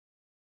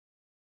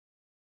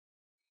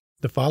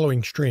The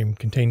following stream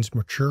contains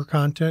mature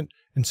content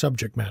and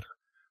subject matter.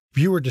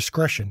 Viewer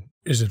discretion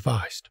is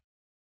advised.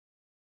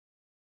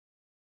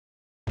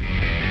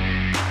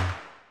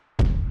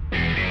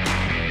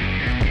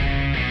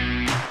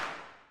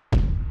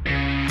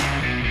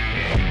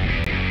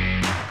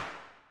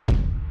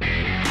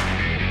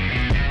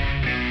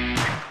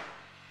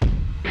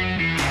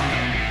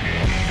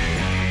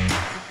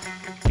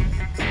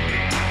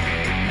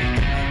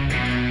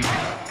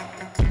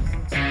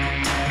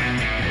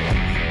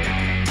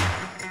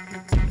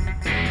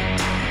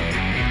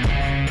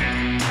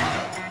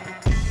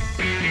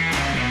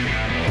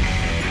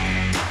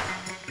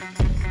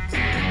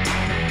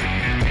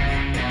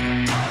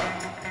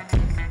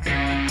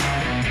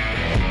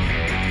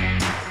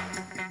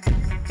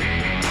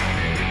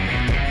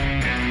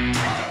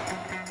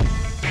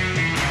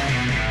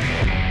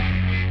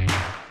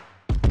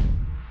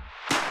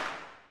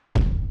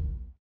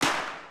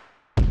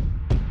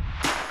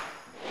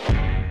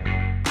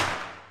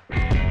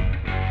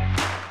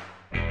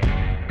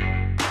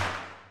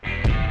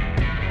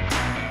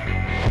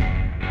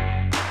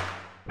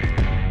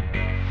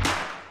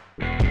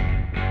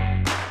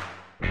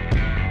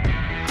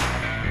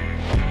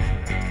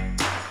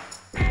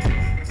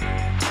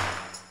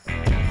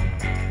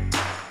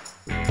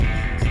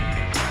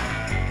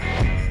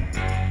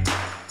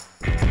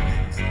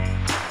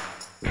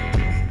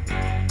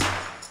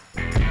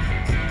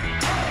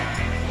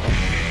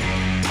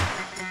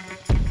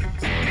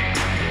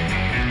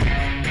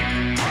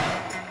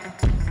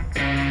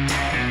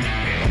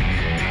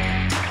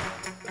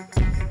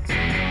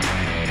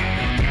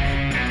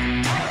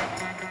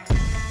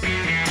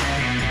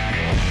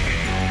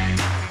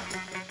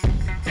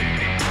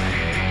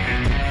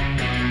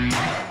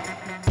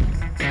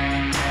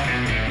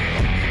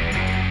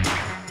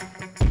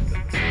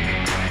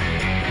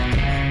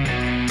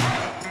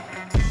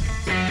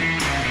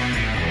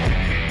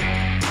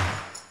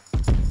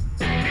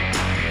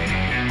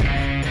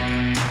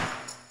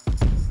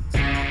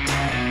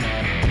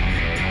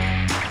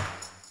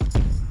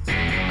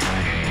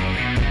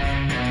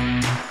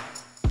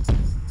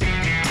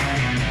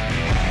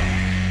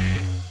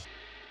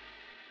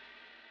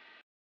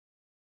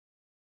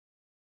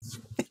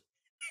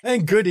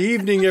 And good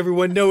evening,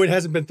 everyone. No, it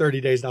hasn't been 30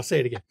 days. I'll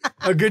say it again.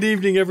 Good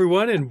evening,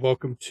 everyone, and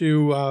welcome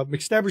to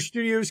McStabber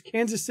Studios,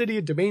 Kansas City,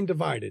 A Domain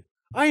Divided.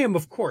 I am,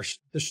 of course,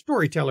 the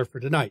storyteller for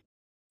tonight,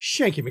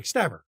 Shanky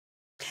McStabber.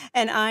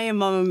 And I am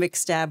Mama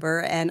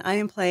McStabber, and I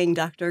am playing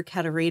Dr.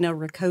 Katerina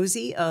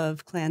Rakosi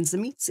of Clan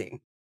Zamitzi.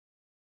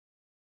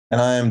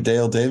 And I am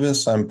Dale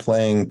Davis. I'm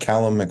playing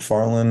Callum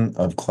McFarlane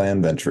of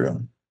Clan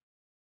Ventru.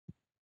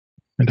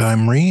 And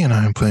I'm Ree, and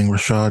I'm playing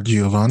Rashad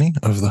Giovanni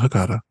of the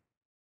Haggadah.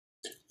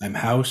 I'm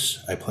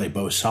House. I play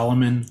Bo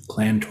Solomon,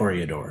 Clan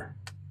Toreador.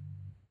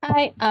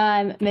 Hi,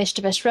 I'm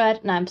McStabber Red,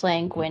 and I'm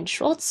playing Gwen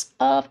Schultz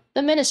of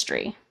the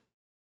Ministry.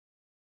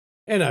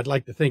 And I'd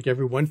like to thank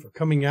everyone for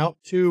coming out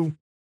to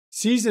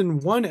Season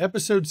 1,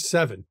 Episode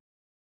 7.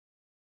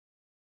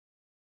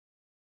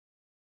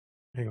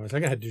 Hang on a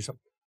second, I had to do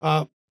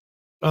something.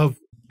 Of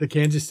the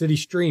Kansas City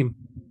stream.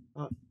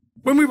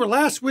 When we were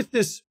last with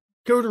this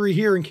coterie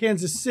here in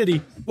Kansas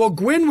City, well,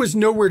 Gwen was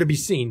nowhere to be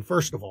seen,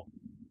 first of all.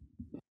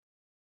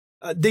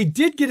 They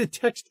did get a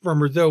text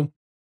from her, though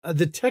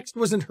the text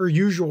wasn't her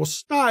usual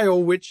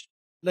style, which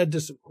led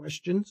to some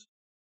questions.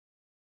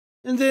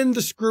 And then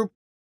this group,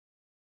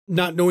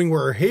 not knowing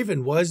where her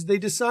haven was, they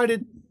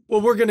decided,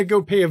 well, we're going to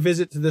go pay a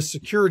visit to this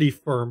security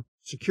firm.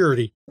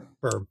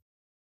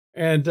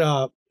 And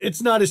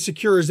it's not as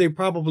secure as they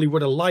probably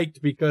would have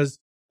liked because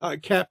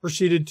Kat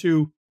proceeded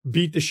to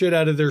beat the shit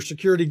out of their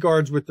security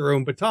guards with their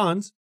own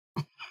batons.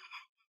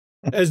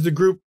 As the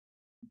group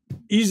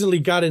easily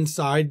got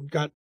inside,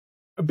 got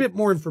a bit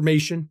more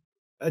information,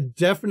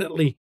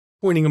 definitely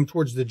pointing them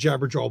towards the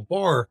Jabberjaw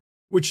Bar,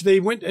 which they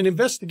went and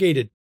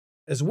investigated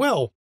as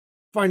well,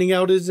 finding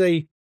out is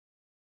a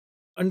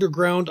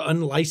underground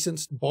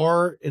unlicensed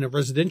bar in a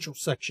residential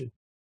section.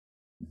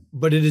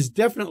 But it is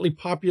definitely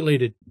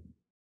populated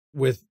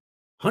with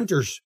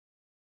hunters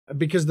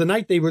because the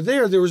night they were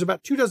there was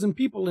about 24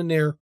 people in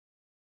there.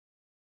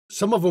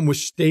 Some of them with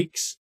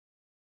stakes,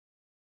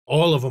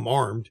 all of them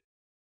armed.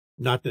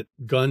 Not that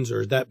guns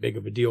are that big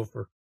of a deal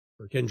for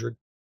Kindred.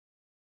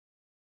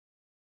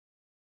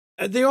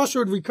 They also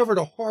had recovered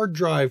a hard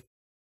drive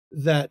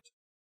that,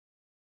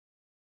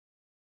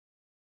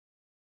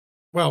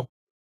 well,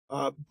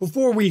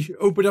 before we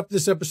open up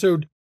this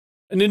episode,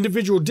 an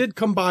individual did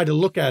come by to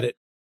look at it.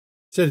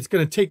 Said it's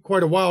going to take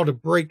quite a while to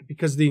break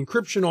because the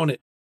encryption on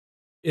it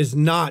is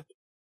not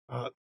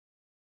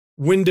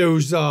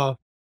Windows, what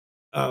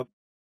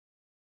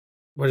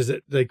is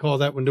it? They call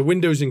that one the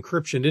Windows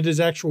encryption. It is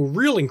actual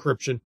real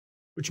encryption,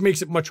 which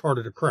makes it much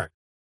harder to crack.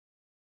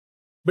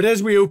 But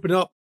as we open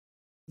up,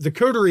 the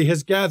coterie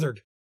has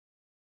gathered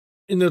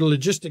in the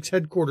logistics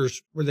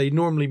headquarters where they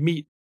normally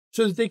meet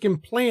so that they can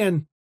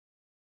plan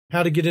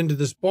how to get into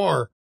this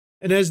bar.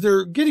 And as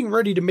they're getting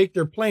ready to make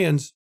their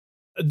plans,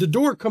 the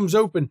door comes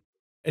open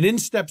and in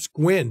steps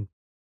Gwen,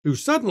 who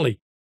suddenly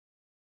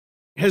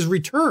has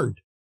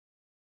returned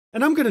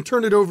And I'm going to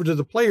turn it over to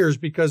the players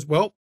because,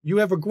 well, you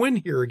have a Gwen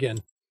here again.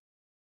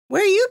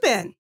 Where you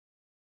been?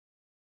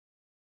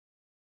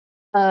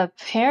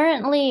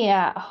 Apparently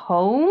at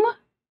home.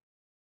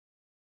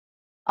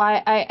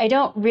 I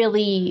don't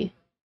really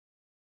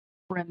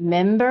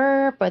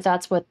remember, but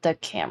that's what the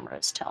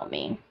cameras tell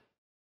me.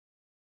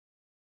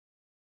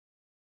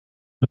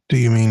 What do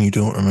you mean you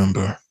don't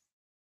remember?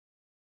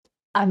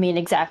 I mean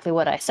exactly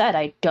what I said.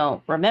 I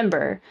don't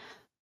remember.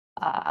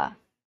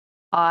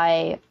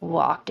 I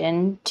walked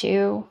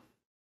into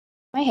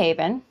my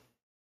haven.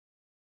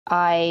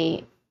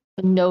 I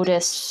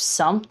noticed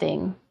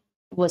something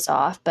was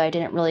off, but I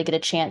didn't really get a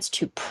chance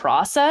to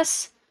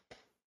process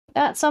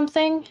that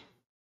something.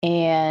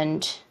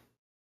 And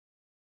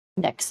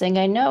next thing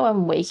I know,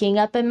 I'm waking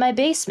up in my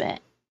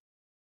basement.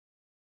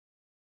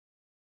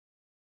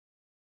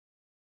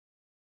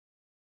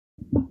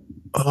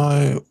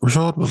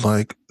 Rashad would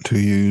like to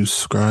use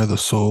Scry the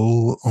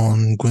Soul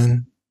on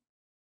Gwen.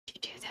 Do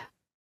you do that?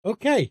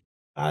 Okay.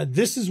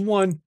 This is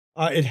one,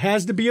 it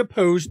has to be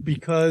opposed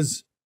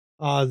because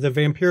the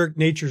vampiric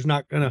nature's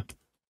not going to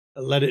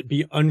let it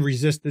be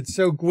unresisted.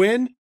 So,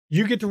 Gwen,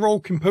 you get to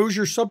roll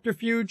Composure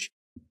Subterfuge,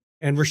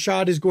 and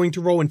Rashad is going to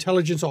roll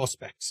Intelligence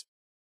Auspex.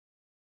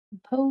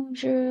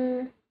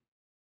 Composure.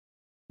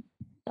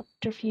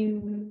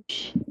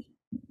 Subterfuge.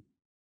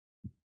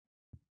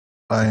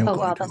 I am Oh, going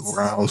wow, to that's-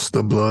 rouse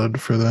the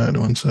blood for that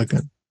 1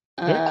 second.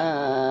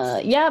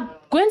 Yeah,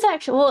 Gwen's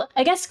actually, well,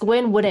 I guess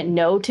Gwen wouldn't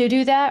know to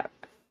do that.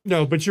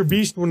 No, but your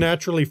beast will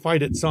naturally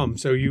fight at some,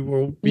 so you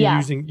will be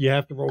using, you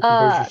have to roll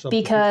Composure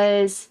Subterfuge.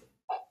 Because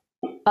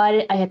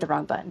I hit the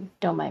wrong button.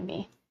 Don't mind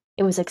me.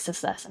 It was a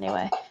success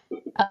anyway.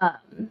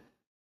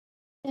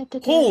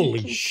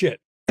 Holy shit.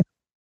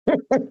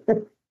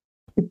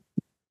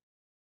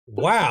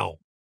 Wow.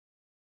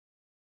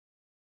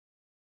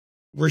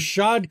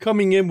 Rashad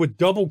coming in with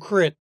double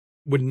crit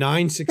with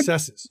 9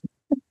 successes.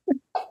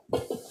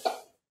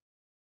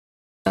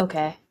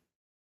 Okay.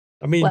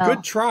 I mean, Well,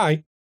 good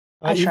try.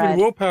 I Even tried.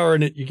 willpower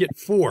in it, you get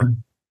 4.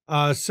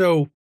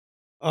 So,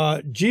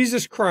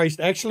 Jesus Christ,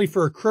 actually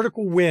for a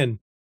critical win,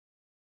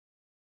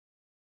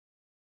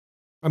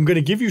 I'm going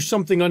to give you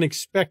something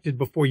unexpected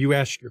before you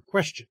ask your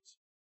questions.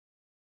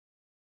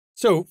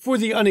 So, for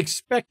the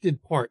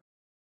unexpected part,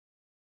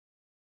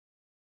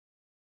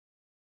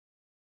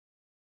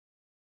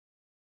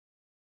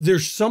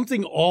 there's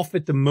something off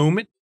at the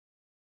moment.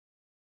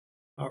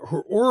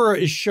 Her aura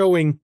is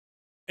showing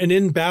an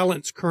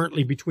imbalance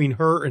currently between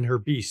her and her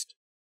beast.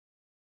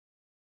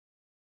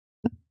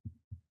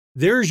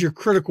 There's your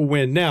critical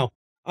win. Now,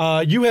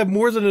 you have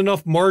more than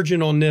enough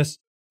margin on this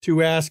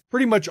to ask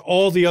pretty much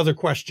all the other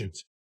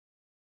questions.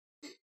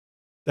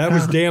 That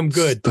was damn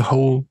good. The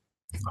whole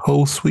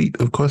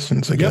suite of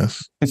questions, I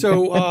guess.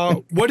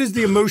 So, what is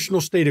the emotional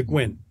state of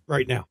Gwen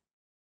right now?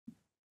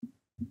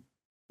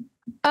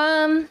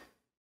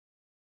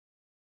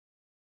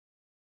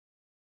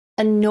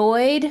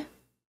 Annoyed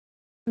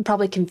and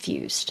probably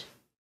confused.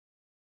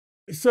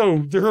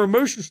 So, her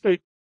emotional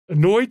state,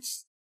 annoyed,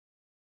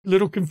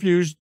 little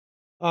confused,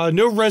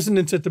 no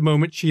resonance at the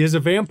moment. She is a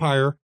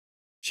vampire.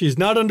 She is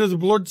not under the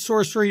blood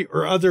sorcery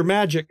or other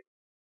magic.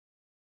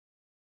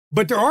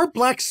 But there are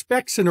black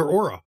specks in her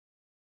aura.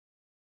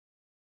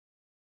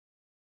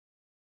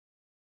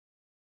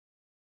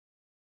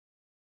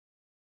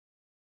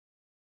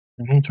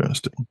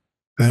 Interesting.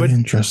 Very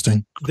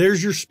interesting.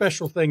 There's your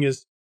special thing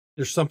is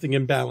there's something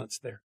imbalanced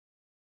there.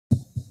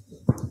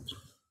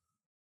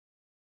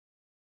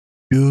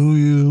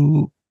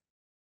 Do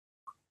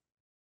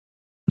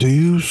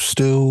you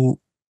still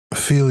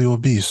feel your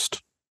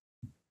beast?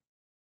 Of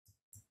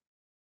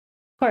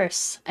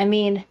course. I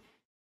mean,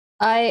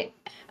 I've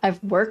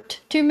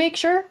worked to make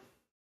sure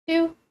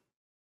to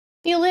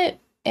feel it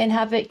and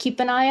have it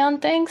keep an eye on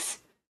things.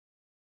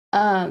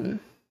 I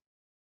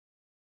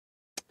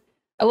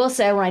will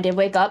say when I did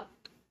wake up,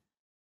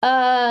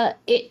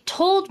 it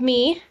told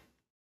me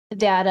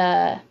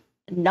that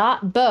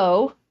not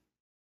Bo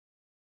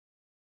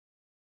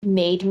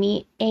made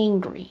me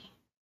angry.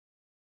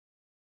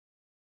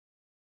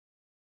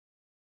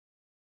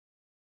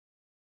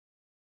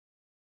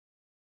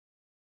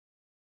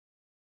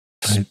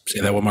 Say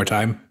that one more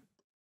time.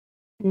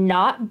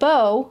 Not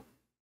Bo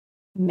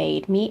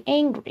made me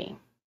angry.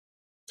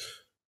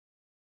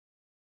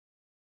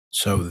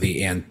 So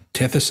the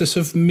antithesis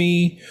of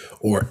me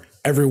or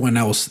everyone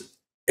else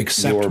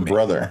except Your me?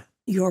 brother.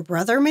 Your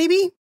brother,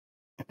 maybe?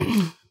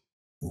 And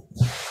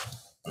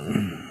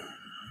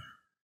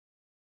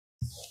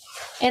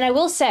I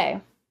will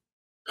say,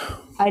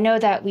 I know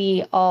that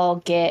we all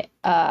get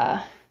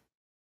a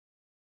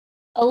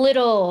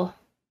little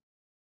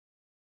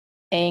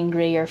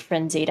angry or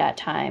frenzied at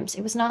times.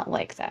 It was not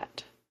like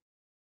that.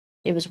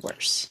 It was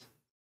worse.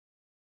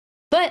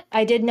 But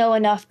I did know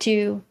enough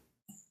to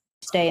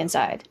stay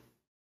inside.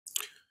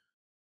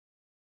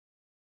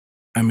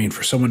 I mean,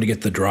 for someone to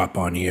get the drop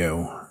on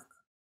you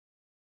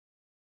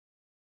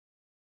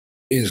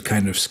is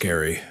kind of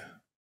scary.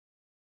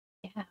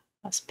 Yeah, I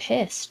was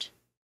pissed.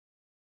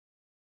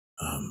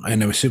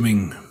 And I'm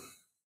assuming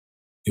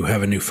you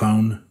have a new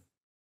phone?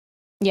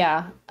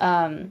 Yeah.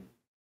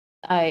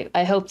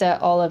 I hope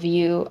that all of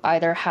you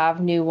either have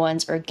new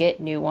ones or get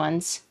new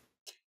ones.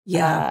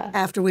 Yeah.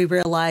 After we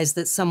realized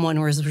that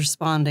someone was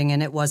responding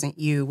and it wasn't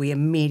you, we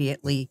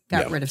immediately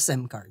got rid of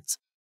SIM cards.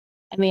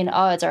 I mean,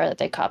 odds are that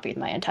they copied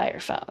my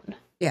entire phone.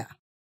 Yeah.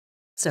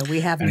 So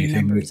we have new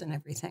numbers and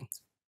everything.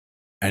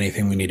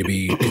 Anything we need to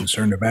be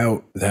concerned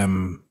about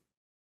them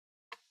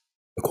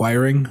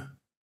acquiring?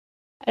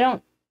 I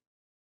don't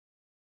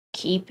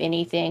keep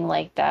anything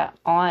like that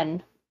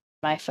on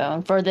my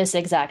phone for this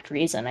exact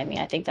reason. I mean,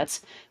 I think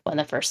that's one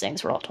of the first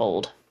things we're all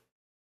told.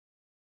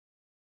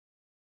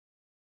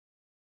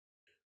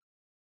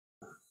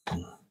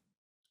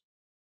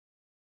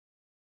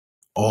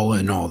 All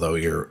in all, though,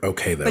 you're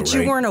okay, though, but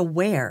right? You weren't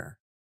aware.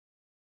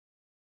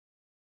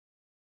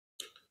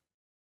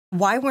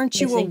 Why weren't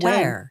you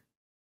aware?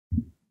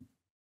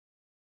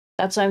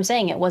 That's what I'm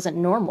saying. It wasn't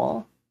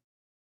normal.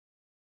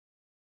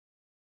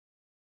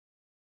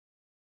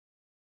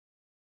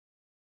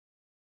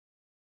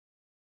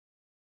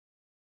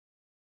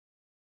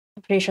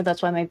 I'm pretty sure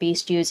that's why my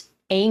beast used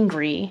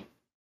angry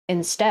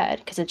instead,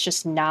 because it's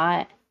just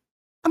not.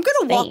 I'm going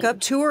to walk up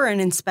to her and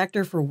inspect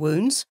her for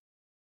wounds.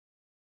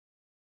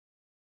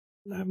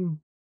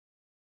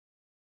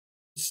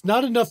 It's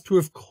not enough to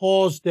have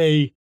caused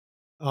an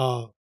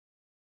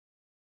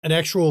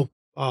actual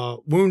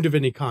wound of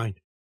any kind.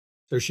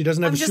 So she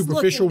doesn't have a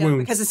superficial wound.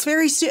 Because it's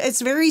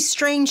very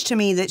strange to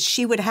me that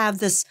she would have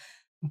this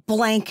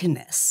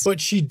blankness.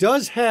 But she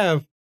does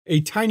have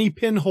a tiny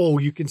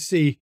pinhole you can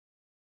see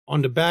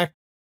on the back,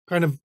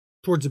 kind of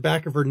towards the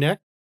back of her neck.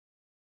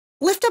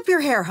 Lift up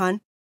your hair,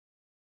 hon.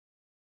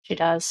 She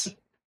does.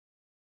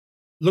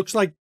 Looks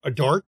like a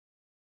dart.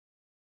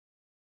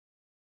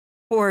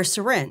 Or a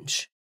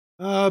syringe.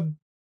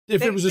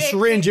 If it was a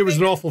syringe, it was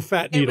an awful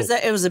fat needle.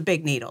 It was a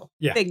big needle.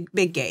 Yeah.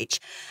 Big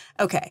gauge.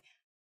 Okay.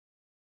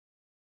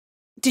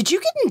 Did you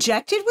get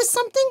injected with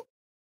something?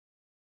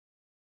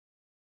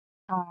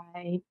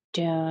 I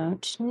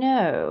don't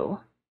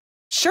know.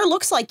 Sure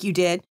looks like you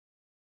did.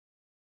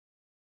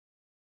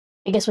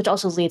 I guess which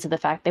also leads to the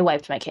fact they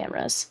wiped my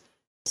cameras.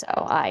 So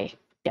I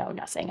know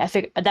nothing. I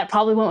figured that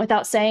probably went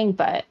without saying,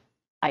 but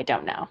I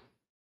don't know.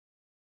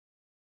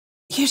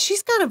 Yeah,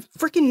 she's got a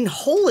freaking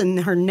hole in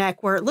her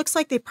neck where it looks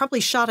like they probably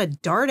shot a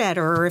dart at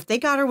her, or if they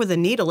got her with a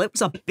needle, it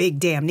was a big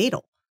damn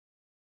needle.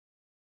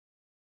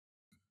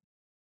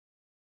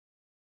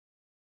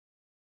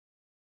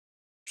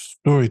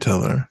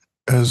 Storyteller,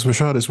 as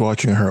Rashad is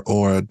watching her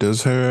aura,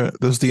 does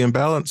the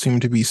imbalance seem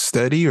to be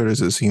steady, or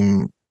does it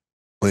seem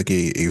like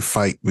a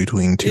fight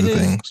between two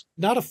things?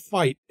 Not a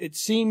fight. It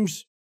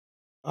seems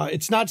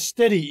it's not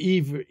steady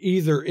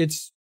either.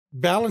 It's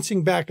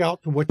balancing back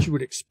out to what you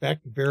would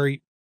expect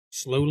very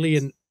slowly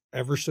and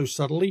ever so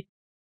subtly.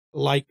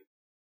 Like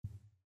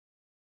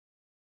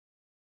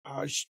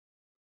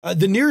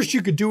the nearest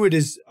you could do it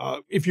is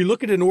if you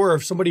look at an aura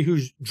of somebody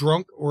who's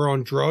drunk or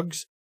on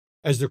drugs,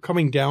 as they're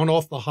coming down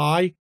off the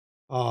high,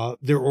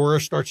 their aura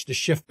starts to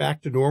shift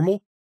back to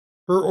normal.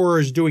 Her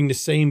aura is doing the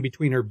same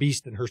between her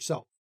beast and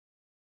herself.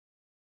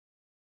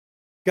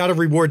 Got to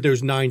reward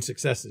those 9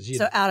 successes.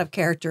 So out of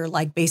character,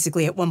 like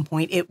basically at one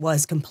point it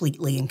was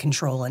completely in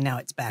control and now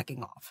it's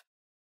backing off.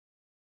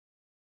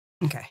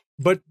 Okay.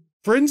 But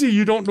Frenzy,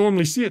 you don't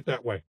normally see it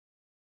that way.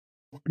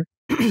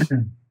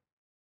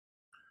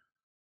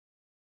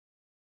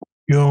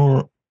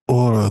 Your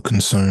aura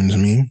concerns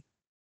me.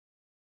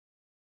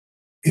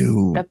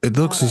 It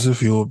looks as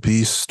if your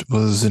beast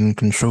was in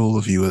control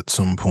of you at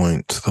some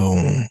point,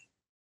 though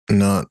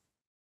not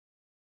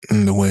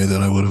in the way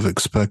that I would have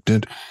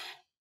expected.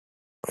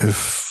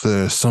 If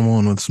there's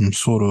someone with some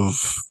sort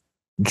of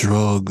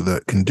drug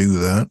that can do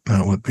that,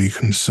 that would be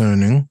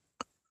concerning.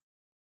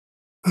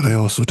 But I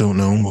also don't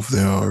know if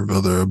there are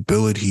other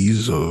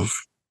abilities of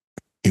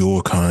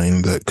your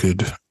kind that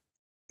could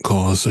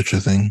cause such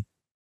a thing.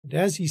 And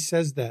as he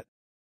says that,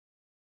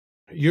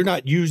 you're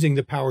not using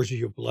the powers of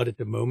your blood at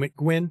the moment,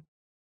 Gwen.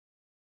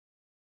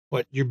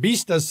 But your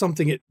beast does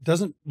something it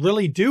doesn't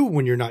really do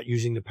when you're not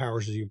using the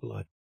powers of your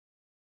blood.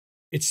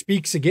 It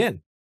speaks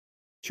again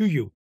to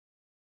you.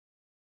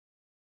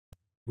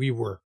 We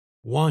were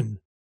one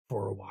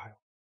for a while.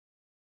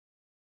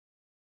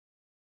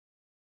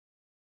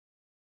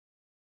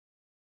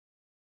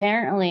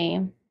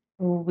 Apparently,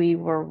 we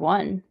were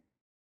one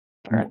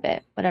for a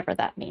bit, whatever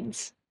that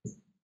means.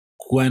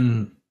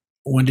 When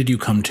did you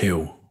come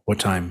to? What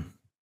time?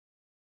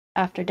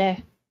 After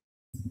day.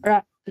 Or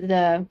at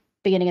the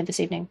beginning of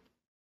this evening.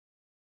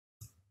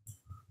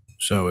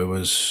 So it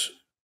was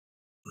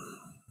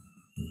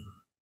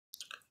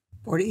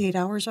 48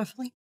 hours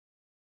roughly?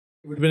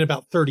 It would have been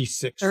about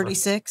 36.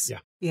 36? Yeah.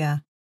 Yeah.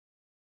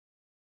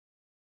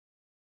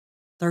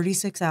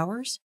 36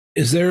 hours?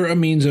 Is there a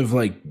means of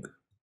like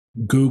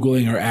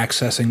Googling or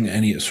accessing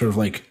any sort of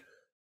like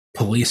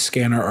police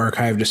scanner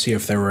archive to see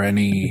if there were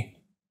any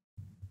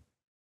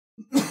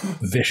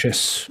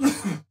vicious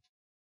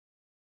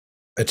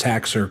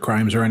attacks or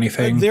crimes or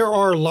anything? There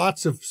are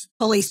lots of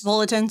police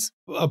bulletins.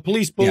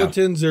 Police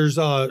bulletins. Yeah. There's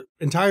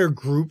entire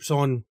groups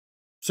on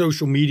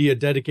social media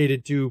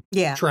dedicated to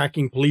Yeah.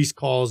 tracking police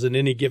calls in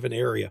any given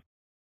area.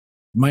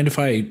 Mind if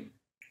I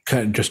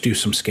kind of just do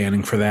some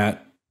scanning for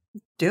that?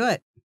 Do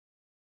it.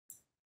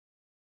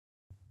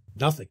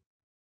 Nothing.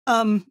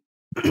 I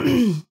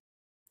I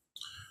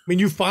mean,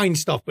 you find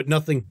stuff, but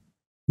nothing.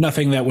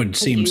 Nothing that would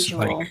seem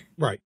Unusual.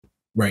 like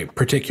Right.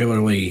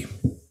 particularly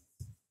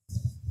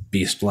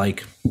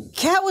beast-like.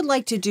 Kat would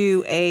like to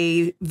do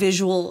a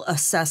visual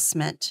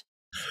assessment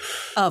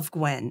of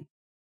Gwen.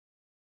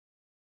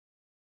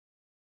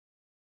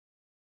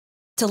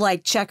 To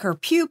like check her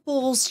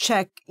pupils,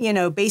 check,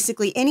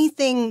 basically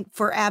anything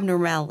for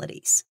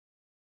abnormalities.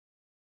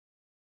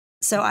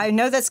 So I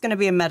know that's going to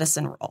be a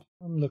medicine roll.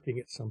 I'm looking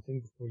at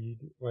something before you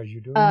do, while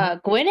you're doing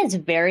that. Gwen is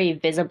very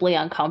visibly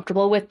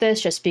uncomfortable with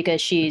this just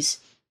because she's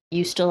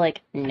used to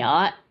like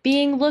not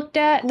being looked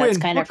at. Gwen, That's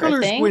kind what of her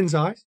color is thing. Gwen's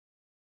eyes?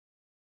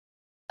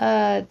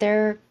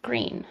 They're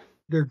green.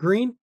 They're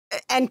green?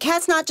 And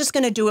Kat's not just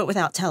going to do it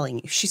without telling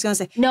you. She's going to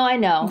say, No, I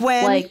know.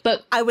 Gwen,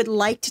 but I would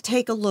like to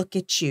take a look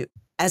at you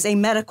as a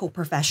medical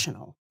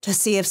professional to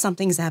see if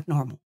something's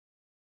abnormal.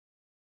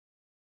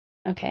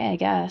 okay, I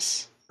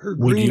guess. Her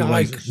Would green you eyes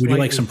like are would you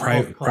like slightly some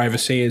off color.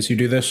 privacy as you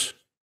do this?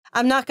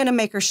 I'm not going to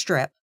make her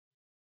strip.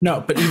 No,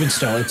 but even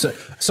still, it's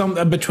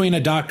some between a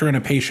doctor and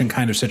a patient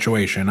kind of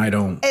situation. I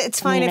don't. It's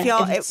fine I if mean,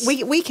 y'all, it's-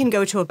 we can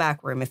go to a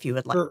back room if you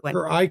would like. Her, Gwen.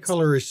 her eye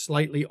color is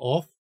slightly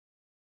off.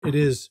 It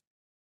is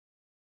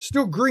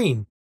still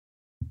green,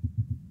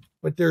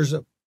 but there's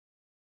an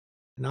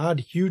odd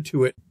hue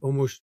to it,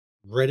 almost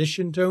reddish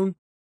in tone.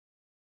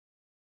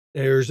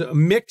 There's a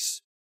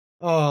mix.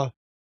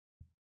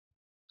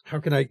 How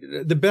can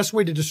the best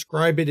way to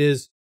describe it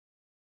is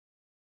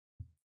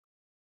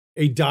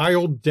a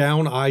dialed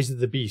down Eyes of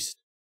the Beast.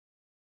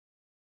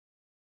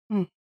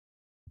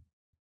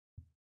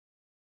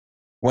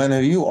 Gwen,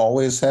 have you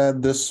always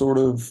had this sort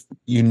of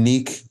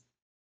unique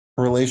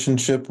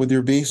relationship with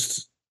your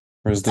beast?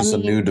 Or is this I a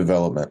mean- new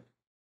development?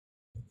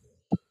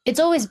 It's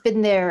always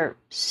been there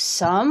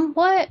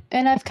somewhat,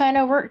 and I've kind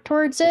of worked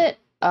towards it.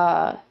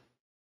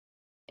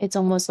 It's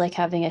almost like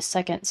having a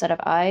second set of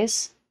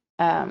eyes.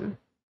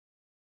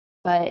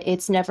 But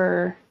it's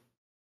never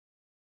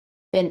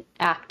been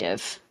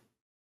active,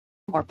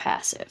 more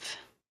passive.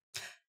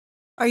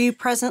 Are you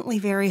presently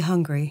very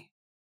hungry?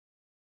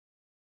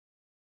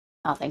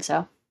 I don't think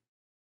so.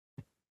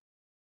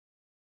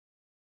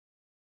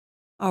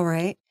 All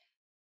right.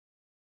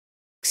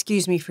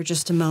 Excuse me for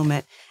just a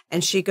moment.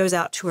 And she goes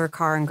out to her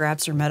car and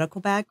grabs her medical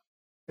bag.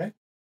 Okay.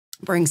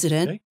 Brings it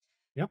in. Okay.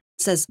 Yep.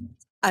 Says,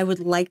 I would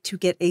like to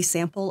get a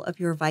sample of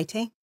your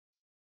Vitae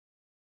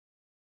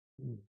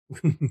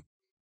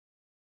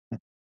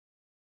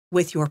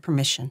with your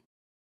permission.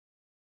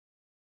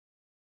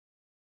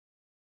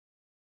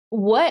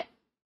 What?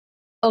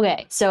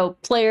 Okay, so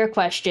player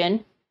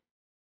question.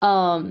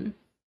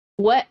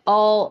 What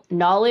all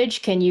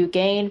knowledge can you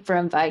gain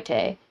from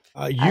Vitae?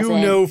 As You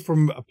in- know,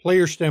 from a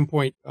player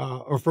standpoint,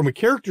 or from a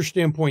character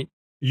standpoint,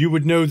 you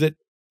would know that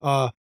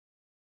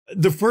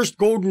the first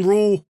golden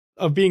rule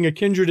of being a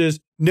kindred is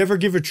never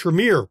give a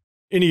Tremere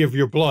any of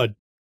your blood.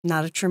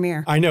 Not a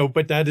Tremere. I know,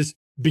 but that is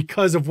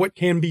because of what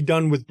can be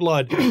done with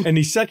blood. And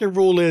the second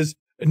rule is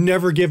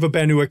never give a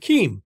Banu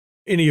Akeem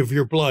any of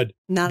your blood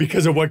Not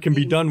because of what can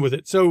be done with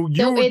it. So you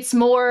So it's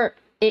more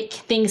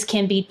things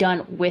can be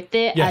done with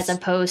it Yes. as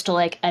opposed to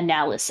like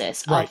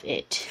analysis Right. of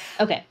it.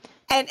 Okay.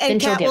 And Then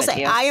she'll Kat give will it to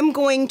say, you. I am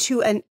going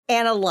to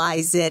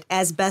analyze it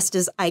as best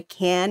as I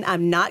can.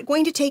 I'm not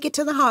going to take it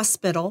to the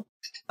hospital.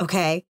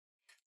 Okay.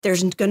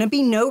 There's going to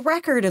be no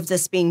record of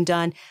this being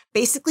done.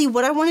 Basically,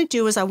 what I want to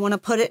do is I want to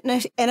put it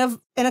in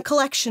a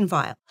collection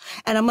vial,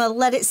 and I'm going to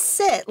let it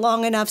sit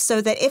long enough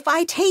so that if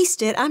I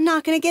taste it, I'm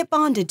not going to get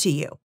bonded to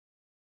you.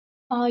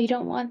 Oh, you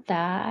don't want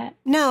that.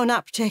 No,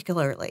 not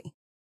particularly.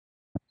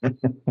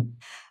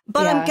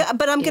 But Yeah, I'm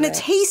going you're to right.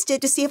 taste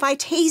it to see if I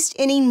taste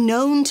any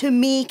known to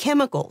me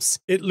chemicals.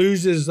 it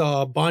loses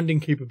bonding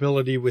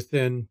capability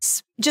within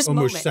Just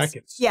almost moments.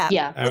 seconds. Yeah.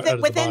 Yeah. out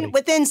of the body.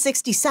 Within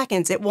 60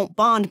 seconds, it won't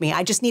bond me.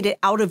 I just need it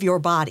out of your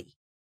body.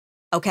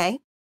 Okay?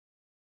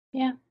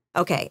 Yeah.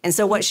 Okay. And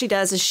so what she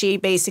does is she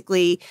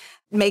basically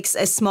makes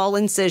a small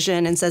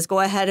incision and says,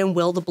 go ahead and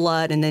will the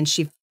blood. And then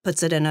she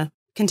puts it in a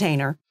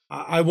container.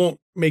 I won't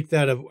make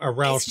that a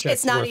rouse check.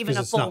 It's not for us even 'cause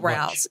a it's not full much.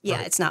 rouse. Yeah,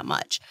 Right. it's not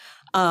much.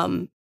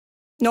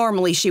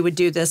 Normally she would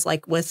do this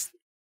like with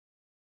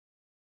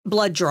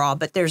blood draw,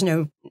 but there's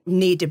no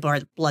need to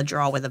blood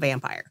draw with a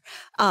vampire.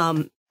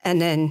 And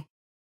then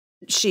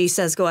she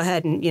says, go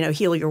ahead and,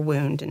 heal your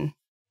wound.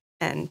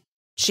 And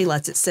she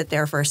lets it sit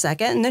there for a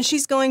second. And then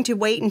she's going to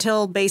wait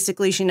until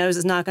basically she knows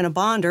it's not going to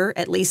bond her,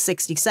 at least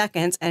 60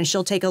 seconds. And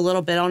she'll take a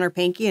little bit on her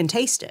pinky and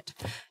taste it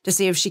to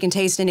see if she can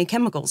taste any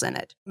chemicals in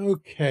it.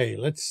 Okay,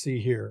 let's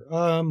see here.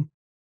 I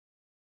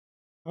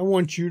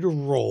want you to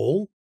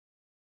roll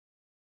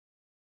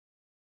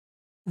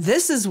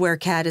This is where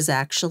Kat is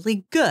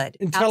actually good.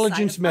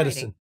 intelligence outside of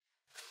medicine.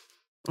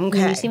 fighting.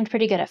 Okay. You seemed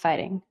pretty good at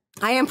fighting.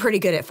 I am pretty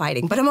good at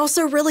fighting, but I'm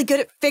also really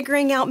good at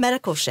figuring out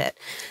medical shit.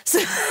 So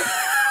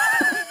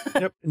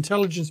Yep,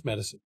 intelligence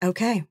medicine.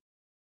 okay.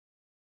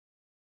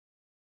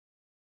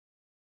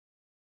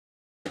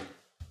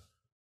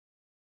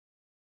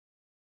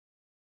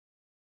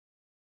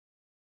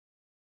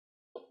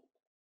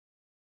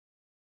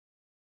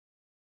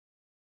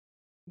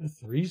 The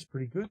 3's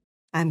pretty good.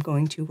 I'm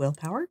going to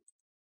willpower.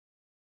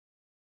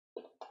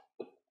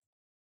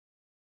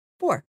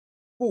 4.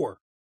 4.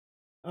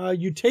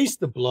 You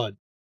taste the blood.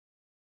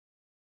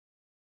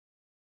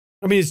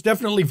 I mean, it's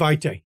definitely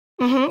Vitae.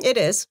 Mm-hmm, it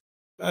is.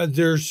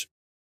 It's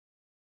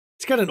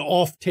got an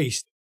off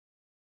taste.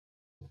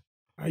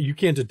 You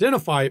can't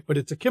identify it, but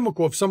it's a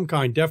chemical of some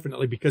kind,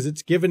 definitely, because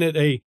it's given it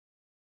a...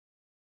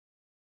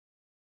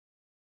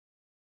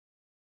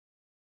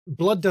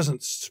 Blood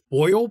doesn't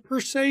spoil per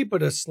se,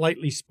 but a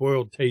slightly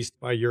spoiled taste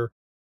by your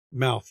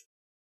mouth.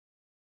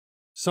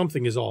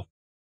 Something is off.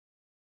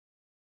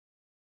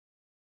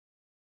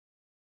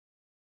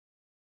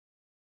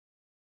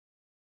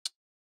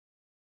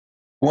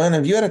 Gwen,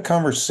 have you had a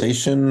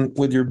conversation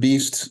with your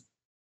beast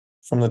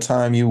from the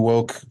time you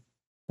woke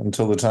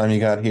until the time you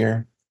got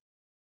here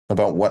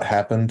about what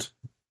happened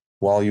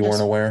while you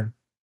weren't aware?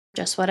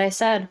 Just what I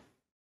said.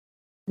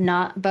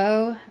 Not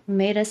Bo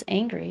made us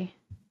angry.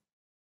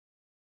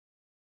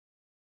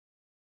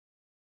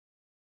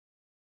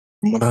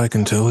 From what I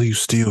can tell, you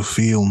still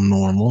feel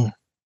normal.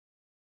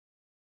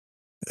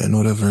 And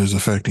whatever is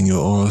affecting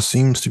your aura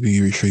seems to be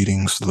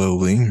retreating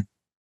slowly.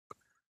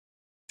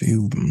 Do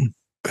you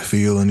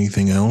feel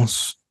anything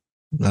else?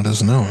 Let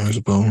us know, I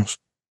suppose.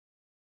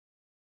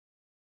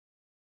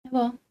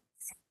 Well,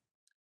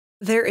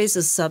 There is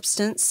a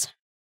substance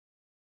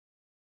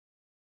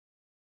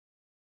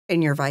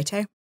in your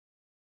Vitae.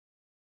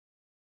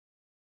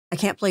 I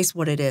can't place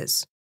what it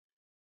is,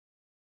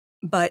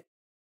 but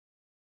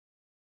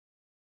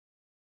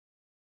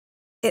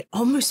it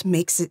almost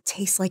makes it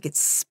taste like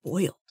it's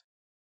spoiled.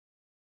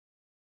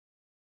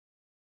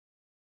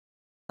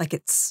 Like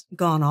it's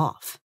gone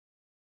off.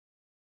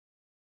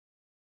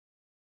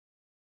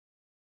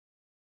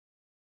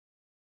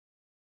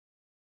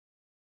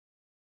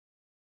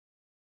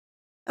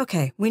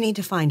 Okay, we need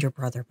to find your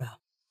brother, Bo.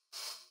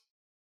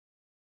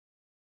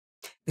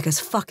 Because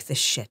fuck this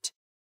shit.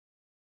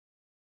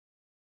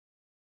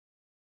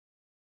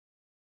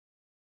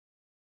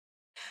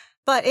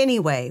 But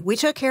anyway, we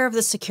took care of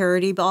the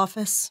security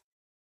office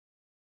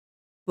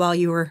while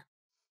you were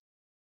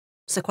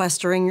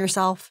sequestering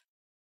yourself.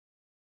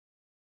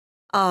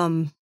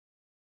 There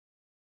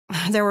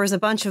was a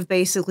bunch of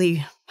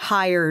basically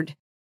hired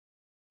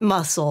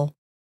muscle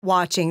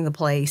watching the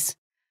place.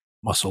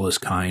 Muscle is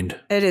kind.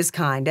 It is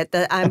kind.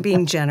 I'm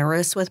being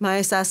generous with my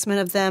assessment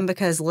of them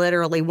because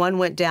literally one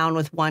went down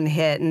with one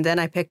hit and then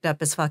I picked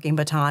up his fucking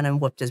baton and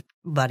whooped his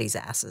buddy's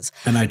asses.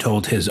 And I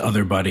told his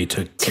other buddy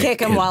to kick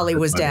him while he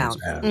was down.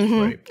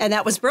 Mm-hmm. Right. And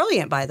that was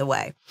brilliant, by the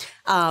way.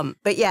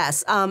 But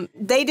yes,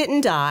 they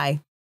didn't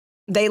die.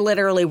 They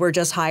literally were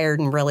just hired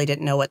and really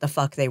didn't know what the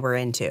fuck they were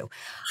into.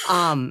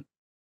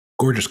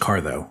 Gorgeous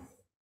car, though.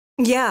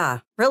 Yeah,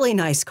 really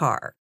nice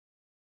car.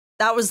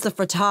 That was the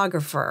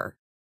photographer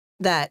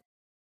that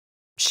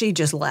she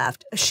just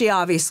left. She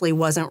obviously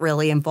wasn't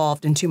really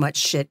involved in too much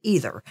shit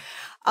either.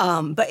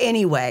 But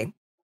anyway,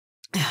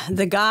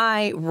 the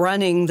guy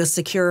running the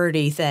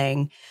security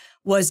thing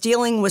was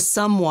dealing with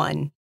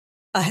someone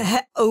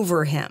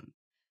over him.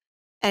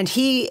 And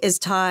he is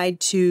tied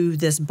to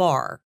this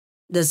bar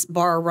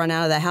run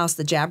out of the house,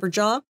 the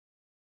Jabberjaw.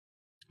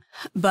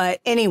 But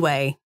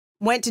anyway,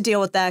 went to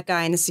deal with that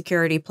guy in the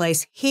security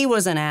place. He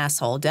was an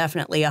asshole,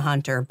 definitely a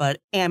hunter,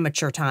 but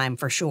amateur time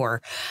for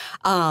sure.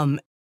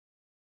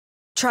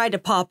 Tried to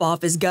pop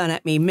off his gun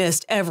at me,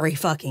 missed every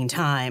fucking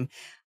time.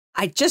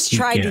 I just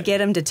tried to get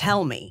him to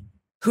tell me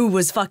who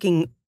was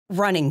fucking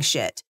running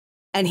shit,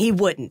 and he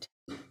wouldn't.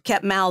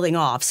 Kept mouthing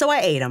off, so I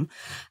ate him.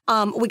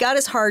 We got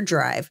his hard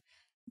drive,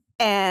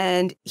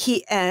 and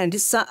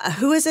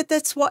who is it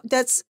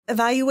that's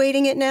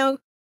evaluating it now?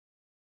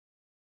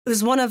 It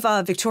was one of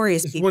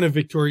Victoria's people. One of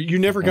Victoria. You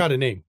never got a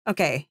name.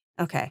 Okay.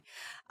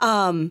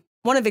 One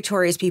of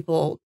Victoria's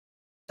people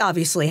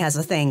obviously has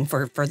a thing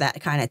for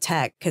that kind of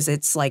tech because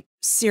it's like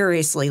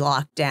seriously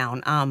locked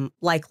down,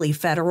 likely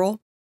federal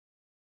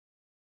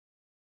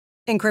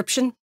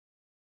encryption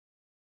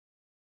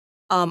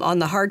on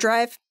the hard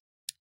drive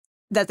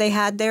that they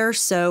had there.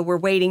 So we're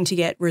waiting to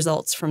get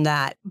results from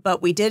that. But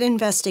we did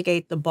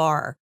investigate the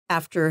bar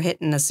after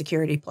hitting a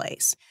security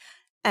place,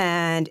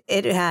 and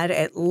it had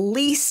at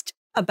least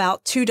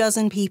about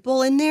 24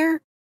 people in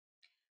there.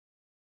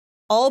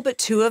 All but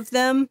 2 of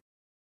them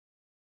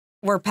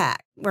were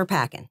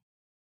packing.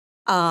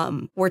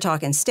 We're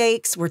talking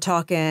steaks. We're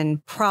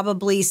talking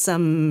probably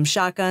some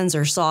shotguns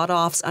or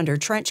sawed-offs under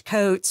trench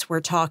coats. We're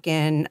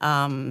talking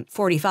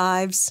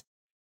 45s,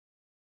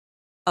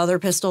 other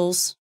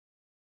pistols,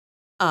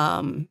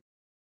 and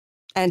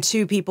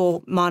 2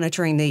 people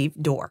monitoring the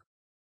door.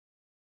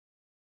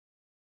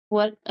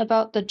 what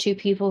about the 2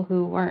 people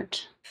who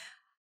weren't?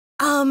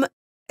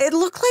 It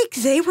looked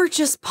like they were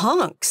just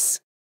punks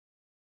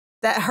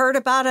that heard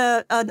about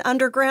an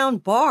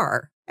underground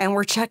bar and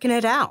were checking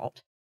it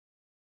out.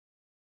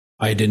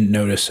 I didn't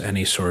notice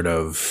any sort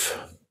of...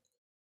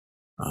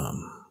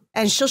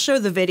 And she'll show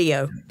the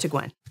video to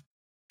Gwen.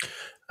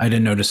 I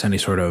didn't notice any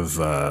sort of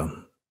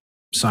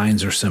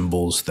signs or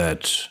symbols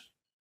that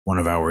one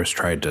of ours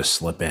tried to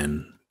slip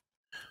in.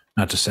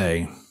 Not to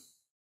say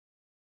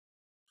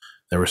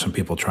There were some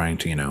people trying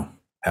to,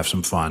 have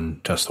some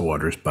fun, test the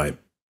waters, but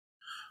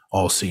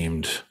all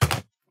seemed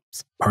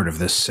part of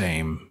this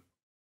same.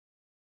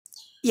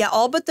 Yeah,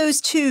 all but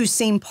those two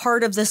seem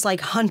part of this like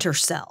hunter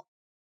cell.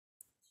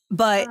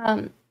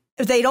 But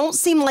they don't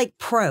seem like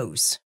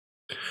pros.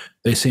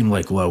 They seem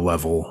like low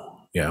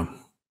level,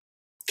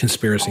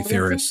 conspiracy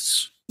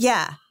theorists.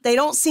 Yeah, they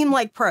don't seem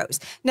like pros.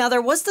 Now,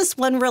 there was this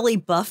one really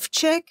buff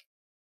chick.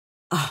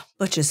 Oh,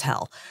 butch as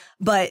hell.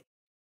 But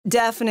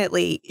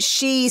definitely,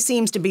 she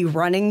seems to be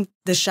running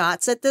the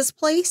shots at this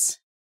place.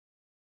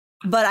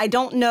 But I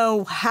don't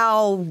know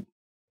how.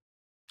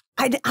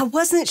 I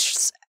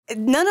wasn't.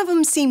 None of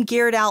them seem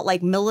geared out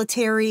like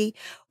military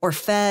or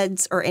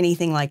feds or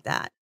anything like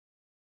that.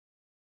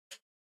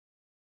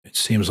 It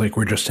seems like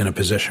we're just in a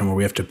position where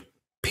we have to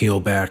peel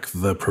back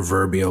the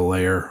proverbial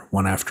layer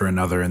one after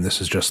another, and this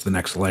is just the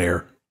next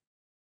layer.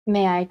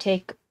 May I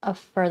take a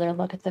further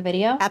look at the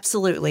video?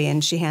 Absolutely,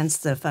 and she hands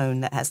the phone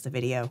that has the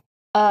video.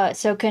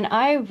 So can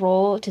I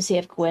roll to see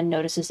if Gwen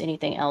notices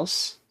anything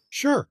else?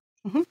 Sure.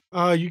 Mm-hmm.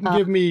 You can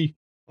give me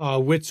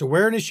wits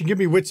awareness. You can give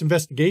me wits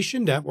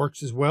investigation. That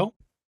works as well.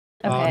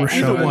 Okay.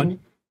 Either one.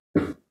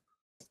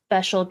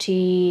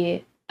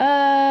 Specialty.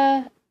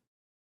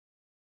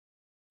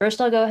 First,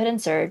 I'll go ahead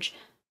and surge.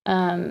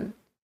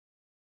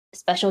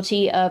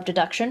 Specialty of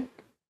deduction.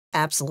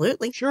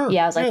 Absolutely. Sure.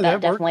 Yeah, I was like,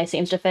 that definitely works.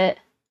 seems to fit.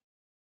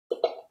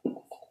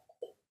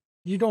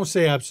 You don't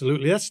say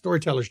absolutely. That's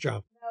storyteller's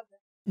job.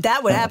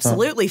 That would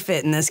absolutely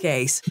fit in this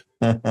case.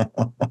 I'm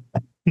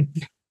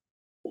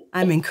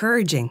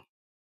encouraging.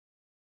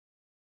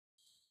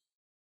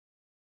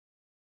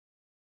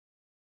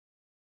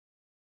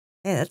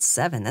 Hey, that's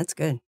 7. That's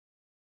good.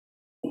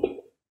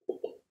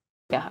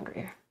 Get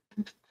hungrier.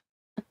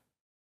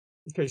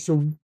 Okay,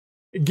 so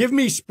give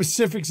me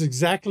specifics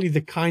exactly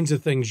the kinds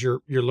of things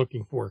you're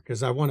looking for,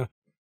 because I want to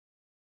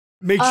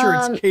make sure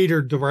it's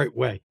catered the right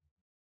way.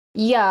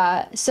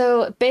 Yeah,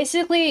 so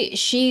basically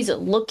she's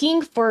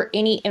looking for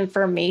any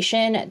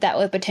information that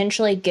would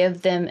potentially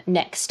give them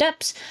next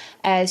steps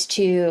as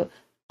to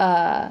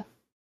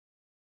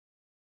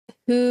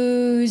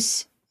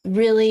who's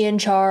really in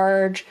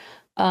charge,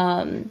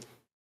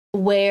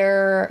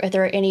 where, if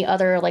there are any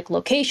other like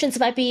locations that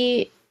might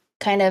be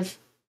kind of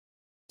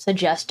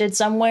suggested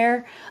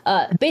somewhere.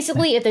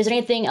 Basically, if there's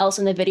anything else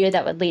in the video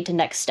that would lead to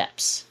next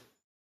steps.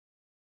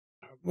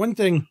 One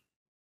thing,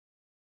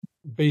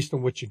 based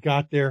on what you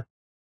got there,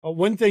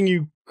 one thing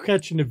you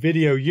catch in the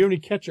video, you only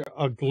catch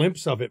a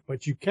glimpse of it,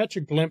 but you catch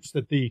a glimpse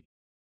that the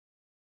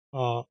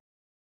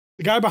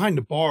guy behind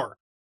the bar,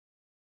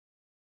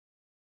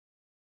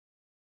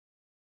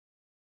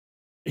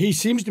 he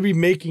seems to be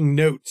making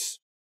notes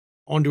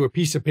onto a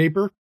piece of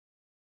paper.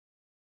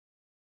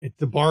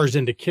 The bar is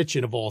in the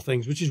kitchen of all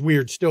things, which is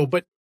weird still,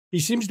 but he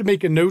seems to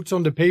make a notes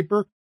on the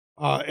paper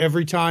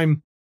every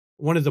time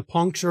one of the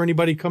punks or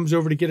anybody comes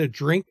over to get a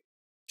drink.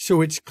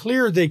 So it's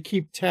clear they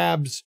keep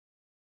tabs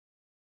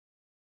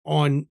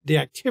on the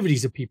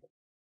activities of people,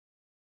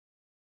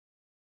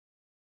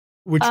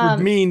 which would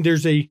mean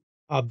there's a,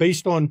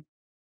 based on,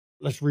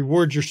 let's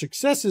reward your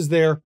successes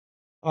there.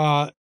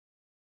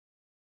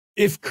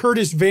 If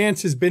Curtis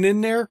Vance has been in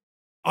there,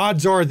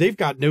 odds are they've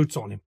got notes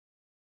on him,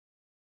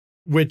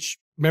 which,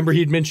 remember,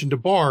 he'd mentioned a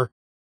bar.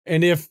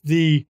 And if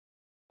the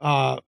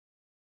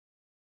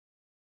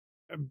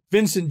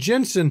Vincent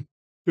Jensen,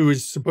 who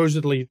is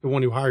supposedly the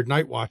one who hired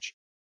Night Watch,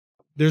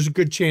 there's a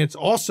good chance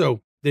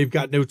also they've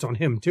got notes on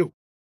him too.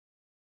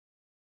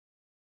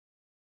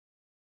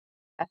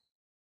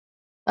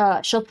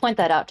 She'll point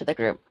that out to the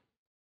group.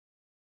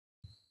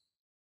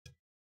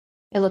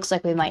 It looks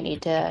like we might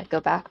need to go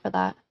back for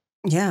that.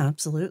 Yeah,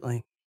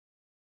 absolutely.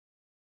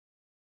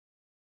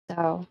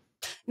 So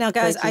now,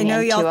 guys, I know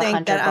y'all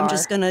think that I'm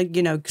just going to,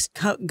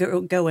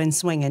 go in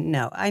swinging.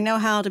 No, I know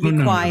how to be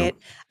quiet.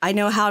 No. I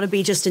know how to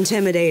be just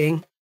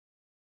intimidating.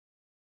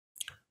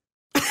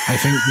 I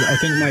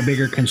think my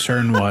bigger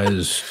concern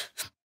was,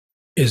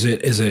 is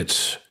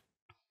it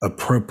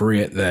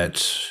appropriate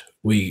that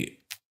we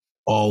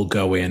all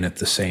go in at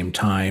the same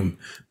time?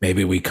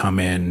 Maybe we come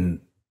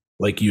in,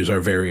 like, use our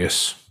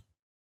various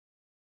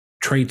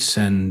traits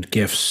and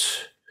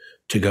gifts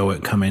to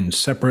come in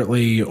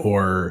separately,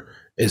 or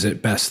is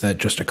it best that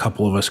just a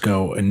couple of us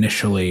go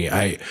initially?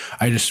 I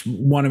just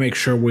want to make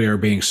sure we are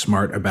being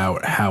smart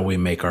about how we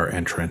make our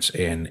entrance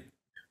in,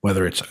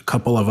 whether it's a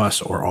couple of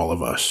us or all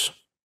of us.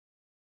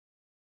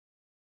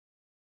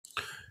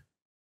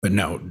 But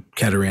no,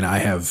 Katerina, I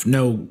have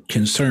no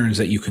concerns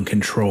that you can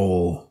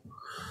control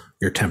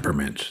your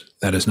temperament.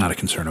 That is not a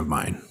concern of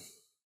mine.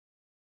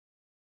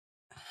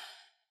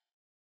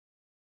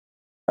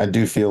 I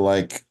do feel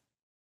like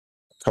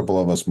a couple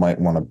of us might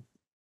want to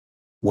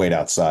wait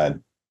outside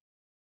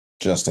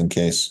just in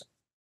case.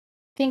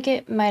 I think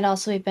it might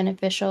also be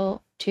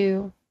beneficial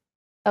to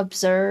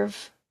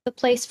observe the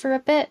place for a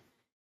bit,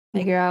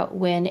 figure out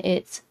when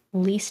it's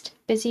least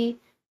busy.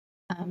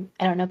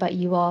 I don't know about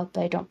you all,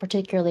 but I don't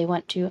particularly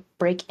want to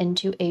break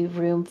into a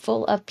room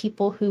full of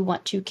people who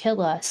want to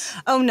kill us.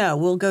 Oh, no,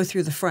 we'll go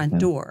through the front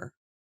door.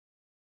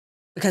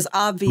 Because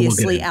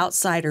obviously in.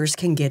 outsiders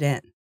can get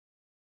in.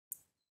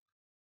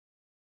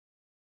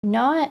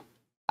 Not.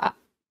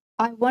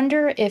 I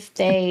wonder if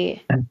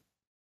they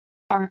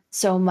aren't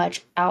so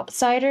much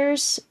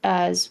outsiders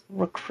as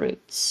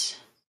recruits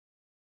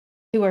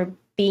who are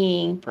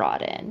being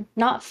brought in.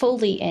 Not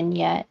fully in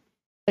yet,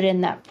 but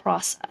in that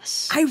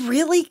process. I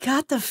really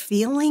got the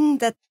feeling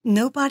that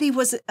nobody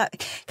was,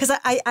 because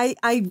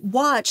I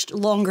watched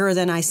longer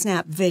than I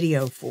snapped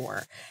video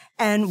for.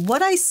 And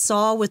what I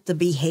saw with the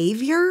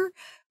behavior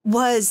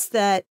was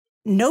that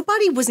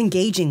nobody was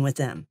engaging with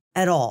them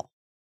at all.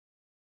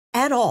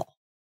 At all.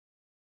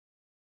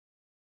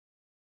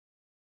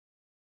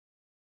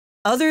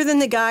 Other than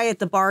the guy at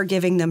the bar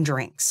giving them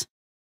drinks.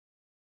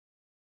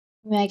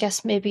 I mean, I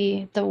guess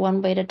maybe the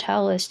one way to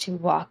tell is to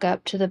walk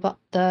up to the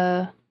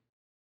guy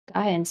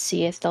and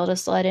see if they'll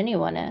just let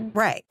anyone in.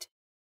 Right.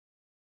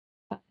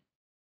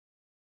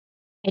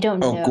 I don't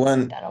know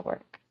Gwen, if that'll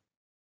work.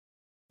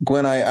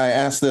 Gwen, I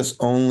asked this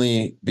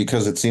only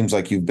because it seems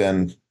like you've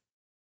been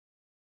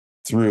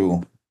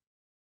through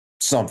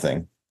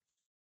something.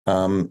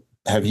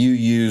 Have you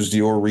used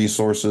your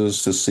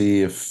resources to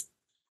see if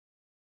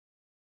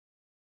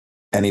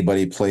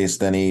anybody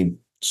placed any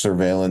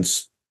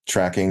surveillance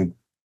tracking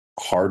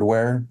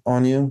hardware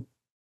on you?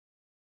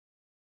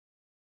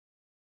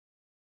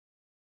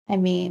 I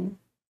mean,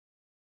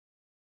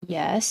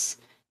 yes.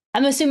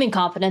 I'm assuming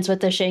confidence with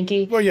the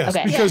Shanky. Well, yes,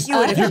 Okay. because Yeah,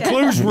 you would've your checked.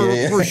 clothes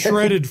Yeah. were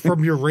shredded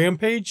from your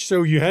rampage,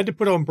 so you had to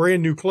put on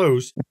brand new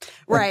clothes.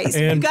 Right. So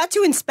you And- got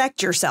to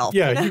inspect yourself.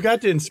 Yeah, you know? you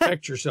got to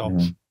inspect yourself.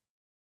 Mhm.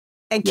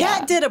 And Yeah.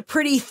 Kat did a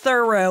pretty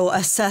thorough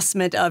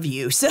assessment of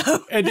you. So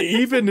And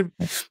even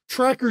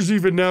trackers,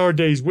 even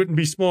nowadays, wouldn't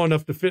be small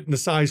enough to fit in the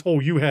size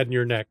hole you had in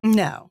your neck.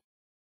 no.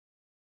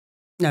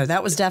 No,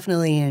 that was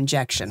definitely an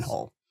injection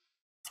hole.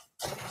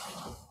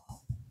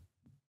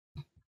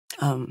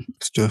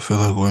 Still feel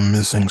like we're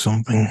missing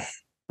something.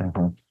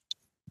 Mhm.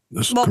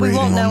 Just Well, we grating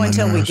won't on know my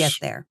until we nerves. get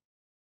there.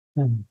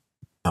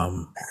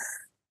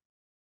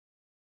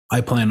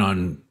 I plan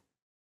on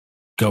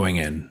going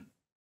in,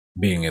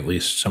 being at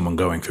least someone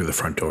going through the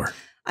front door.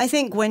 I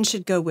think Gwen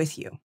should go with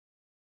you.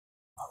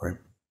 All right.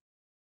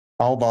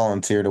 I'll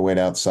volunteer to wait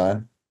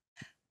outside.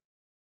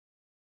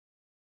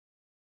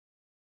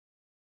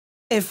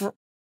 If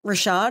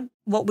Rashad,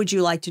 what would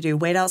you like to do?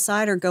 Wait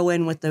outside or go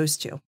in with those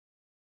two?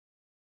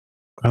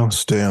 I'll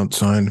stay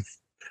outside.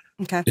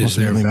 Okay. Is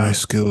there Ultimately, my value?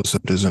 skill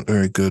set isn't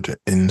very good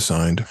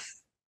inside.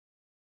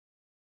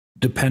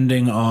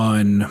 Depending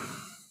on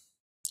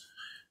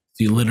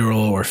the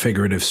literal or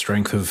figurative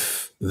strength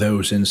of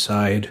those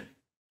inside,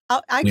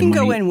 I We can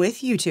go might- in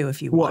with you too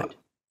if you want.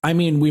 I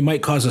mean, we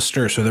might cause a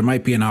stir, so there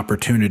might be an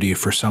opportunity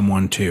for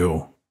someone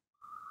to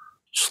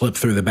slip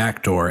through the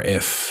back door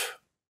if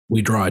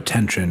we draw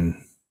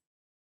attention,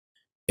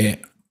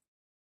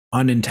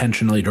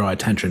 unintentionally draw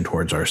attention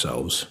towards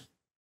ourselves.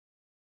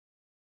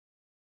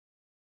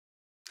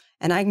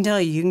 And I can tell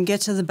you, you can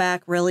get to the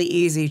back really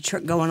easy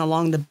going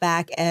along the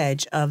back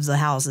edge of the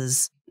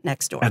houses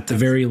next door. At the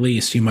very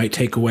least, you might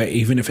take away,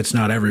 even if it's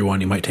not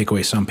everyone, you might take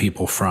away some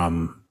people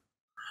from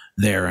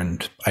there.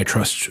 And I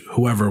trust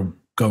whoever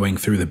going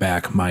through the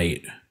back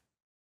might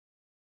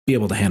be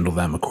able to handle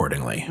them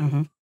accordingly.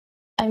 Mhm.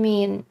 I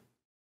mean,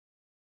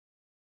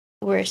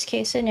 worst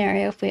case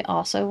scenario, if we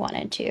also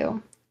wanted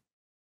to,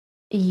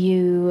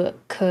 you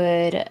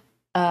could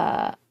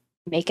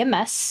make a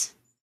mess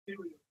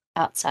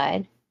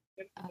outside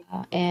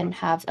and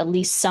have at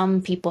least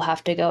some people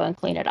have to go and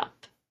clean it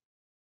up.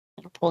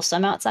 It'll pull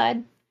some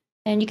outside,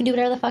 and you can do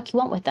whatever the fuck you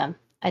want with them.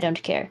 I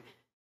don't care.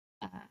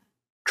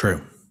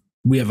 True.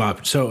 We have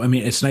options. So, I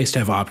mean, it's nice to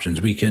have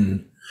options. We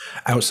can,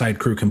 outside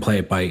crew can play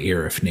it by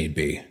ear if need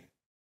be.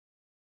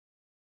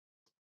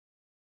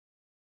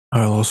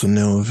 I'll also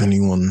know if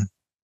anyone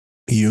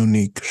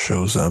unique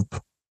shows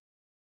up.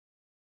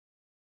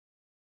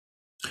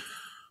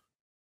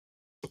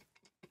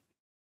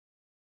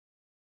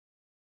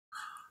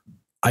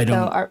 I So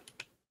don't, our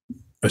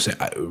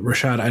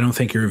Rashad, I don't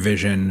think your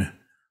vision,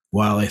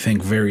 while I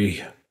think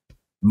very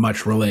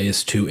much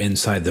relays to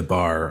inside the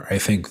bar, I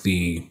think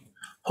the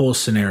whole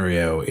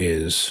scenario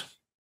is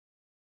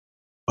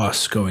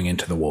us going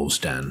into the wolves'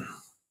 den.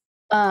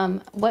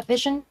 what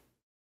vision?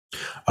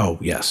 Oh,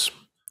 yes.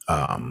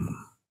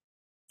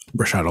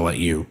 Rashad, I'll let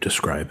you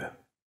describe.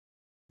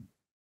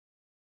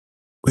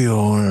 We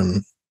are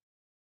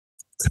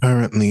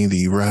currently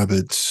the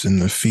rabbits in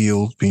the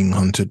field being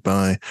hunted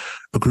by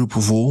a group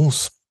of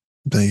wolves.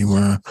 They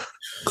were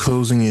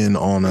closing in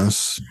on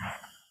us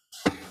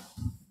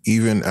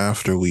even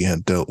after we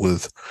had dealt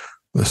with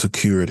the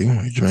security,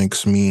 which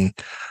makes me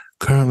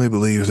currently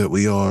believe that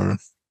we are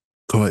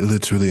quite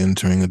literally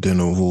entering a den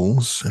of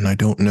wolves. And I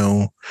don't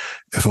know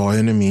if our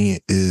enemy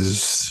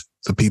is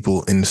the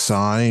people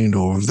inside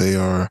or if they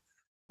are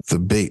the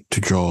bait to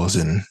draw us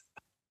in.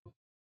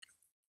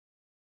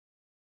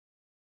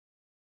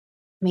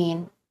 I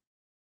mean,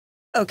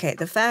 Okay,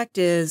 the fact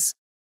is,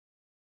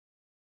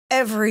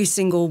 every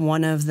single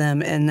one of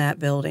them in that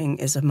building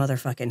is a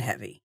motherfucking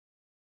heavy.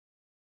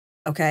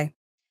 Okay?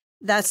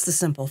 That's the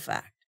simple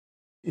fact.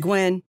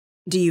 Gwen,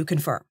 Do you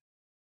confirm?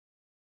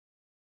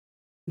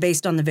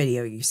 Based on the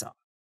video you saw.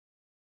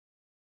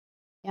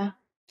 Yeah.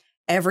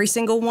 Every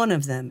single one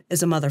of them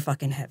is a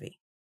motherfucking heavy.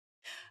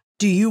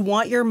 Do you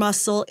want your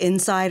muscle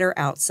inside or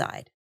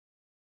outside?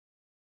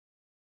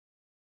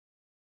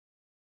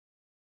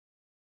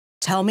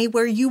 Tell me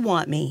where you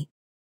want me,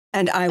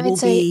 and I'd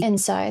say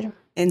inside.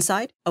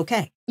 Inside?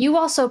 Okay. You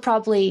also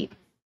probably,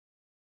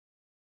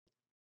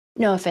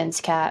 no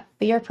offense, Kat,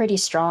 but you're pretty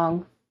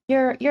strong.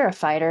 You're a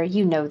fighter.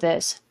 You know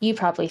this. You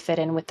probably fit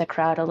in with the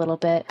crowd a little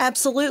bit.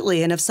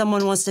 Absolutely. And if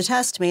someone wants to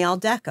test me, I'll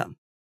deck them.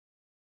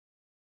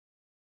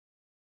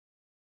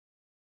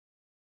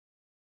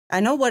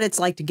 I know what it's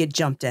like to get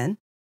jumped in.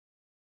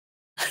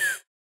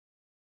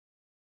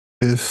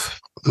 If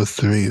the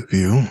three of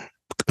you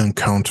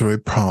encounter a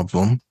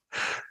problem,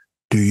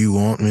 do you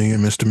want me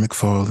and Mr.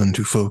 McFarland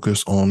to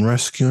focus on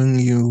rescuing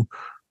you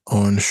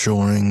or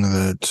ensuring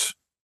that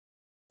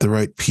the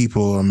right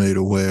people are made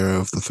aware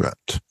of the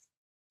threat?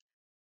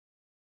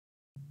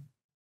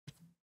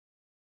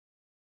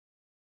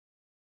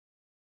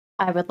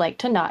 I would like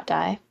to not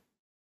die.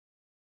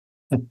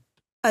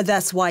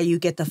 That's why you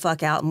get the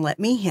fuck out and let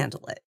me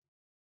handle it.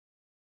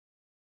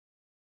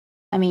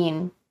 I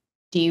mean,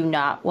 do you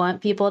not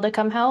want people to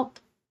come help?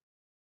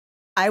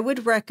 I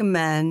would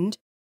recommend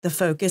the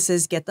focus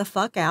is get the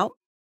fuck out,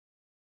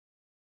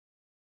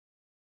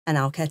 and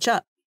I'll catch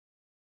up.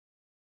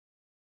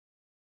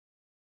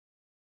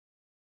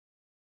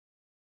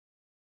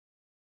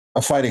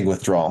 A fighting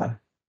withdrawal.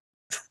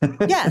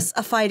 Yes,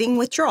 a fighting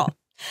withdrawal.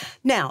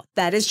 Now,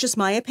 that is just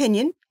my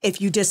opinion.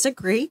 If you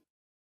disagree,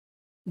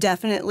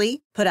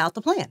 definitely put out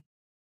the plan.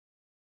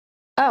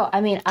 Oh, I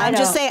mean, I'm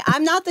just saying,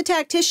 I'm not the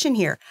tactician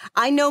here.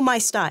 I know my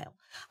style.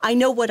 I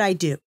know what I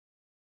do.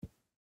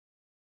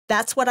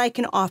 That's what I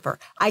can offer.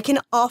 I can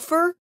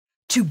offer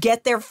to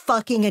get their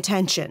fucking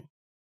attention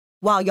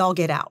while y'all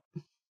get out.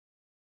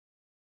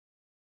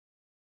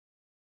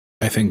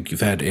 I think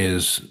that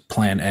is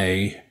plan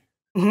A.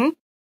 Mm-hmm.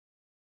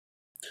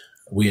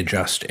 We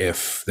adjust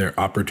if their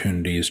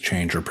opportunities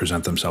change or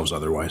present themselves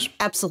otherwise.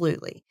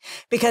 Absolutely.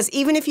 Because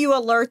even if you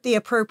alert the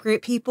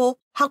appropriate people,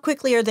 how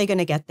quickly are they going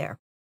to get there?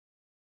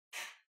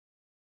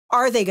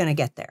 Are they going to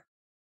get there?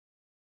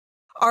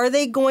 Are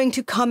they going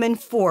to come in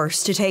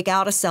force to take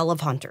out a cell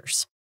of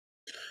hunters?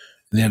 At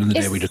the end of the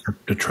day, we just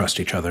have to trust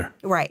each other.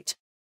 Right.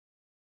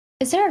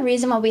 Is there a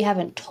reason why we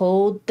haven't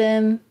told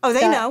them? Oh,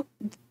 they know.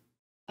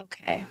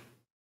 Okay.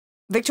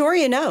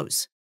 Victoria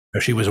knows.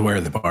 She was aware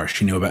of the bar.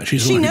 She knew about.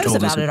 She's the She one who knows told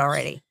about us, it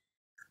already.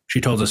 She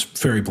told us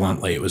very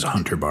bluntly it was a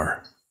hunter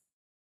bar.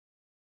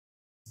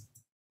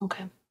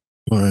 Okay.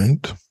 All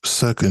right.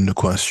 Second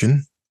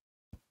question.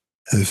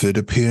 If it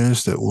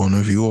appears that one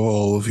of you or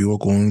all of you are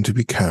going to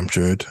be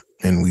captured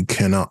and we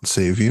cannot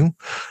save you,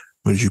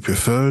 would you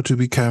prefer to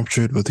be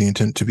captured with the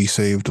intent to be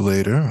saved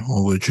later,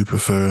 or would you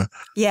prefer...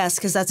 Yes,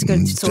 because that's a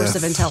good source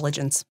of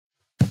intelligence.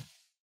 Do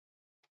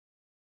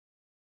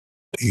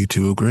you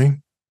two agree?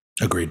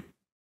 Agreed.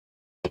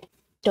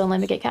 Don't let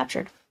me get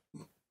captured.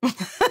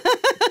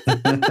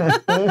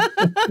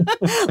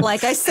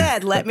 Like I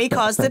said, let me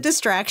cause the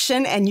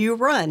distraction and you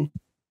run.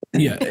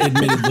 Yeah,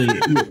 admittedly,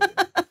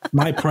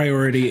 my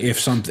priority if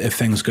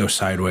things go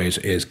sideways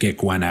is get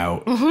Gwen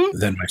out,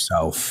 then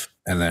myself,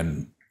 and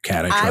then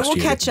Kat. I will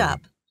catch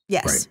up.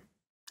 Yes, right.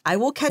 I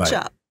will catch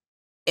up.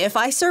 If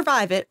I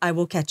survive it, I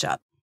will catch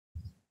up.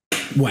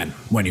 When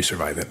you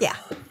survive it. Yeah.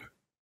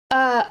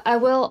 I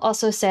will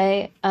also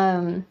say,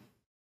 not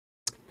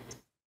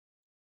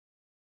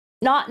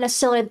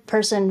necessarily the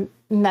person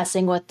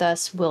messing with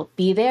us will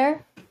be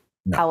there.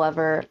 No.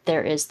 However,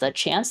 there is the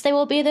chance they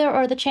will be there,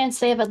 or the chance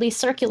they have at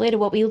least circulated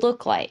what we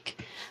look like.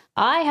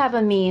 I have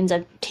a means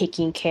of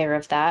taking care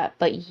of that,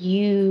 but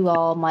you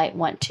all might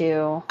want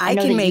to. I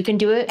know that you can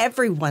do it.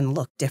 Everyone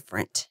look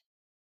different.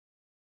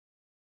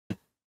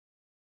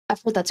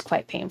 I've heard that's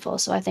quite painful,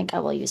 so I think I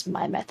will use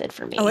my method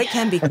for me. Oh, it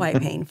can be quite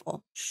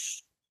painful.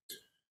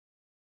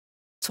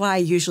 That's why I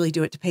usually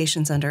do it to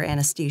patients under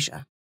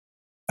anesthesia.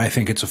 I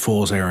think it's a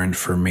fool's errand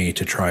for me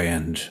to try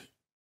and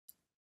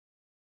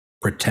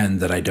pretend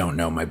that I don't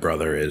know my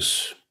brother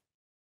is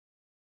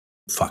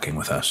fucking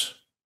with us.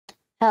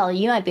 Hell,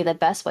 you might be the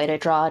best way to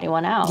draw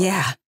anyone out.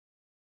 Yeah.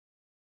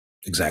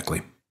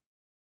 Exactly.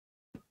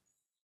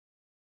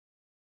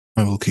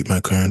 I will keep my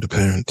current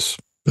appearance,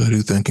 but I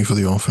do thank you for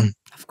the offer.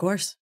 Of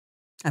course.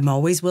 I'm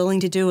always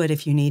willing to do it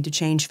if you need to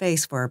change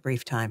face for a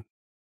brief time.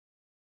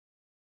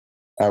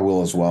 I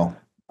will as well.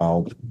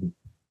 I'll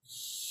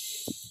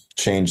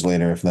change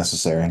later if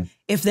necessary.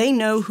 If they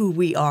know who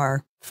we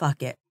are,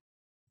 fuck it.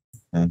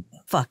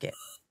 Fuck it.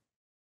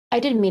 I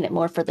didn't mean it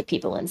more for the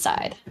people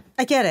inside.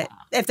 I get it.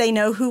 If they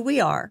know who we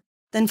are,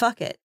 then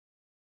fuck it.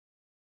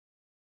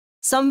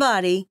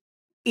 Somebody,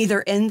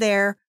 either in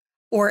there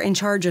or in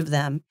charge of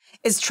them,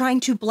 is trying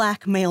to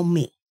blackmail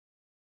me.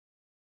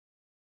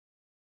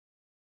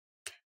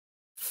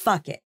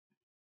 Fuck it.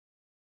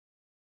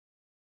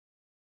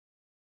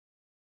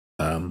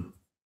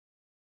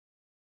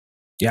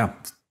 Yeah.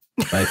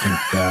 I think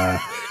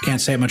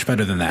can't say it much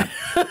better than that.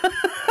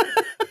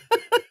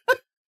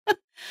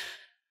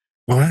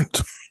 All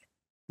right.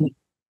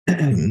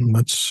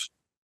 Let's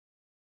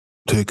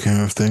take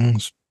care of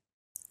things.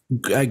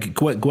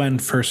 Gwen,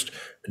 first,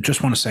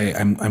 just want to say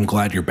I'm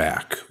glad you're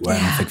back. I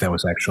don't think that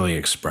was actually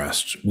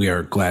expressed. We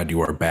are glad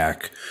you are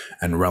back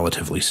and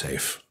relatively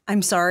safe.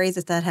 I'm sorry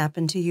that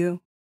happened to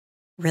you.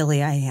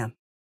 Really, I am.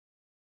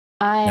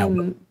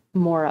 I'm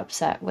more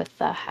upset with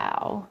the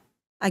how.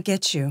 I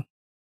get you.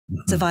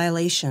 It's a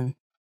violation.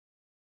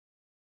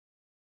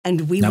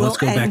 And we now will let's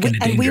go back into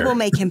danger. we will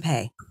make him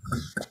pay.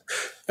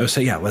 Oh, so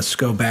yeah, let's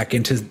go back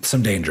into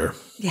some danger.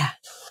 Yeah.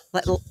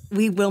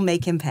 We will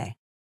make him pay.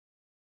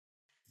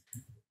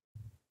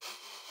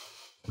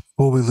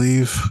 Before we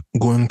leave,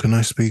 Gwen, can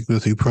I speak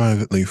with you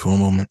privately for a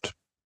moment?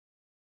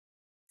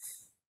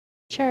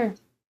 Sure.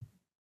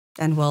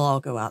 And we'll all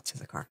go out to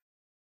the car.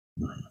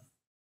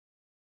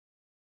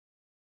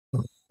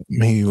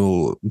 He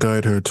will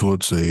guide her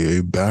towards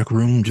a back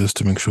room just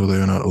to make sure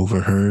they are not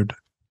overheard.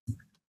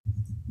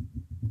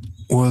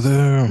 Were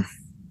there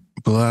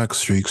black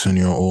streaks in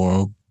your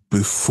aura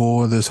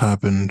before this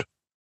happened,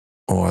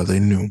 or are they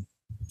new?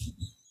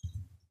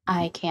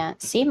 I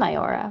can't see my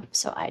aura,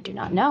 so I do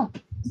not know.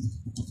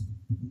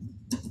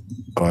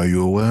 Are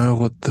you aware of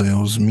what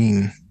those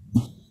mean?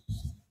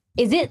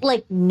 Is it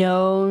like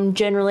known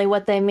generally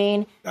what they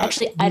mean?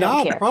 Actually, I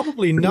don't care.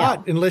 Probably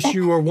not, unless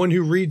you are one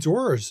who reads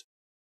auras.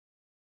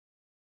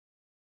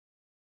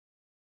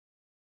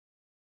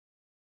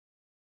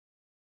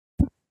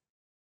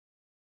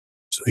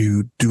 So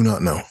you do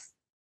not know?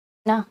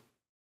 No.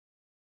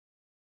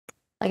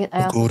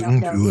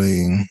 According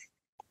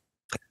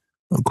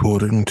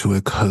to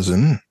a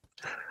cousin,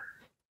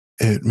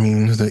 it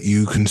means that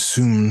you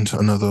consumed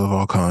another of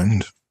our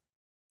kind,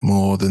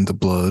 more than the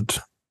blood.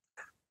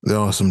 There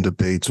are some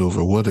debates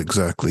over what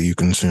exactly you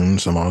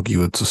consumed. Some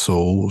argue it's a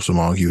soul, some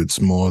argue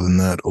it's more than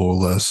that or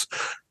less.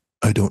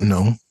 I don't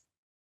know.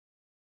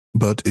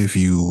 But if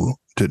you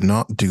did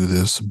not do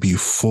this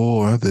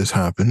before this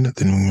happened,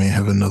 then we may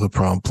have another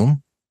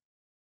problem.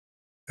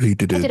 If you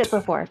did I did it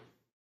before.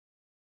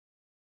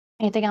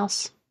 Anything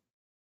else?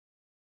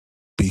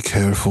 Be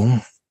careful.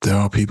 There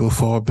are people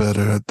far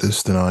better at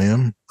this than I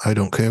am. I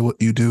don't care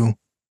what you do,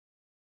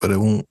 but I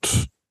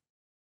won't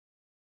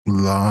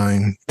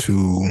lie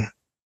to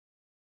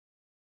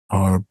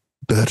our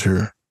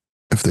better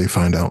if they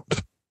find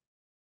out.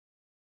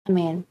 I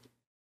mean,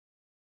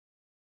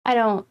 I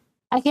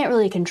can't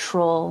really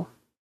control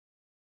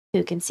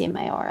who can see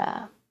my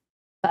aura,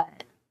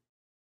 but,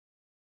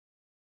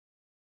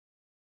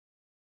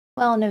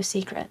 well, no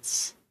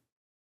secrets.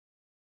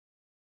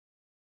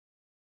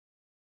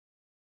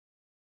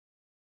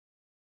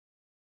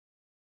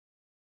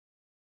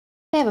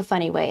 They have a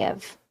funny way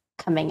of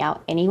coming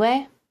out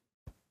anyway.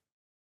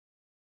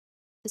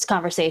 This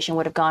conversation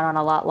would have gone on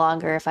a lot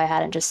longer if I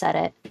hadn't just said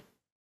it.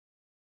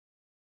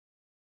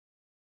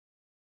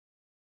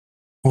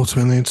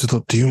 Ultimately, it's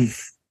up to you.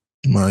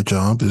 My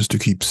job is to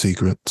keep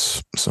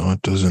secrets, so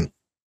it doesn't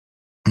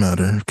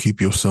matter.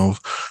 Keep yourself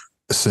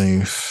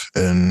safe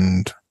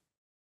and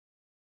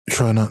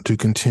try not to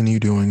continue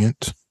doing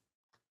it.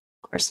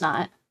 Of course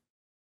not.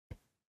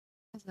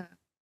 It's a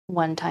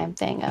one-time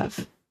thing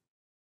of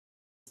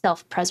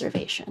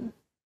self-preservation.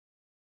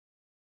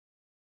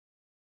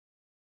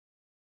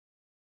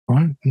 All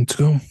right, let's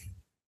go.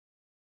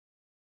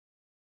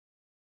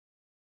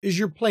 Is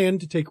your plan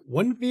to take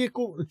one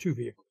vehicle or two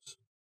vehicles?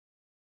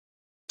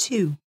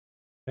 Two.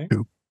 Okay.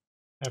 Two.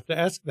 Have to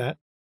ask that.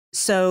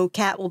 So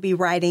Kat will be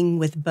riding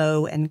with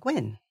Bo and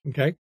Gwen.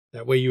 Okay.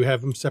 That way you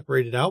have them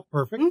separated out.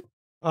 Perfect.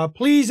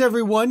 Please,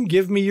 everyone,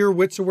 give me your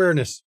wits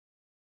awareness,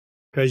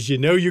 because you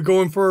know you're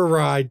going for a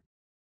ride.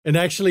 And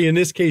actually, in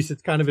this case,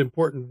 it's kind of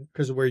important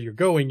because of where you're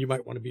going. You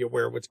might want to be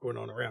aware of what's going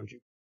on around you.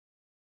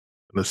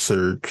 The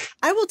surge.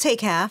 I will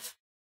take half.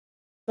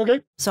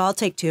 Okay. So I'll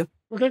take two.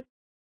 Okay.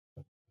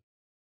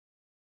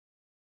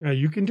 Now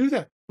you can do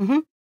that. Mm-hmm.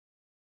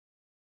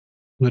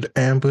 Would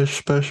ambush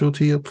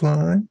specialty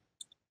apply?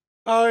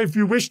 If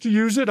you wish to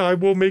use it, I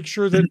will make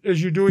sure that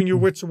as you're doing your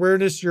wits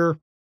awareness, you're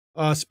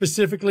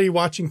specifically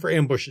watching for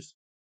ambushes.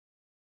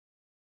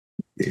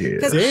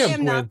 Because I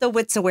am not the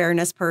wits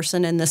awareness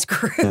person in this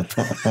group.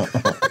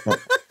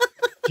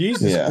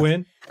 Jesus,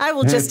 Gwen. I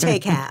will just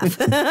take half.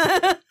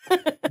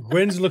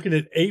 Gwen's looking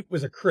at 8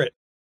 with a crit.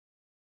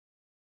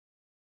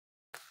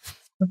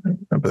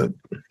 I bet.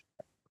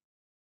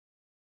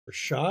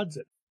 Rashad's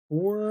at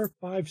 4,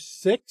 5,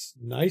 6.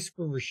 Nice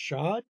for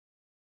Rashad.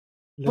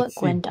 Let's see.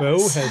 Gwen Bo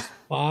does. has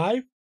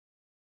 5.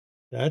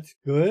 That's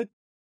good.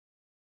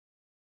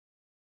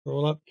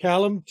 Roll up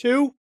Callum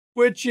 2,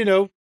 which, you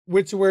know,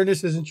 wits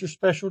awareness isn't your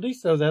specialty,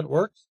 so that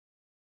works.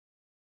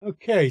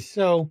 Okay,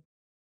 so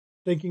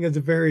thinking of the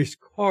various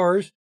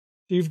cars.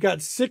 So you've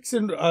got 6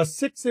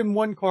 in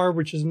one car,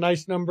 which is a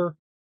nice number,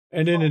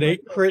 and then an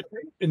 8 crit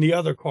in the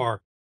other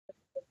car.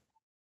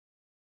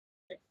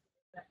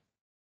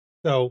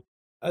 So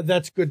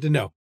that's good to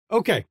know.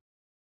 Okay,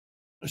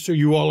 so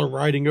you all are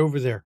riding over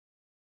there.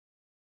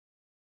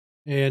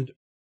 And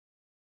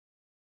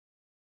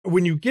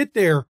when you get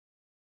there,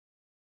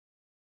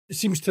 it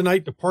seems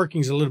tonight the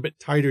parking's a little bit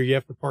tighter. You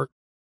have to park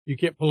You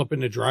can't pull up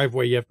in the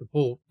driveway. You have to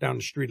pull down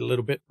the street a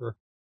little bit for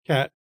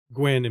Kat,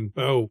 Gwen, and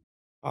Bo.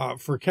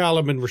 For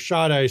Callum and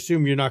Rashad, I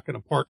assume you're not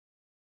going to park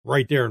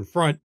right there in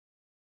front.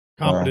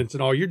 Confidence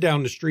and all. You're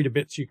down the street a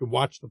bit so you can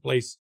watch the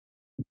place.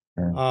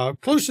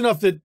 Close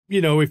enough that,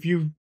 if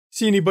you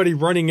see anybody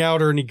running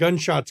out or any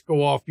gunshots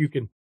go off, you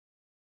can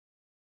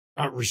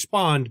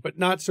respond, but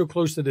not so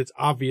close that it's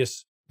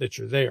obvious that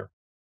you're there.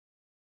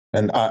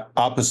 And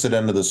opposite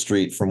end of the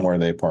street from where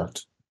they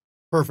parked.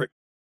 Perfect.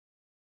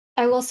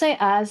 I will say,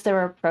 as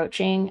they're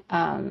approaching,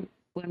 when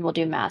we'll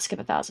do Mask of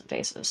 1,000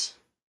 Faces.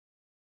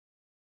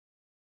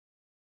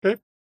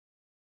 Okay.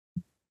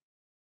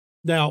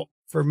 Now,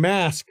 for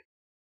Mask,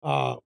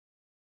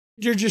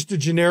 you're just a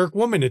generic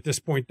woman at this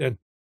point, then.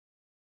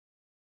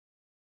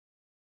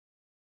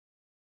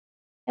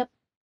 Yep.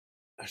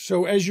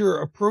 So as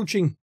you're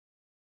approaching,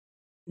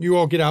 you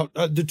all get out.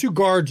 The two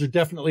guards are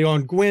definitely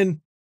on.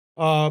 Gwen,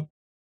 not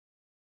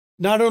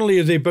only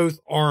are they both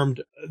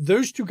armed,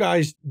 those two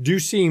guys do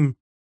seem,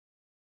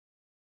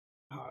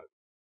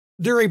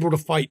 they're able to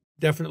fight,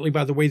 definitely,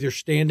 by the way they're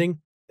standing.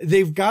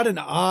 They've got an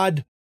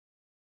odd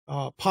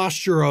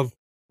posture of,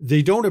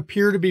 they don't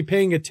appear to be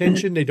paying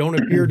attention. They don't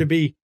appear to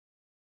be,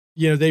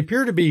 they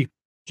appear to be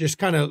just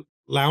kind of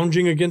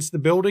lounging against the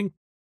building,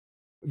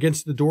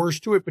 against the doors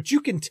to it. But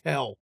you can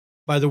tell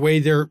by the way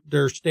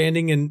they're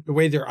standing and the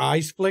way their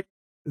eyes flick,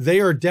 they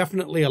are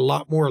definitely a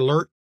lot more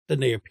alert than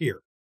they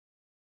appear.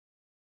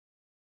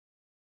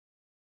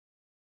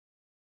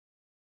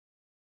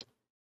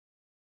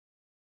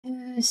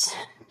 Who's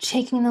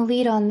taking the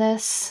lead on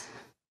this?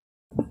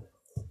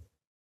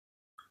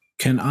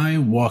 Can I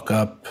walk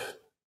up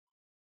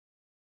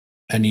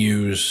and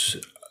use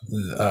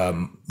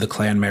the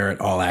clan merit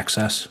all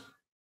access?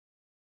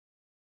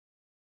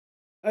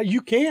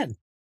 You can.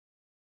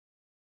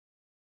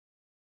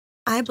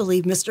 I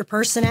believe Mr.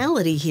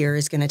 Personality here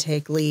is going to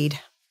take lead.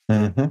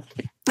 Mm-hmm.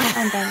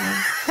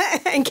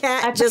 And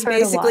Kat just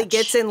basically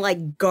gets in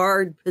like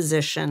guard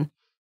position.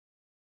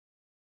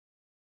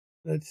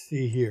 Let's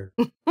see here.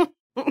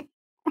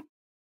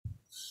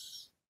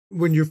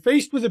 When you're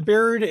faced with a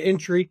barrier to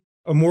entry,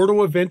 a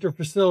mortal event or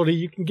facility,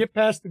 you can get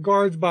past the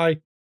guards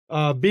by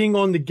being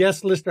on the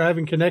guest list or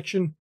having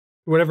connection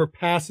to whatever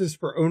passes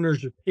for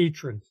owners or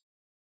patrons.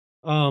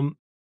 So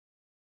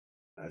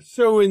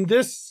in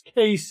this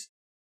case,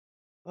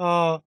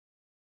 let's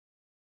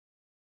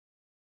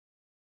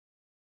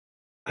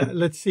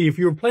see, if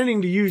you were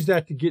planning to use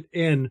that to get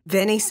in.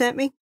 Vinny sent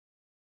me?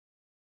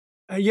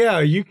 Yeah,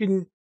 you're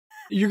going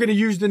to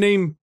use the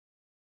name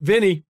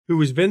Vinny,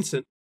 who is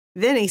Vincent.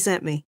 Vinny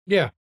sent me.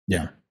 Yeah.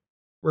 Yeah.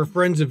 We're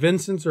friends of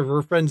Vincent's or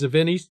we're friends of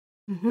Vinny's.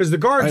 Because the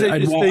guards,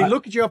 they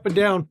look at you up and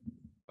down,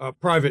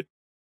 private.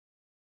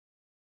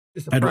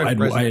 It's a private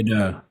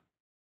presence.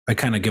 I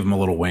kind of give him a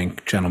little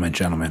wink.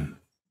 Gentlemen.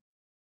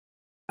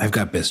 I've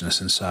got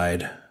business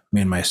inside.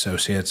 Me and my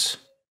associates.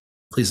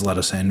 Please let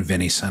us in.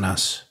 Vinny sent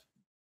us.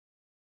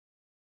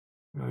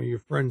 You're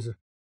friends of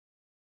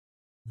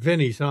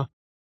Vinny's, huh?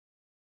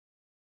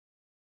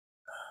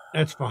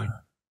 That's fine.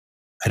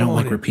 I don't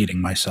like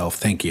repeating myself.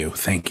 Thank you.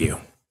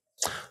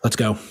 Let's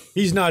go.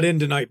 He's not in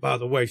tonight, by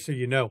the way, so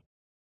you know.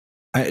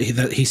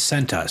 He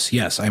sent us.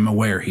 Yes, I'm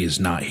aware he's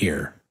not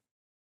here.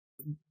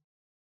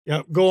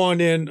 Yeah, go on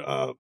in.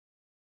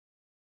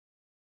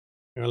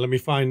 Let me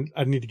find,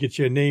 I need to get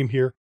you a name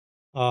here.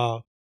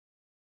 I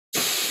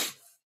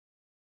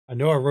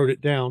know I wrote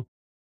it down.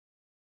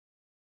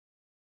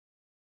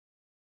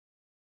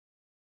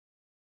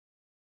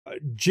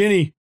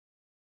 Jenny's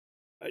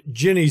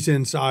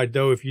inside,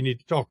 though, if you need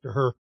to talk to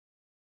her.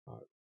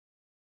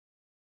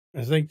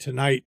 I think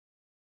tonight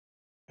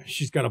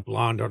she's got a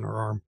blonde on her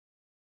arm.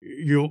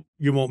 You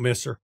won't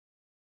miss her.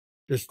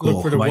 Just cool.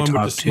 Look for the one with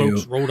the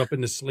smokes rolled up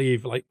in the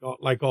sleeve,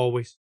 like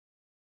always.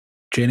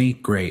 Jenny,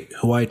 great.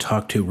 Who I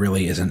talk to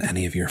really isn't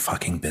any of your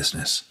fucking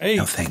business. Hey,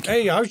 no, thank you.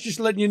 Hey, I was just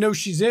letting you know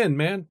she's in,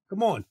 man.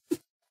 Come on.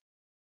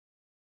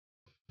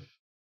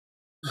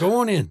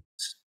 Go on in.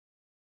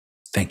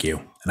 Thank you.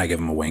 And I give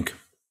him a wink.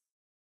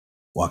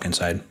 Walk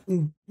inside.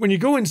 When you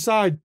go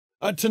inside,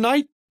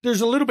 tonight,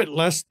 there's a little bit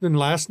less than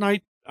last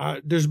night.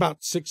 There's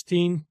about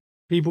 16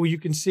 people you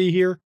can see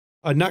here,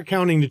 not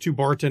counting the two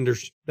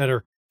bartenders that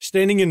are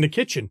standing in the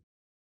kitchen,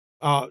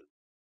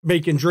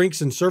 making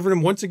drinks and serving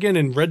them once again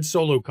in red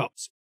Solo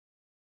cups.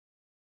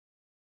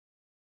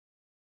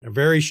 They're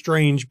very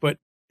strange, but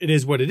it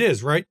is what it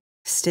is, right?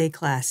 Stay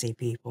classy,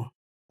 people.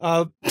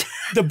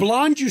 The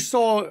blonde you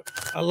saw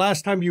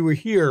last time you were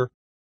here,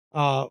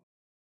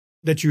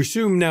 that you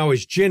assume now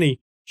is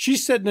Jenny,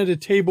 she's sitting at a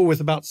table with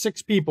about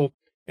 6 people,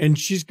 and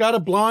she's got a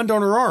blonde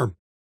on her arm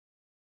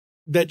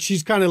that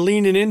she's kind of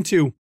leaning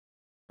into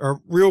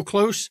real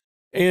close.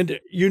 And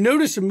you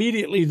notice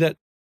immediately that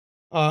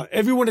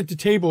everyone at the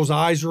table's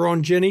eyes are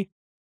on Jenny.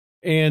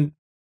 And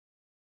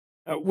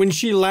when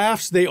she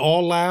laughs, they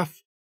all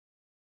laugh.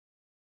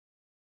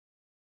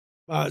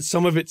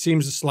 Some of it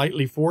seems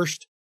slightly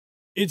forced.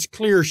 It's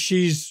clear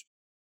she's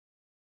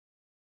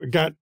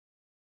got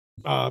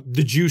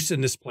the juice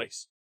in this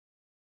place.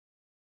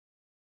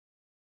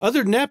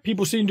 Other than that,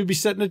 people seem to be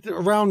sitting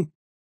around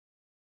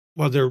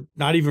Well, they're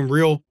not even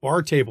real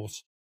bar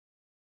tables.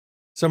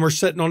 Some are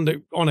sitting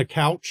on a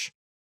couch.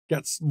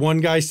 Got one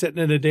guy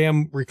sitting in a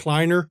damn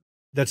recliner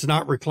that's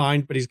not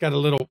reclined, but he's got a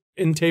little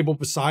end table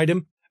beside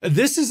him.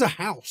 This is a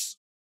house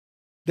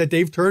that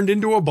they've turned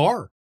into a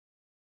bar.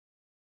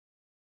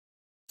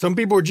 Some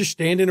people are just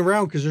standing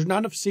around because there's not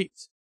enough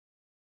seats.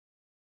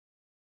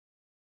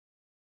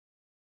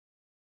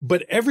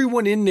 But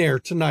everyone in there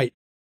tonight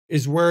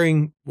is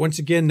wearing, once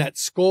again, that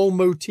skull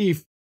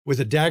motif with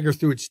a dagger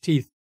through its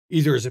teeth,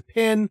 either as a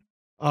pin.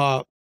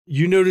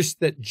 You notice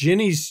that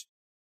Jenny's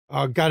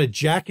got a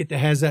jacket that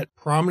has that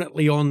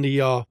prominently on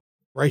the,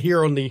 right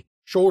here on the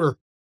shoulder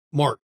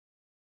mark.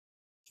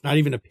 It's not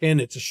even a pin.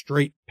 It's a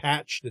straight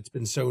patch that's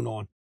been sewn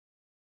on.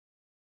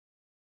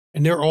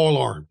 And they're all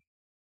armed.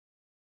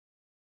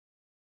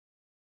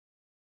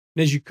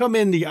 And as you come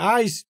in, the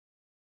eyes,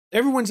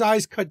 everyone's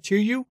eyes cut to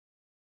you.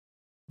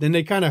 Then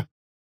they kind of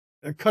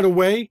cut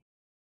away.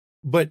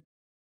 But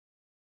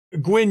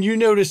Gwen, you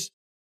notice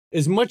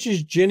as much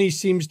as Jenny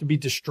seems to be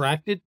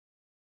distracted,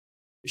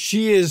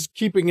 she is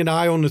keeping an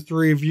eye on the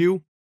three of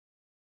you,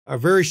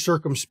 very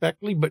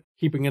circumspectly, but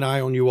keeping an eye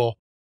on you all.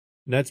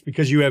 And that's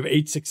because you have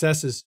 8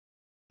 successes.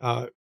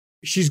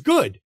 She's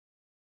good,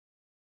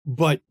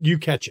 but you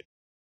catch it.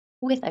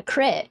 With a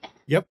crit.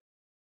 Yep.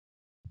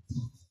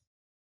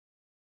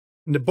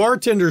 And the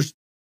bartenders,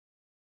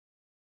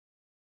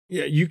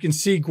 yeah, you can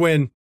see,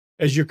 Gwen,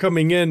 as you're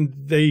coming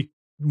in,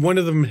 one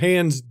of them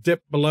hands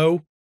dip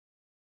below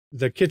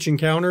the kitchen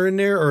counter in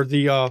there, or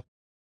the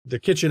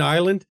kitchen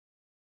island,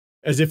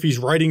 as if he's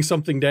writing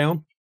something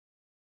down.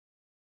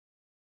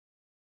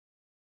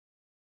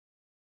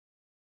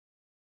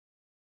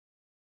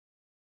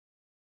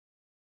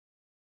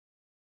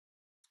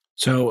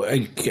 So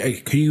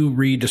can you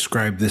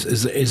re-describe this?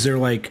 Is there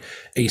like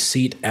a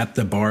seat at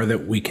the bar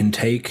that we can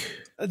take?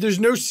 There's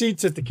no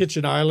seats at the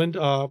kitchen island.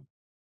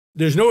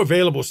 There's no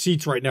available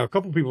seats right now. A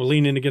couple people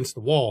leaning against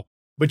the wall,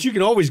 but you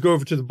can always go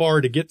over to the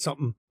bar to get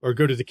something, or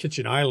go to the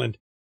kitchen island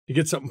to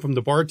get something from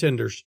the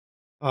bartenders.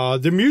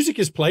 The music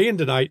is playing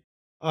tonight.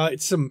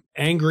 It's some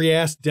angry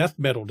ass death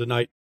metal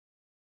tonight.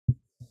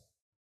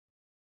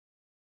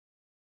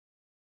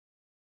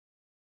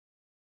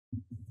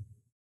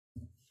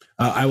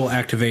 I will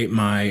activate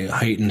my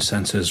heightened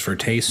senses for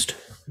taste.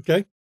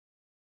 Okay.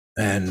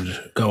 And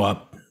go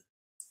up.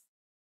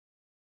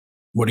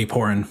 What are you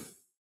pouring?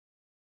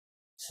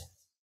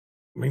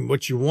 I mean,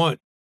 what you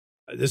want.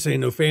 This ain't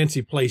no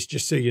fancy place,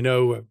 just so you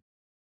know.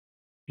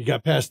 You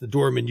got past the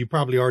doorman, you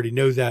probably already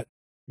know that.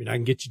 I mean, I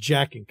can get you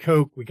Jack and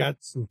Coke. We got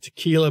some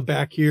tequila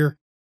back here.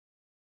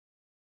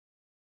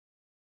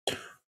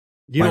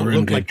 You don't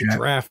look like the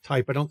draft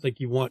type. I don't think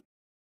you want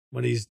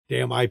one of these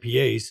damn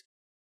IPAs.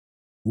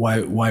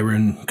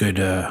 Wyron,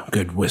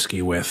 good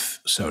whiskey with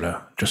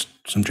soda. Just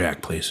some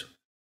Jack, please.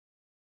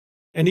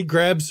 And he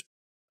grabs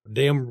a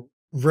damn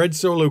red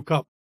Solo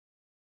cup.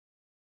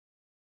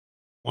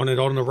 Want it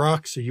on the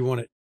rocks, or you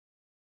want it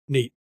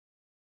neat?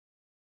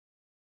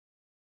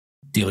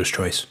 Dealer's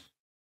choice.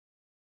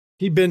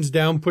 He bends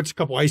down, puts a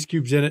couple ice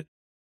cubes in it,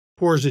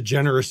 pours a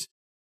generous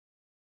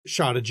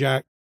shot of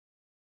Jack,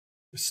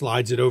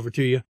 slides it over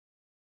to you.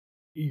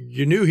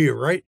 You're new here,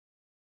 right?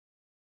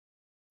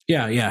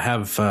 Yeah.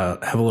 Have a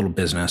little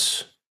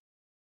business.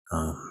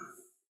 And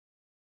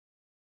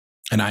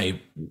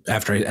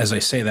as I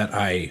say that,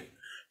 I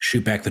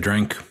shoot back the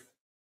drink.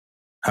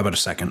 How about a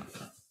second?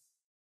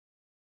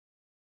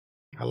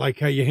 I like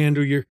how you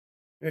handle your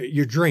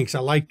drinks. I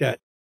like that.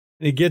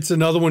 And he gets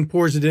another one,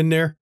 pours it in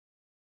there.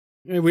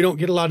 And we don't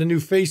get a lot of new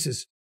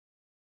faces.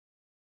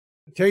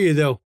 I tell you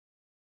though,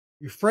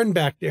 your friend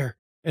back there,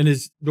 and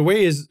the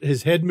way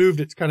his head moved,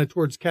 it's kind of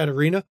towards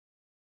Katerina.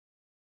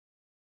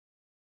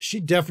 She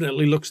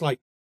definitely looks like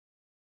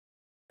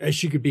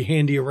she could be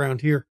handy around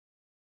here.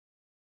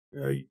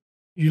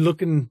 You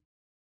looking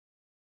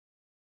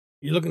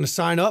to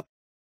sign up?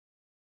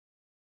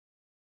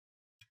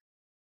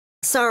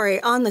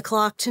 Sorry, on the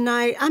clock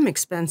tonight. I'm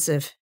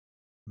expensive.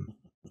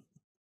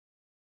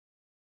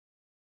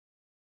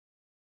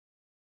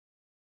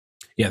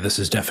 Yeah, this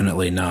is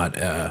definitely not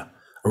a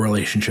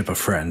relationship of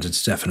friends.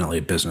 It's definitely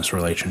a business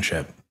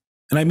relationship.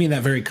 And I mean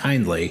that very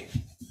kindly.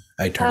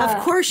 Of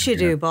course you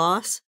do,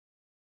 boss.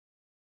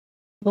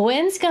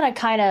 Gwen's gonna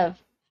kind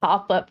of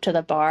hop up to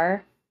the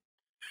bar.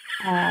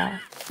 And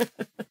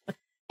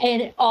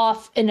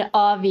off an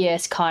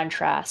obvious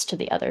contrast to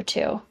the other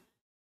two.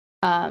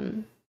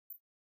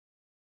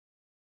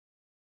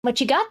 What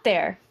you got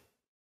there?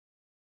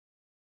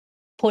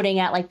 Putting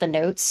out like the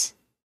notes.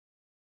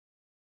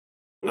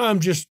 I'm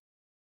just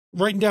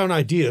writing down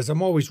ideas.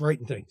 I'm always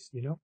writing things,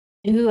 you know?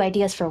 Ooh,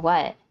 ideas for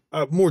what?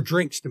 More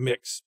drinks to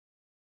mix.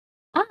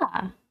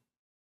 Ah.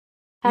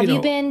 Have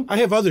you been... I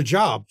have other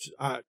jobs.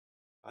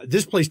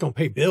 This place don't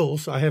pay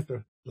bills. I have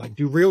to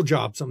do real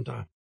jobs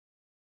sometime.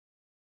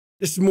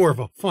 This is more of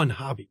a fun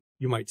hobby,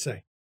 you might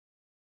say.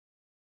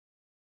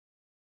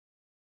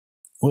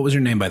 What was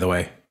your name, by the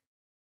way?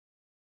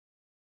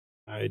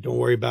 Don't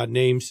worry about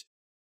names.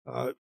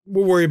 We'll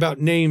worry about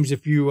names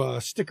if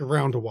you stick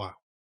around a while.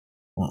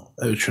 Well,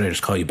 should I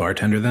just call you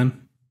bartender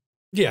then?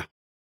 Yeah,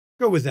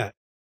 go with that.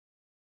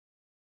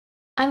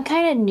 I'm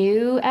kind of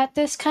new at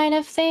this kind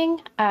of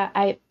thing.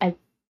 I'm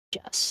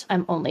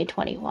only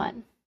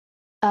 21.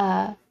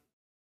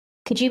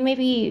 Could you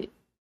maybe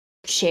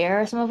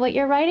share some of what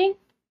you're writing?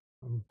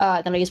 Then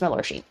I'll use my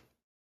lore sheet.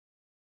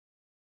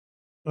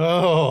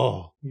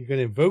 Oh, you're going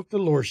to invoke the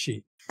lore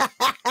sheet.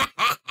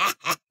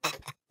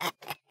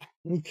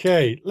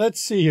 Okay, let's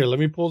see here. Let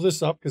me pull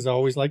this up because I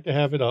always like to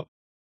have it up.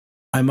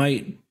 I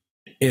might,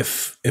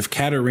 if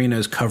Katarina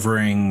is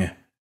covering,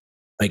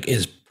 like,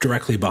 is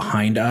directly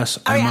behind us.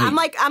 I'm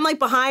like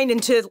behind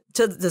and to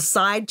the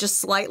side just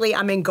slightly.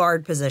 I'm in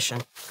guard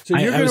position. So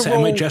you're going to roll.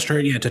 I might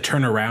gesture to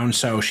turn around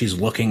so she's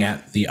looking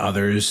at the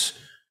others.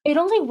 It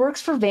only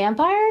works for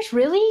vampires,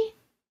 really?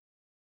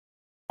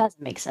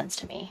 Doesn't make sense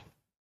to me.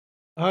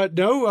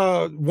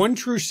 No, one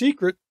true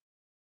secret.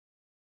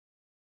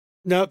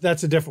 No,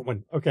 that's a different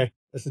one. Okay,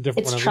 that's a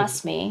different one. It's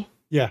trust me.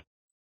 Yeah.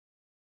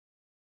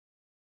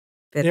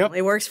 If it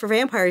only works for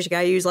vampires, you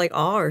gotta use like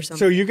awe or something.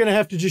 So you're gonna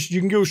have to you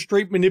can go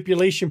straight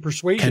manipulation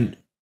persuasion.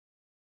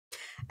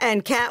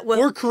 And Kat will,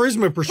 or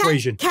charisma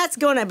persuasion. Kat's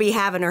gonna be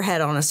having her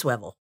head on a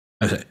swivel.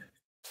 Okay.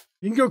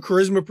 You can go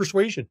charisma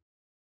persuasion.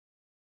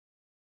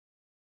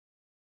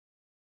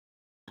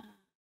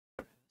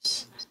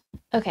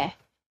 Okay.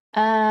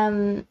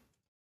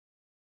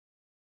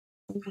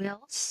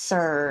 We'll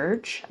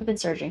surge. I've been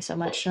surging so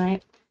much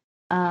tonight.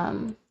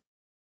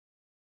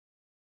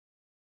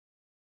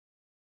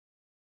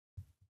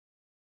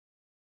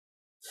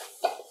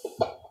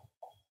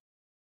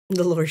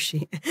 The lore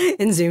sheet.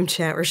 In Zoom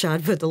chat,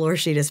 Rashad put the lore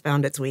sheet has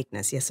found its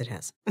weakness. Yes, it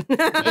has.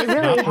 It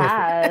really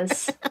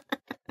has.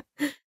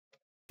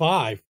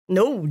 5.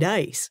 No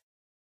dice.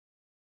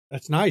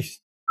 That's nice.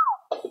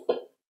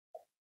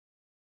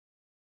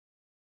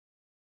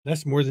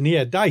 That's more than he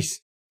had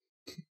dice.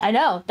 I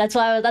know. That's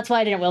why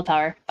I didn't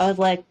willpower. I was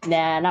like,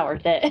 nah, not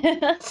worth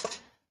it.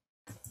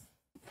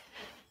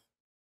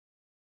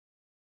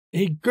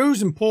 He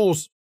goes and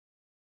pulls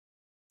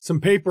some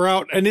paper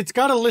out, and it's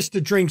got a list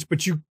of drinks,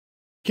 but you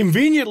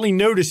conveniently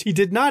notice he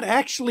did not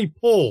actually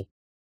pull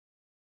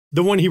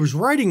the one he was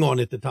writing on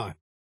at the time.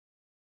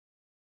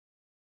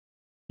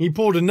 He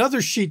pulled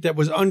another sheet that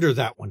was under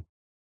that one.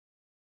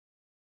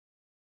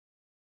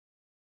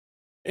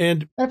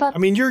 And I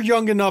mean, you're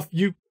young enough.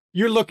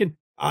 You're looking.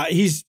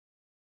 His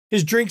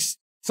drinks.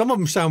 Some of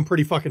them sound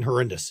pretty fucking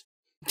horrendous.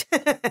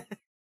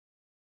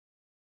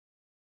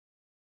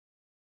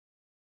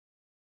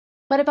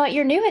 What about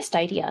your newest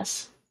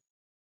ideas?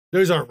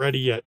 Those aren't ready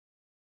yet.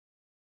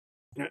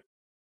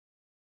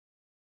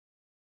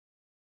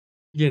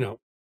 You know,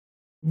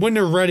 when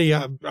they're ready,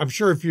 I'm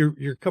sure if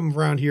you're coming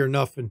around here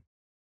enough and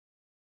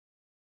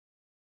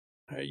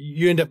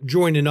you end up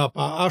joining up,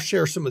 I'll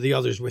share some of the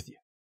others with you.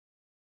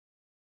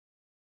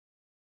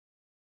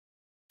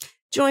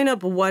 Join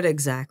up what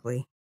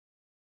exactly?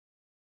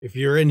 If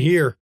you're in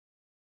here,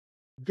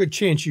 good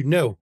chance you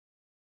know.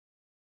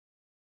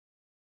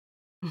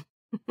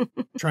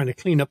 Trying to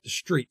clean up the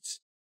streets.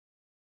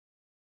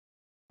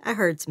 I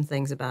heard some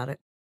things about it.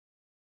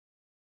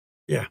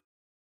 Yeah.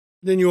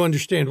 Then you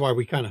understand why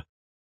we kind of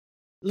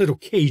a little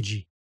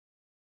cagey.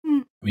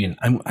 I mean,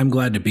 I'm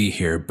glad to be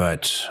here,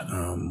 but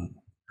I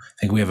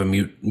think we have a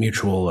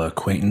mutual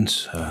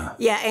acquaintance.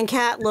 Yeah, and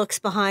Kat looks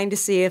behind to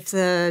see if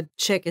the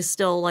chick is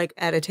still like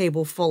at a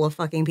table full of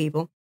fucking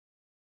people.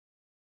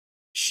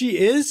 She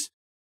is,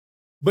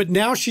 but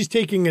now she's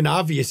taking an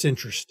obvious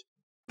interest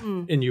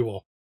in you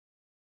all.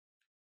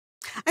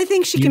 I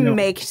think she can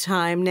make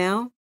time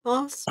now,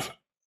 boss.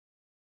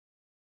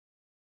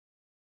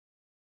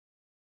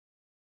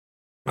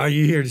 Are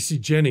you here to see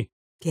Jenny?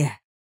 Yeah.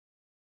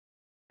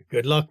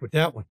 Good luck with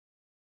that one.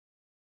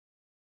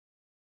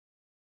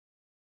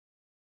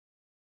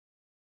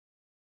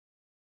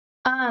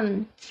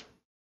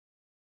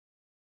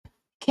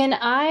 Can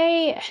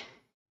I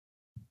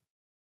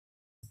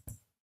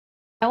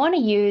want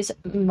to use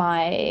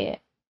my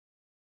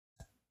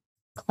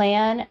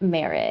clan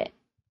merit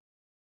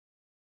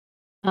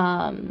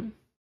on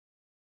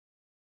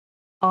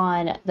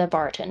the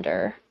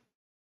bartender.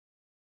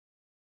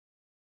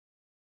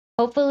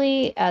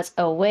 Hopefully as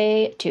a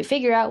way to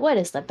figure out what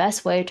is the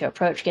best way to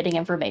approach getting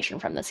information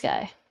from this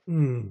guy.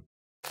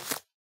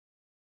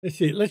 Let's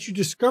see. It lets you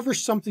discover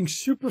something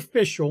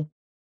superficial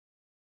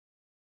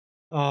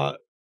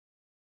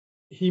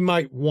he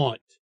might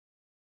want.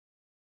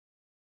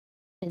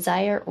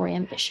 Desire or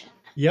ambition.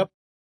 Yep.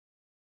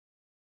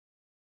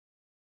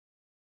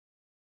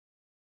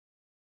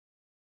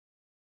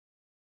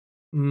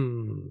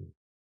 To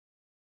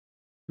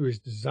his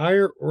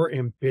desire or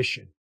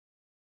ambition.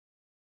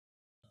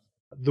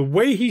 The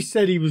way he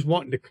said he was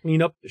wanting to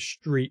clean up the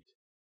street.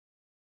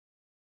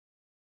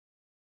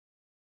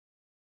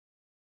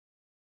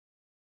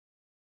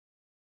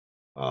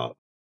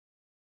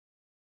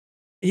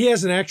 He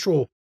has an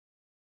actual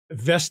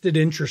vested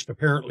interest,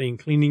 apparently, in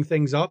cleaning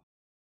things up.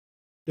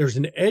 There's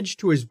an edge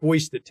to his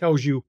voice that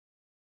tells you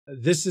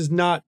this is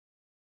not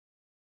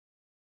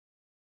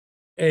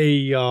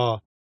a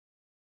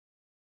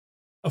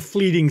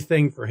fleeting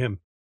thing for him.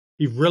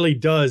 He really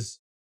does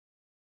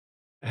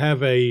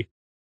have a,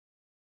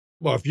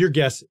 well, if your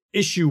guess,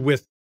 issue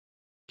with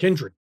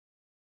Kindred.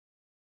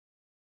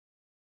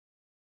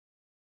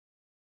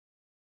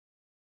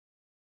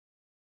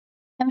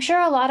 I'm sure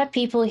a lot of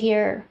people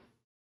here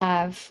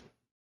have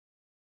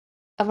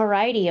a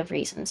variety of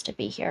reasons to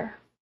be here.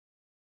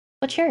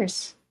 What's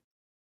yours?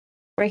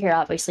 We're here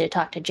obviously to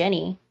talk to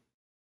Jenny.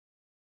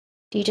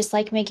 Do you just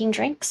like making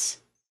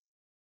drinks?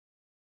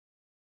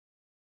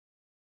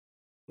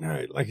 All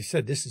right, like I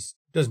said, this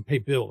doesn't pay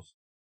bills.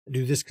 I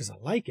do this because I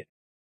like it.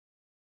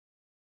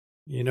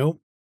 You know?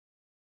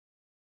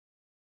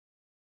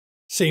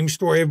 Same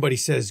story everybody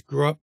says.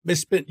 Grew up,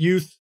 misspent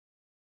youth.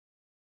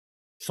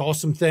 Saw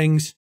some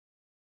things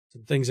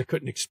I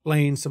couldn't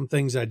explain, some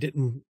things I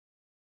didn't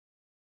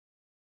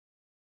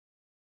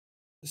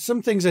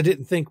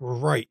think were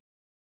right.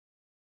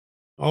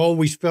 I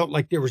always felt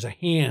like there was a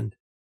hand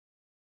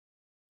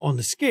on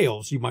the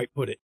scales, you might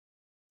put it.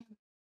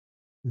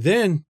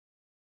 Then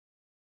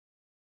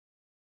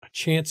a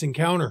chance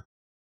encounter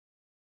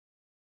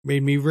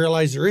made me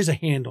realize there is a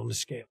hand on the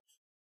scales.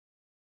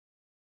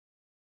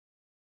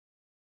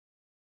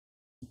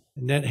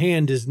 And that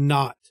hand is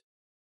not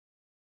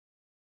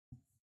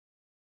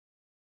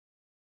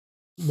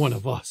one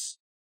of us.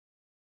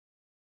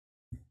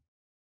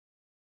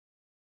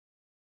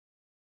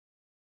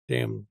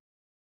 Damn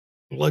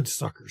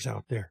bloodsuckers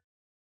out there.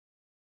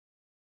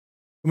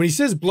 And when he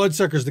says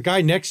bloodsuckers, the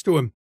guy next to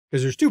him,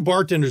 because there's two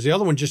bartenders, the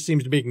other one just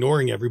seems to be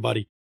ignoring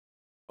everybody,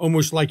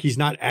 almost like he's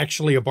not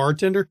actually a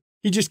bartender.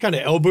 He just kind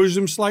of elbows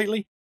him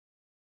slightly.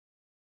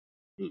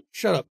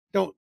 Shut up.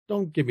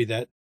 Don't give me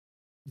that.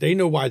 They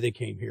know why they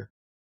came here.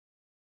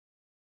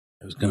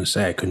 I was going to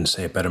say, I couldn't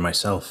say it better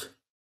myself.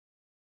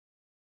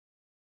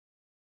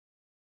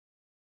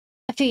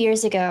 A few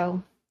years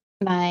ago,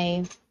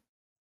 my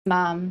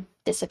mom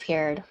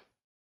disappeared.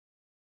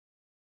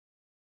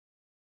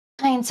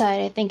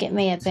 Hindsight, I think it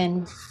may have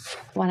been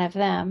one of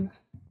them.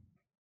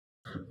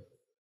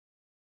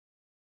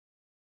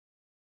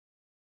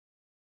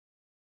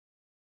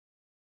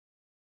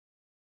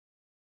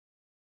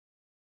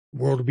 The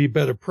world will be a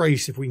better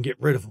place if we can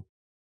get rid of them.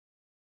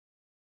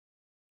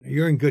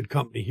 You're in good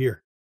company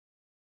here.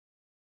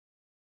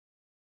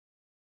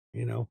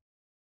 You know,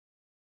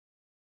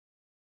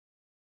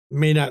 it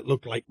may not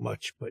look like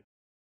much, but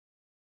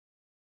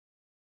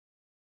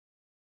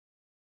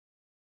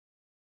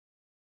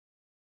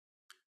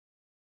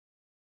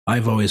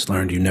I've always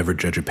learned you never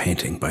judge a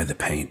painting by the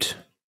paint.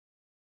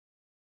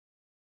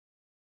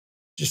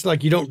 just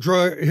like you don't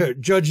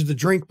judge the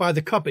drink by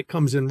the cup it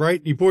comes in,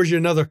 right? He pours you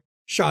another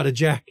shot of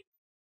Jack.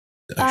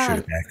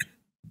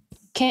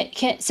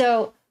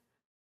 So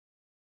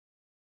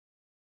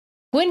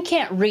Gwen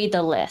can't read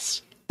the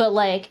list, but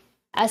like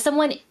as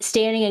someone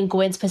standing in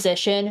Gwen's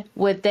position,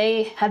 would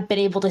they have been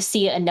able to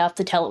see it enough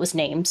to tell it was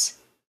names?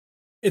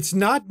 It's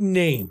not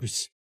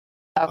names.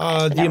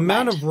 Okay, The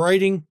amount of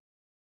writing,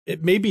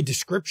 it may be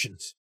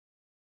descriptions.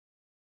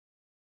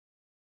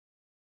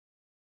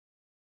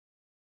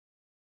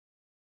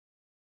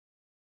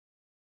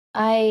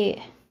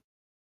 I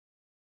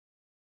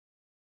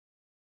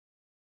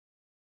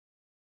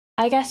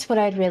guess what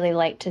I'd really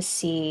like to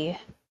see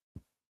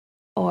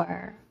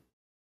or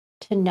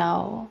to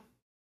know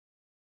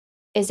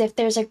is if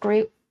there's a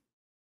group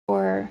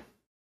or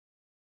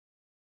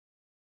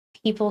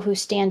people who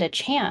stand a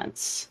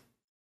chance.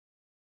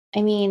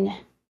 I mean,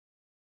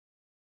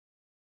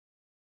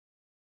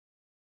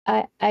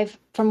 I've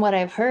from what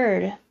I've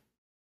heard,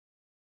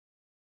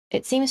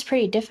 it seems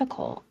pretty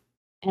difficult.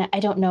 And I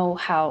don't know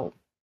how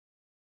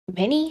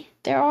many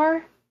there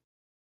are,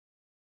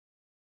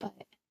 but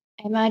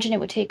I imagine it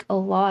would take a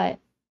lot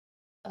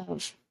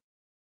of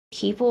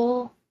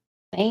people,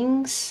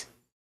 things.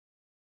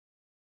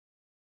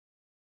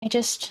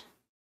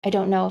 I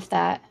don't know if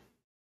that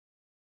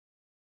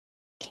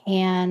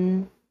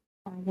can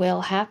or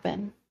will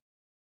happen.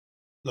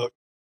 Look,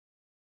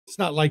 it's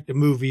not like the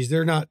movies.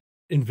 They're not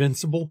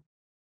invincible.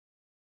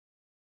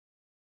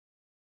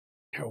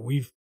 Hell,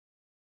 we've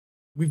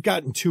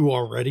gotten 2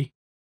 already.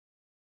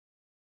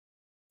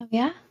 Oh,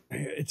 yeah?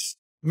 It's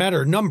a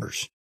matter of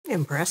numbers.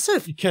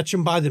 Impressive. You catch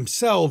them by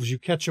themselves. You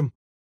catch them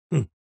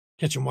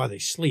while they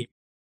sleep.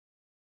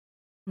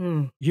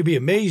 You'd be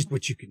amazed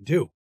what you can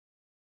do.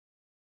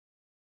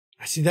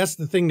 I see. That's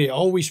the thing they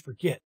always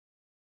forget.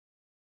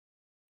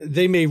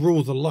 They may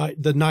rule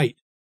the night,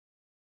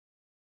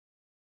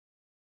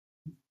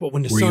 but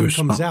when the sun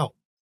comes out,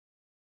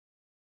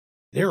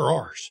 they're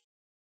ours.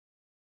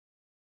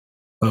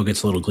 Bo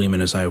gets a little gleam in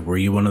his eye. Were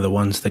you one of the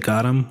ones that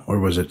got him, or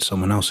was it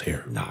someone else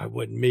here? No, it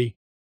wasn't me.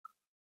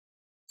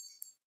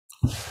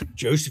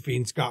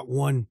 Josephine's got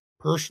one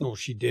personal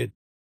she did.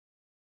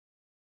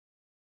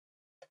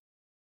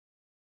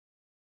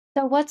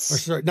 So what's... Or,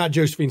 sorry, not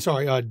Josephine,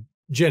 sorry,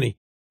 Jenny.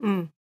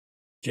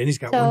 Jenny's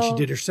got one she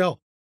did herself.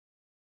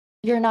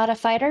 You're not a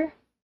fighter?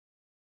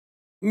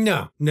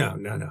 No.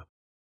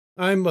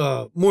 I'm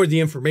more the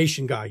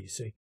information guy, you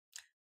see.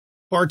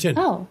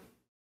 Bartender. Oh.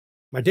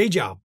 My day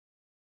job.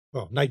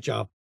 Well, night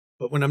job,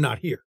 but when I'm not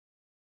here.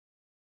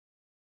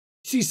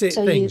 So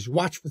things,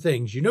 watch for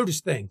things, you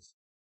notice things.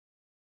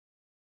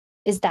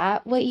 Is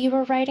that what you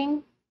were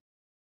writing?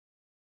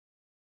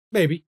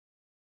 Maybe.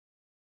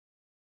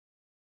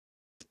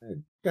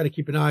 Got to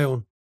keep an eye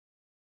on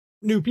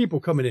new people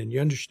coming in,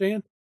 you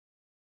understand?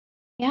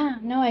 Yeah,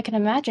 no, I can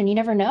imagine. You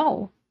never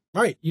know.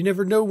 Right, you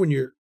never know when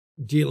you're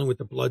dealing with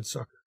the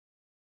bloodsucker.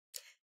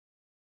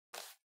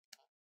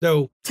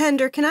 So,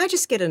 Tender, can I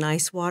just get an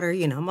ice water?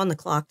 You know, I'm on the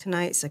clock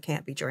tonight, so I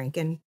can't be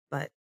drinking,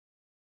 but.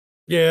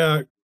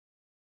 yeah,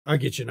 I'll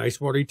get you an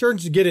ice water. He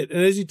turns to get it,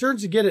 and as he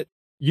turns to get it,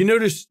 you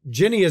notice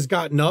Jenny has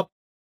gotten up,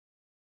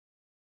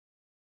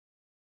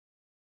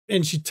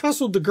 and she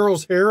tousled the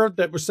girl's hair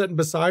that was sitting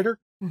beside her.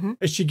 Mm-hmm.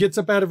 As she gets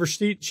up out of her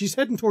seat, she's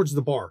heading towards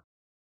the bar.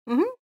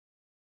 Mm-hmm.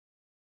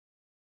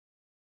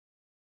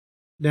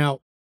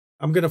 Now,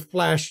 I'm going to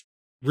flash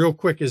real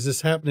quick as this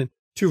is happening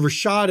to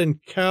Rashad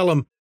and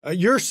Callum.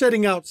 You're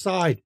sitting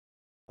outside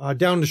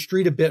down the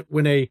street a bit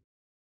when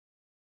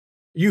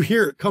you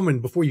hear it coming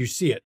before you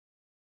see it.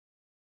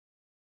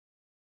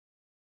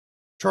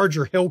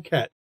 Charger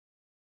Hellcat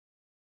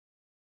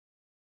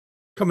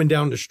coming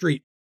down the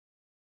street.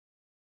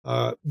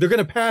 They're going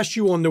to pass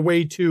you on the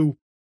way to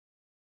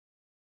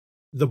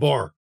the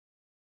bar.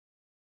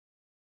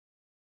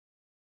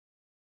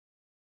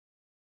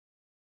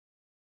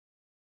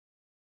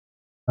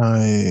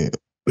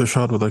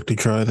 Rashad would like to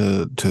try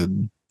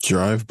to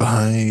drive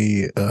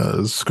by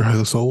Scry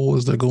the Soul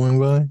as they're going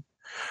by.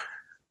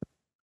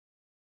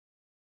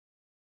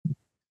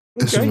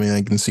 Okay. Assuming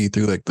I can see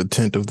through like the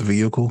tint of the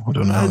vehicle. I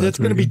don't know how that's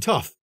going to be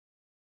tough.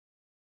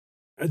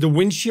 The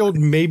windshield,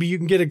 maybe you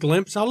can get a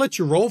glimpse. I'll let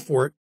you roll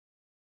for it.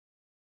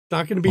 It's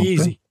not going to be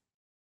easy.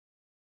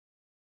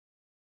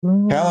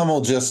 Callum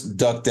will just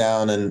duck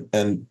down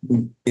and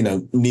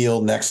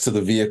kneel next to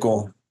the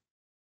vehicle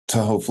to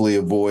hopefully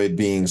avoid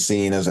being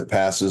seen as it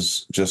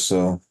passes, just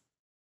so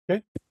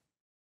it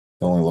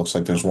only looks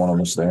like there's one of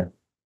us there.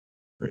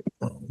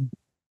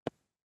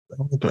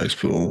 Dice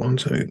pool, 1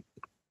 second.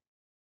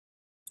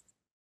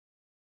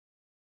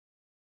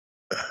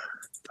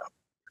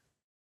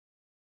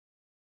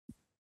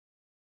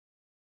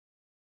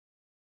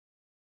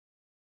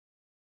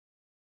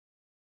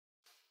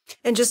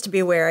 And just to be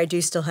aware, I do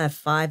still have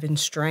 5 in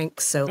strength,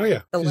 so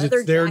the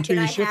leather jacket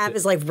I have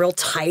is like real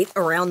tight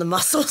around the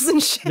muscles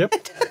and shit. Yep.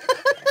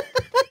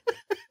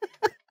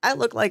 I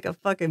look like a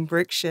fucking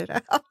brick shit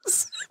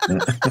house.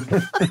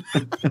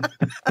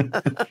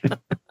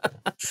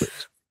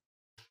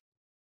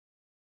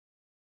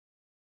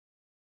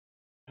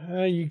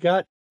 You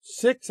got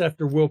 6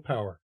 after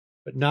willpower,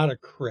 but not a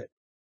crit.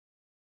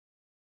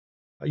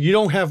 You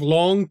don't have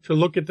long to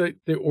look at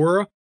the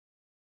aura.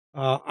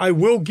 I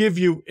will give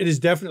you, it is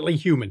definitely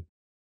human.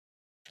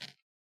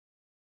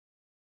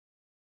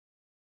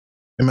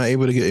 Am I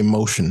able to get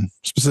emotion,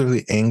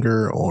 specifically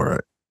anger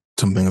or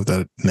something of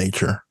that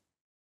nature?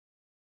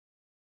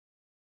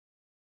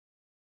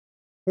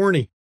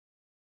 Horny.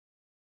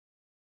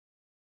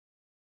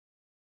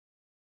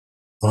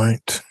 All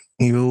right.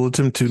 He will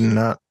attempt to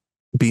not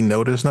be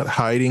noticed, not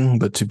hiding,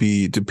 but to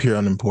appear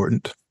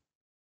unimportant.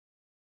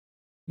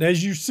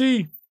 As you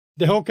see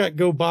the Hellcat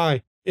go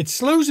by, it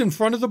slows in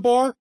front of the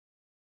bar.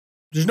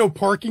 There's no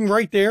parking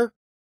right there.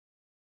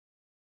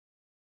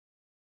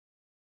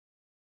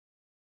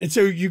 And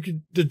so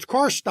the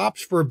car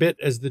stops for a bit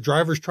as the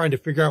driver's trying to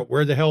figure out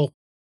where the hell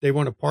they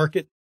want to park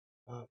it.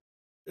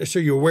 So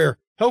you're aware,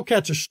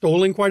 Hellcats are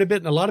stolen quite a bit,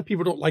 and a lot of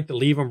people don't like to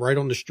leave them right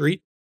on the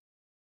street.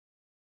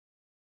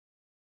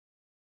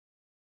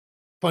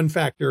 Fun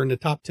fact, they're in the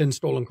top 10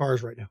 stolen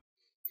cars right now.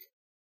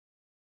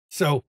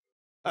 So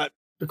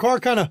the car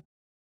kind of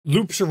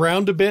loops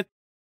around a bit,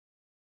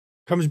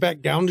 comes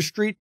back down the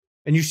street,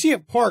 and you see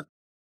it parked.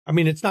 I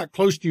mean, it's not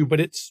close to you, but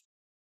it's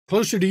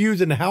closer to you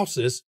than the house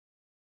is.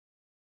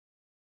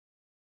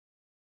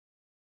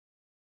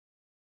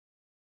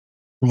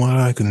 From what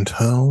I can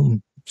tell,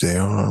 they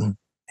are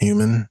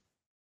human,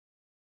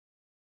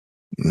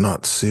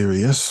 not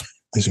serious.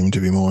 They seem to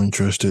be more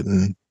interested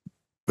in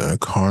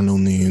carnal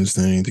needs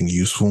than anything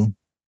useful.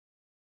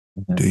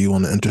 Mm-hmm. Do you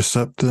want to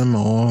intercept them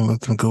or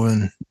let them go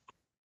in?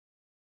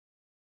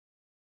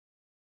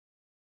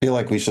 I feel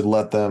like we should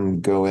let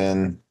them go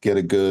in, get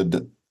a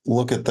good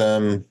look at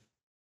them,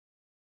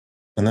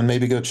 and then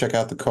maybe go check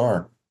out the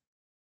car.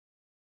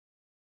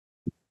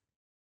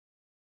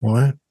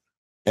 What?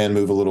 And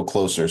move a little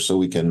closer so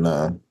we can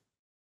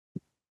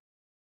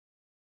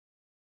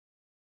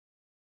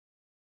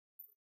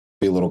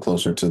be a little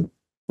closer to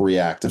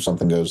react if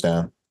something goes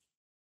down.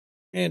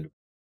 And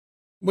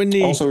when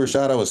also,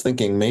 Rashad, I was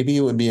thinking maybe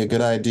it would be a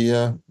good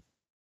idea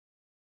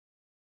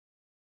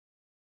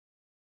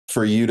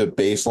for you to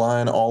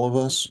baseline all of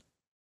us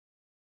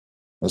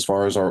as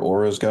far as our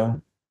auras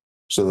go,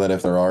 so that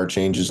if there are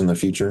changes in the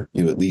future,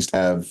 you at least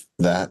have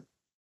that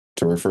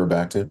to refer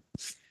back to.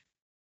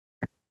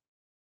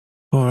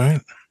 All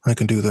right, I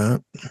can do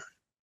that.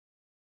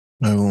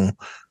 I will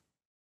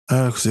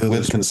ask the others.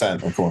 With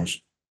consent, of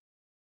course.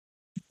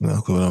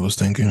 That's what I was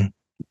thinking.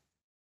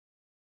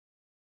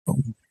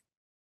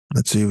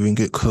 Let's see if we can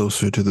get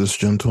closer to this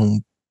gentle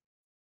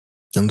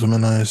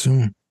Gentleman, I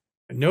assume.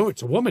 No,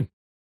 it's a woman.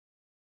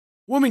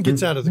 Woman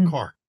gets out of the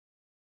car.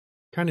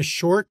 Kind of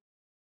short.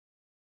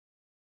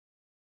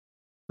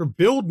 Her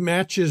build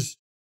matches.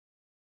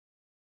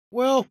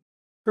 Well,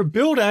 her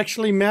build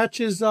actually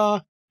matches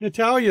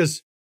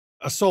Natalia's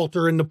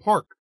assaulter in the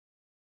park.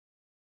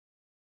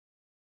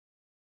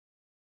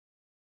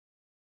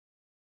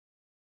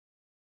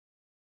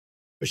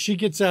 But she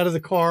gets out of the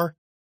car,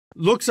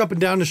 looks up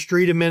and down the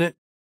street a minute,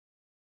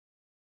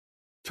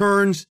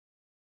 turns,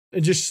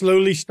 and just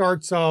slowly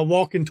starts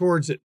walking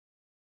towards it.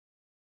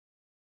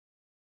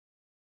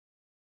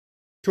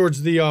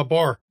 Towards the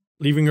bar,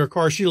 leaving her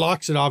car. She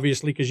locks it,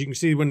 obviously, because you can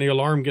see when the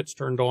alarm gets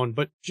turned on,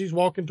 but she's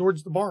walking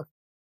towards the bar.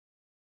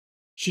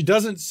 She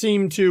doesn't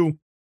seem to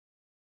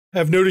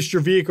have noticed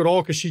your vehicle at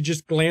all because she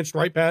just glanced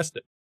right past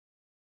it.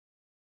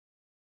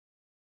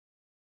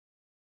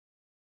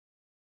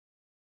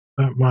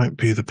 That might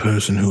be the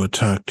person who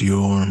attacked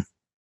your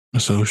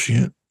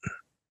associate.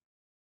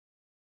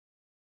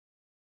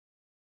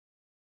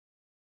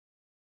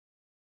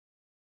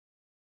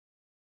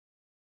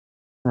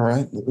 All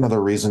right.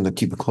 Another reason to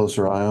keep a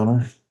closer eye on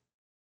her.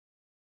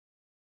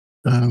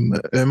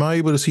 Am I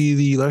able to see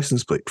the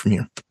license plate from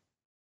here?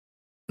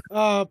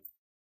 Do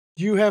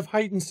you have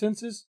heightened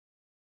senses?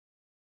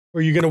 Or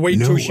are you going to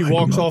wait until she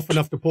walks off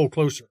enough to pull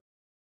closer?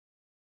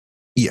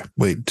 Yeah,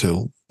 wait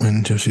until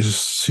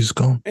she's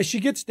gone. As she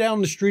gets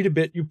down the street a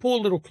bit, you pull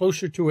a little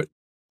closer to it.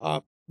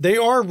 They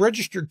are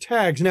registered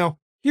tags. Now,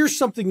 here's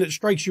something that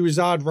strikes you as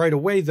odd right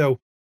away, though.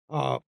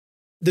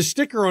 The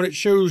sticker on it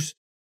shows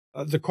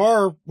the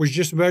car was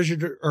just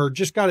measured or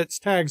just got its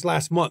tags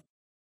last month.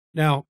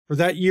 Now, for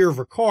that year of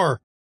a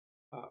car,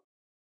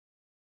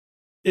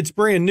 it's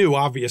brand new,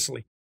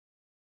 obviously.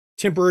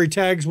 Temporary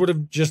tags would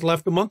have just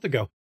left a month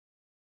ago.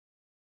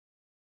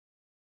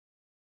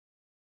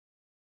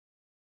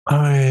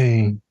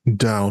 I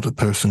doubt a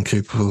person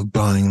capable of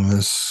buying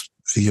this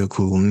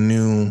vehicle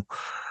new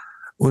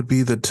would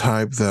be the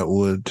type that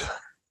would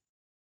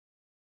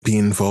be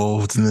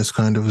involved in this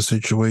kind of a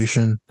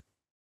situation.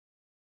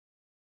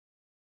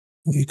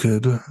 We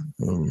could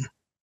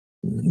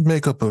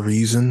make up a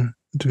reason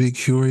to be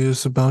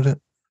curious about it.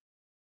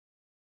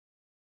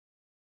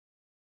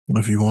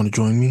 If you want to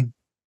join me.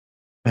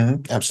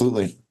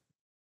 Absolutely.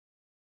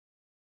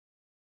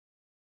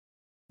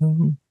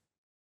 I'm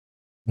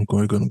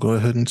going to go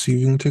ahead and see if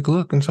we can take a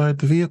look inside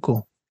the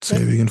vehicle. See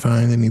if we can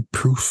find any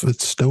proof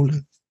it's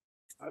stolen.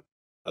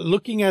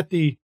 Looking at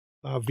the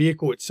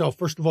vehicle itself,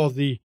 first of all,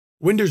 the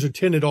windows are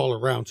tinted all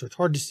around, so it's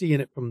hard to see in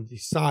it from the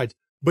sides.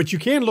 But you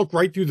can look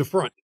right through the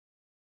front.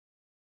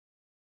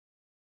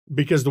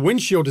 Because the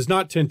windshield is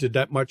not tinted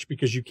that much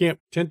because you can't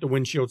tint the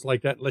windshields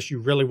like that unless you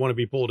really want to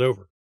be pulled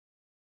over.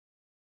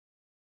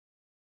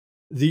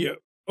 The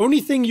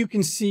only thing you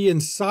can see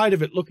inside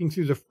of it looking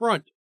through the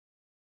front,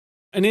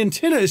 an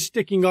antenna is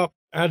sticking up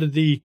out of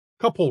the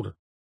cup holder.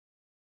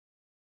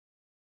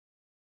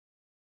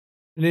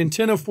 An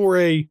antenna for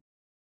a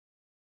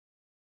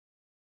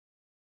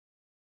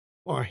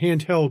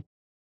handheld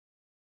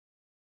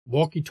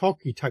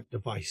walkie-talkie type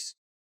device.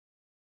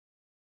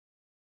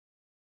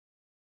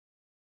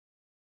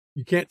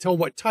 You can't tell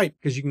what type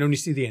because you can only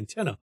see the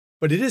antenna,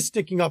 but it is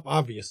sticking up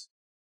obvious.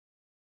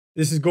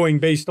 This is going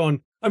based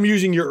on, I'm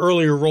using your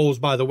earlier rolls,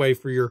 by the way,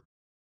 for your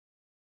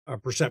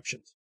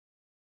perceptions.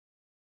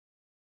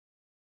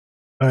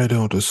 I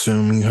don't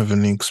assume you have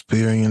any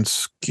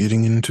experience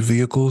getting into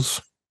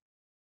vehicles.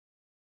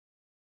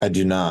 I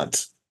do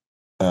not.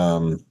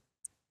 But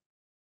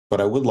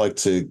I would like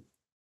to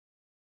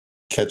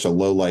catch a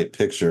low light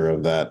picture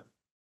of that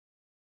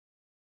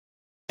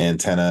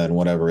antenna and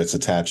whatever it's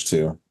attached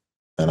to.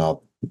 And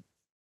I'll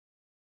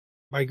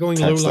by going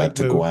low text light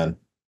that to mode,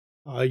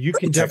 Gwen. You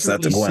can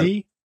definitely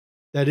see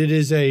that it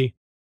is a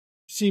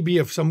CB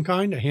of some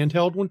kind, a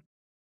handheld one.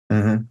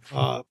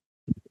 Mm-hmm.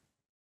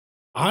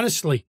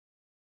 Honestly,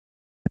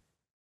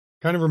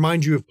 kind of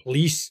reminds you of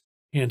police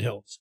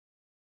handhelds.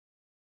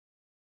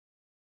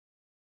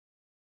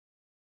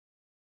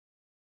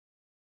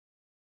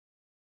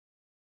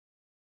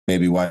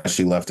 Maybe why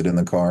she left it in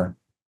the car.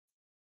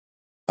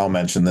 I'll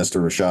mention this to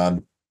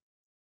Rashad.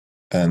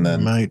 And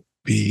then might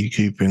be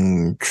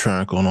keeping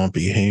track on our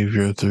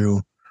behavior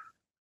through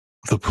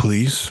the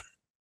police.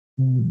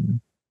 I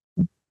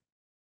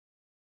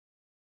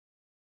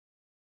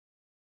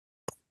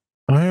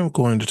am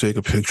going to take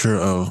a picture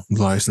of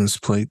license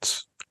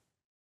plates.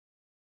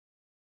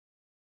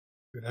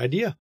 Good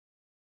idea.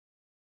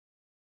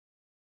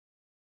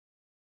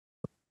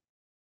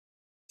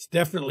 It's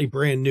definitely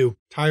brand new.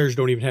 Tires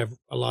don't even have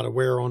a lot of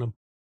wear on them.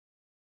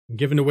 And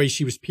given the way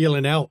she was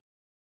peeling out,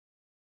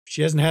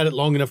 she hasn't had it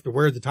long enough to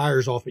wear the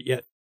tires off it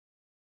yet.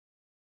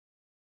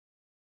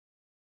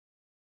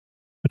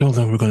 I don't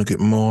think we're going to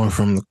get more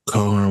from the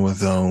car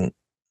without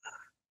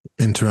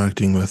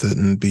interacting with it,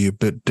 and be a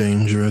bit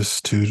dangerous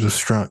to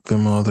distract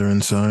them while they're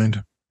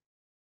inside.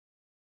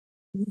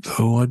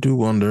 Though I do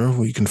wonder if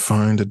we can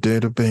find a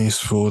database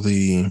for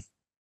the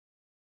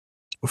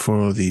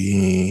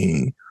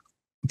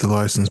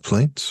license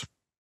plates.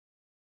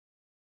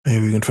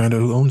 Maybe we can find out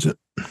who owns it.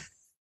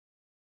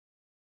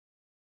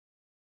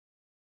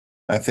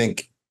 I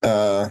think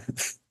I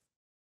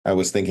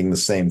was thinking the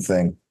same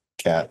thing,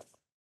 Kat.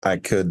 I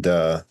could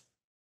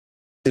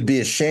it'd be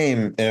a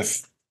shame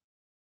if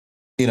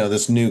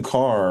this new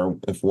car,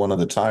 if one of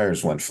the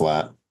tires went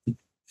flat.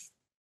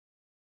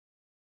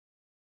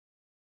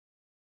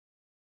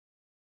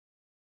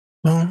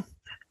 Well,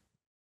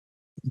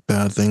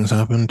 bad things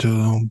happen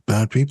to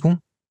bad people.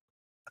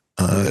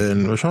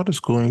 And Rashad is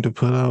going to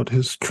put out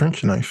his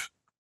trench knife.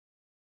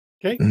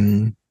 Okay.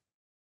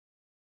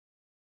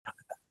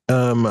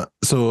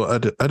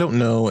 So I don't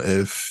know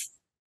if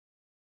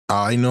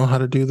I know how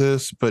to do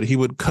this, but he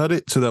would cut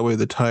it so that way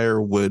the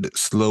tire would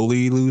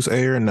slowly lose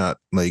air, not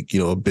like,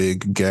 a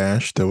big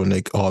gash that would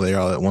make all the air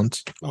out at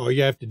once. All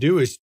you have to do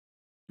is,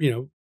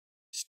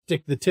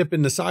 stick the tip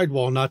in the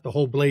sidewall, not the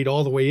whole blade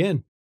all the way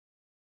in.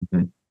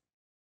 Mm-hmm.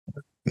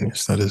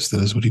 Yes, that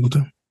is what he will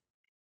do.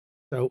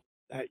 So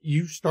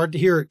you start to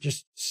hear it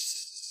just.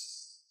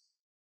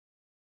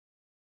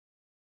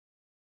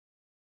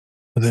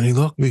 With any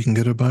luck, we can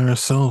get her by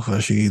herself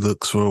as she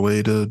looks for a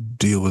way to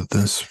deal with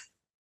this.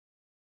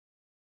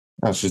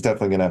 Oh, she's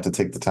definitely going to have to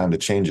take the time to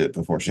change it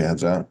before she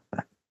heads out.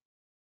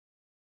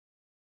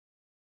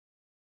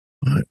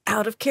 Right.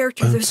 Out of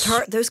character,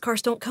 those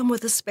cars don't come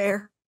with a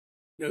spare.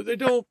 No, they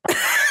don't.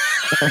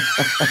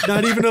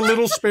 Not even a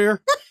little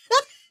spare.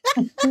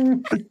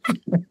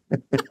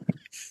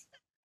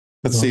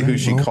 Let's see who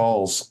she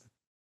calls.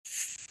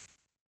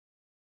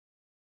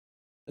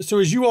 So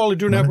as you all are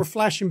doing that, we're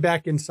flashing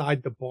back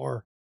inside the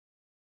bar.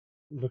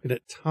 Looking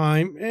at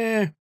time.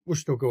 We'll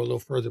still go a little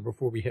further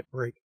before we hit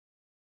break.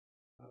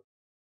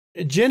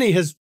 Jenny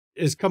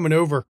is coming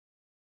over,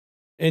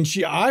 and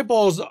she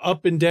eyeballs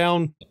up and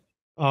down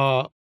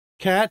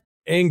Kat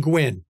and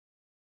Gwen.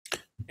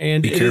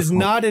 And it is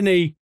not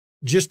in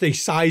just a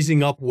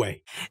sizing up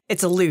way.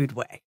 It's a lewd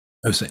way.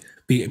 I was saying,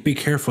 be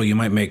careful. You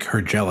might make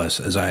her jealous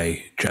as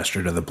I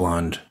gesture to the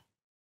blonde.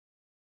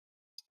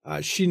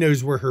 She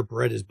knows where her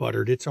bread is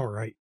buttered. It's all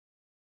right.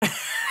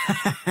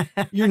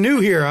 You're new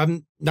here.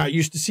 I'm not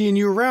used to seeing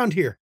you around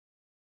here.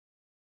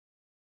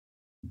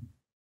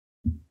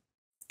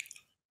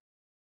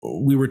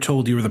 We were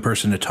told you were the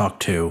person to talk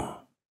to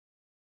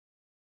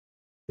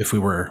if we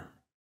were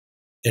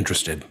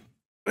interested.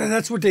 And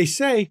that's what they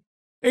say.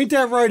 Ain't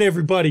that right,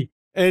 everybody?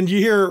 And you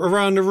hear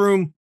around the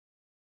room,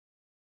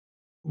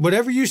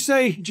 whatever you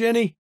say,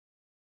 Jenny.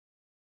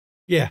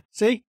 Yeah,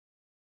 see?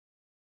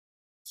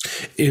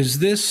 Is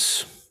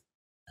this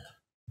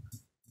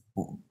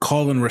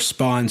call and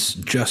response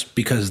just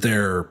because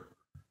they're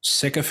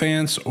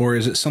sycophants, or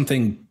is it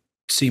something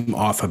seem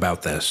off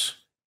about this?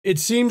 It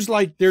seems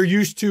like they're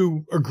used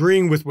to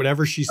agreeing with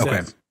whatever she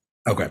says.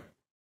 Okay.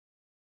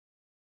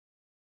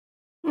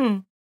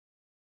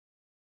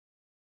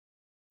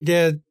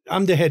 Yeah,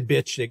 I'm the head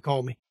bitch, they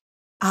call me.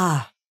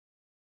 Ah.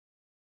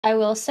 I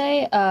will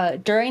say,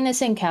 during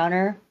this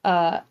encounter,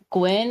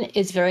 Gwen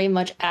is very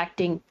much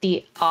acting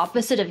the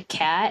opposite of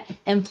Kat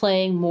and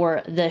playing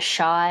more the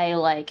shy,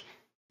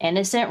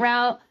 innocent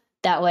route.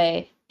 That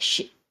way,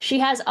 she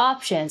has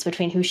options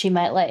between who she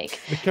might like.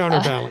 The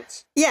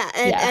counterbalance.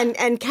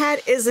 And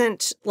Kat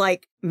isn't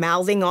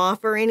mouthing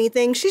off or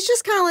anything. She's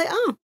just kind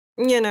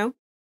of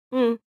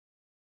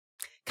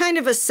kind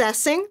of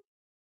assessing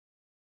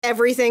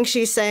everything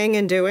she's saying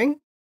and doing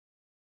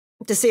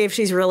to see if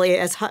she's really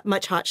as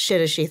much hot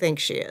shit as she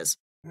thinks she is.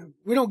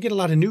 We don't get a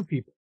lot of new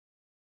people.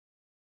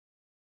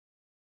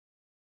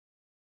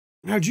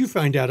 How'd you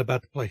find out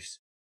about the place?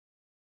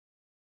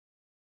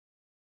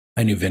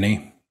 I knew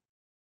Vinny.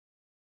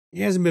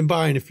 He hasn't been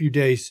by in a few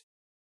days.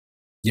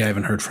 Yeah, I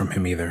haven't heard from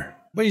him either.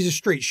 But he's a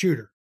straight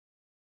shooter.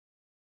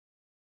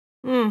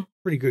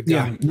 Pretty good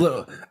guy.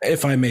 Yeah,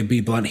 if I may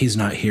be blunt, he's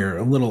not here.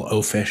 A little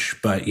oafish,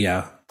 but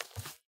yeah.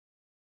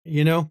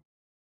 Yeah,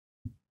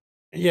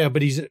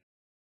 but he's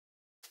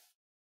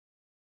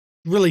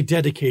really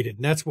dedicated,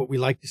 and that's what we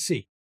like to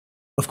see.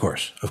 Of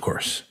course.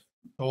 It's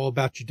all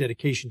about your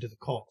dedication to the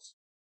cause.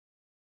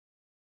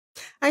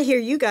 I hear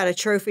you got a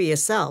trophy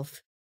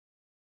yourself.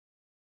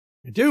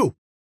 I do.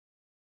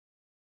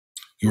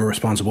 You were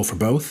responsible for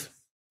both?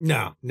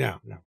 No.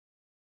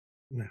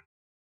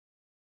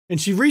 And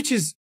she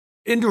reaches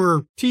into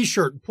her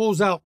T-shirt and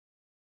pulls out,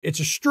 it's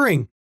a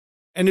string,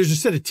 and there's a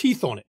set of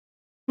teeth on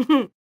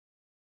it.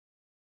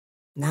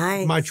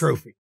 Nice. My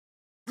trophy.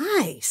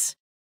 Nice.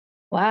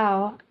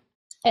 Wow.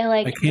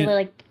 And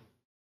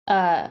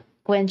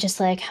Gwen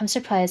just I'm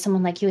surprised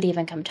someone like you would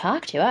even come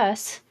talk to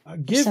us.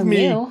 You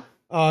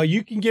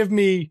can give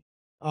me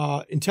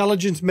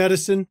intelligence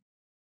medicine.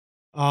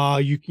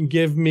 You can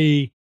give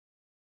me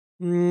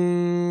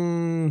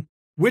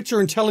wits or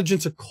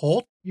intelligence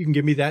occult. You can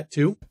give me that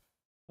too.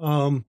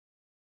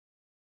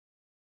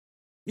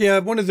 Yeah,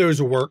 one of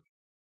those will work.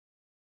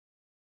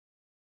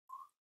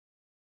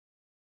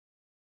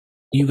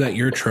 You got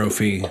your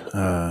trophy.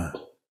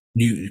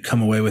 You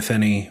come away with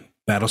any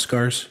battle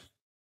scars?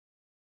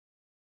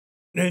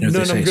 None I'm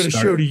going to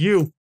show to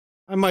you.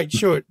 I might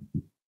show it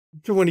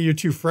to one of your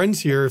two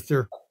friends here if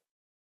they're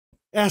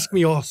ask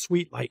me all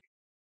sweet like.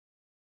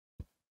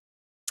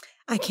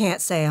 I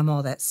can't say I'm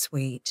all that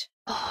sweet.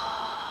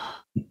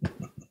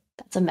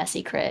 It's a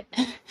messy crit.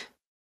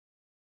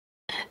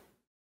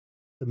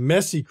 The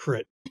messy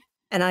crit.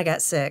 And I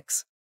got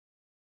 6.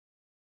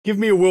 Give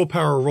me a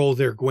willpower roll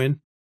there, Gwen.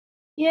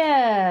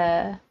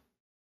 Yeah.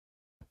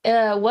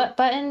 What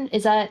button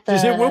is that?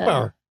 Just hit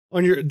willpower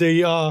on your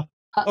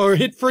or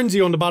hit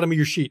frenzy on the bottom of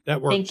your sheet. That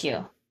works. Thank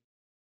you.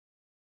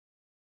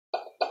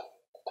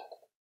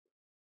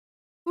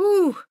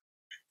 Ooh.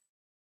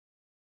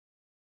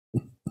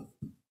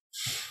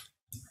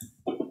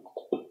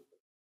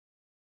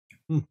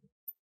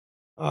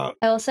 I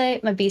will say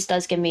my beast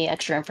does give me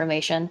extra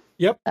information.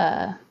 Yep.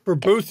 For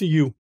both of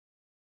you.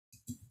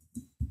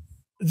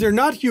 They're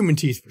not human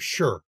teeth for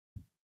sure.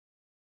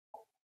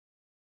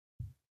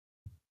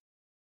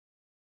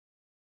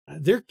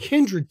 They're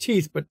kindred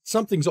teeth, but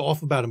something's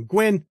off about them.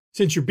 Gwen,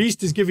 since your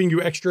beast is giving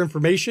you extra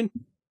information,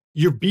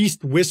 your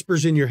beast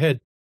whispers in your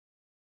head,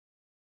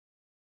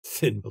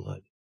 thin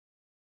blood,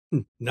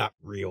 not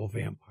real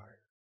vampire.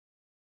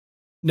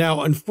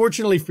 Now,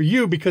 unfortunately for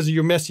you, because of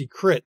your messy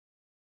crit,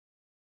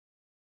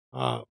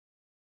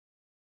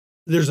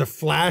 there's a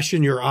flash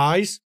in your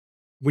eyes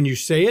when you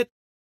say it.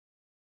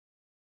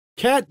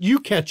 Cat, you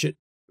catch it.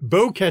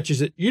 Bo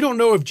catches it. You don't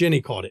know if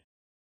Jenny caught it.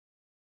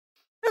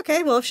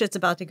 Okay, well, if shit's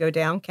about to go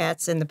down,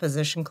 Kat's in the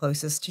position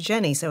closest to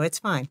Jenny, so it's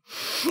fine.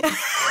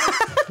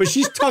 But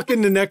she's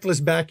tucking the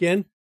necklace back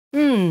in.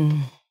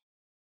 Hmm.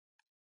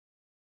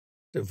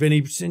 So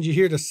Vinny sends you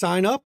here to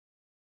sign up.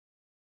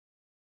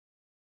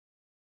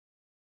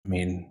 I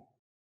mean,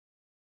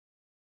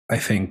 I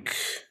think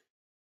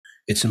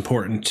it's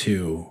important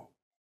to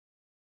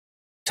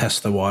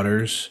test the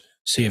waters,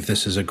 see if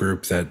this is a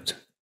group that,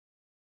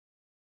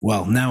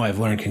 well, now I've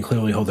learned can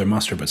clearly hold their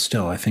muster, but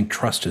still, I think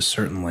trust is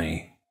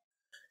certainly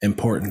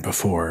important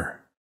before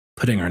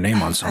putting our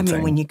name on something. I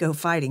mean, when you go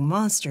fighting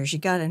monsters, you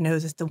got to know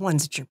that the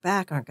ones at your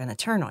back aren't going to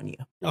turn on you.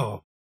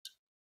 Oh,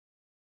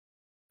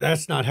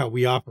 that's not how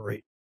we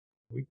operate.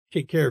 We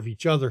take care of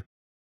each other.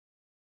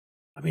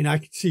 I mean, I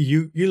can see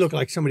you. You look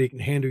like somebody who can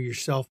handle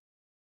yourself.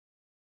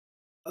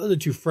 Other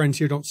two friends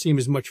here don't seem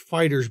as much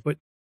fighters, but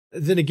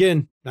then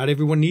again, not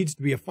everyone needs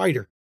to be a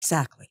fighter.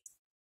 Exactly.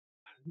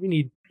 We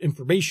need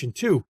information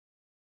too.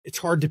 It's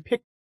hard to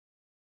pick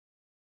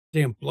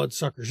damn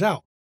bloodsuckers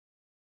out.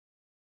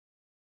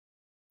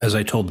 As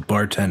I told the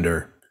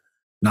bartender,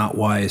 not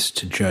wise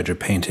to judge a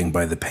painting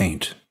by the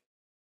paint.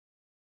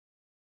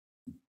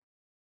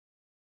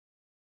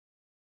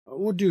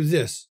 We'll do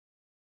this.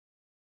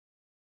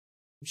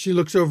 She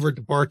looks over at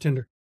the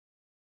bartender.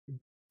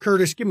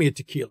 Curtis, give me a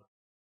tequila.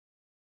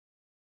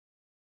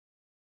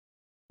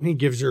 And he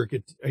gives her,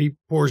 he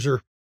pours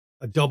her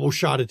a double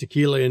shot of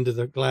tequila into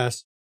the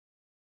glass.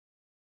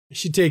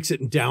 She takes it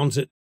and downs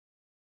it.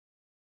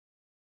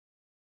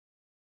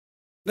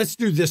 Let's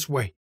do this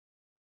way.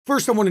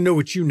 First, I want to know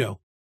what you know.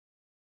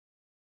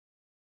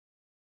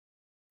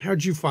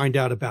 How'd you find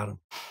out about him?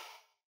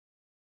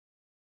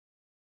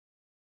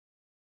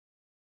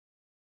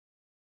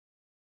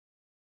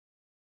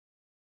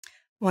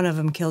 One of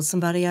them killed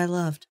somebody I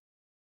loved.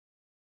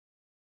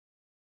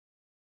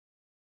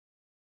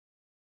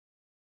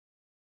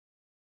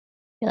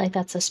 I feel like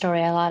that's a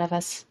story a lot of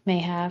us may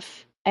have.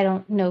 I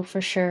don't know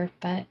for sure,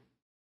 but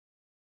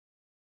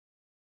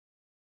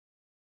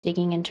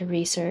digging into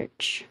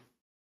research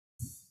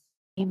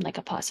seemed like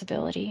a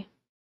possibility.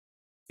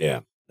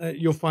 Yeah,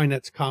 you'll find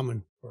that's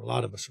common for a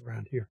lot of us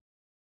around here.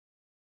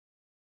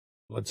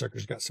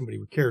 Bloodsucker's got somebody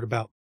we cared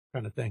about,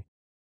 kind of thing.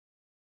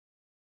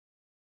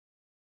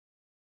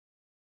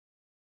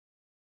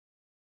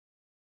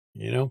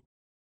 You know?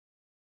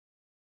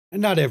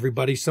 And not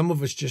everybody. Some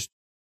of us just...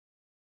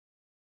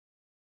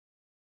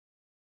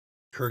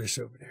 Curtis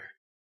over there.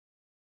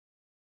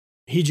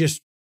 He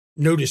just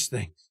noticed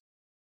things.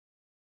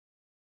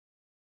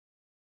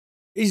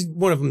 He's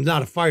one of them,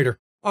 not a fighter.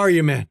 Are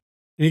you, man?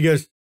 And he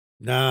goes,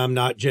 nah, I'm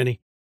not, Jenny.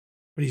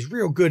 But he's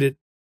real good at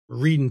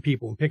reading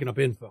people and picking up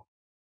info.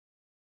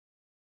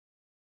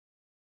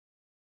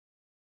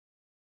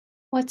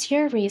 What's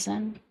your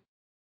reason?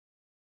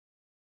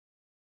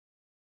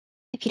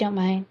 If you don't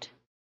mind.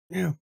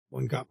 Yeah,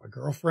 one got my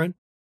girlfriend.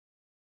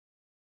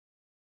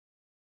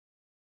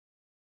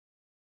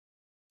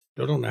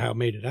 Still don't know how I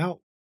made it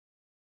out.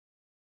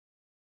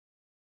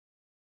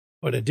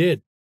 But I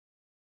did.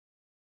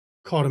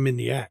 Caught him in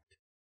the act.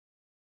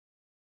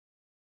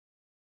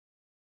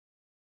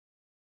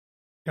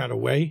 Got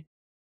away.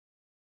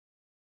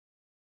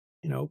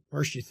 You know,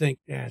 first you think,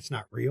 yeah, it's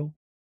not real.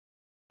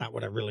 Not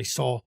what I really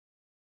saw.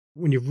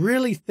 When you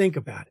really think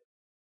about it,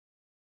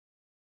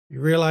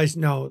 you realize,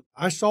 no,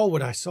 I saw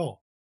what I saw.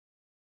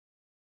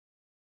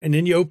 And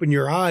then you open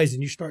your eyes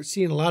and you start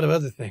seeing a lot of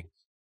other things.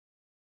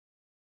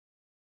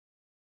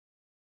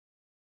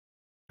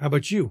 How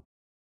about you?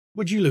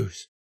 What'd you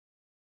lose?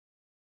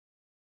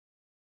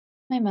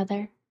 My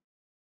mother.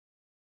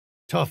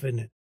 Tough, isn't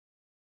it?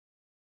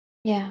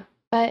 Yeah,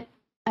 but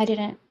I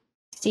didn't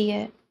see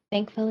it,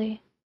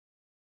 thankfully.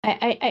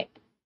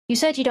 You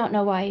said you don't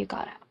know why you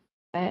got out,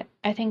 but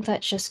I think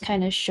that just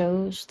kind of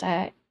shows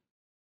that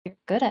you're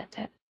good at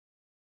it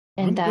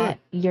and I'm that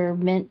good. you're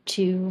meant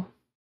to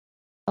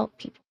help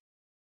people.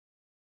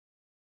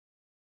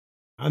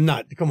 I'm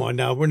not, come on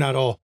now. We're not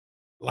all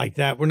like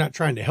that. We're not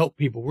trying to help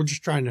people. We're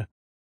just trying to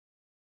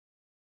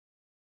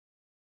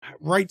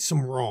right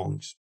some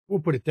wrongs.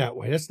 We'll put it that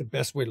way. That's the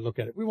best way to look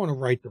at it. We want to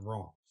right the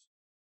wrongs.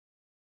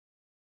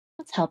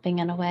 That's helping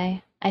in a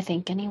way, I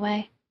think,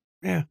 anyway.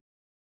 Yeah.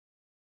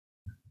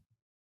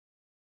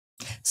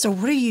 So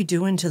what are you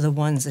doing to the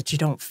ones that you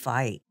don't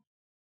fight?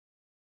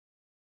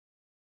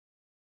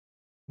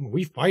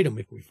 We fight them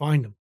if we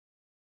find them.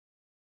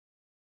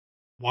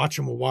 Watch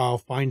them a while,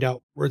 find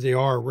out where they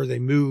are, where they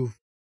move,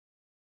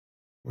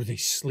 where they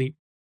sleep.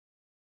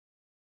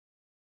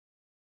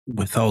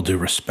 With all due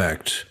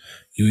respect,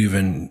 you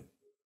even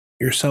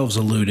yourselves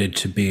alluded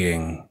to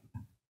being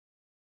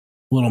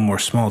a little more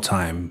small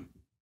time.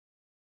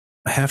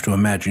 I have to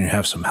imagine you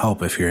have some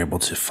help if you're able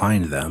to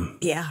find them.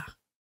 Yeah.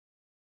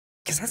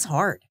 Because that's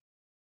hard.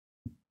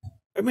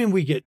 I mean,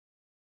 we get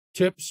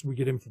tips, we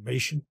get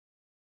information.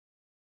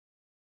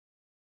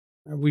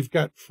 We've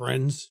got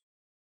friends.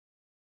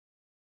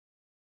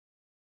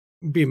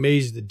 You'd be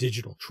amazed at the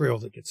digital trail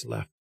that gets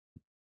left.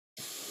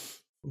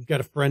 We've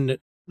got a friend that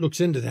looks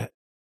into that.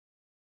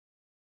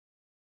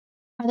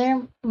 Are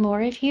there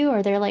more of you?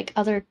 Are there like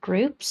other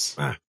groups?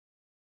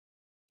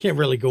 Can't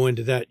really go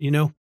into that, you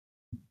know?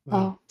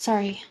 Oh,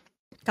 sorry.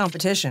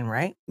 Competition,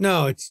 right?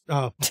 No, it's,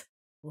 what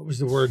was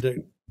the word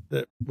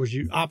that was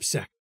you?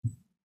 OPSEC.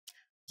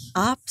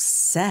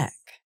 OPSEC.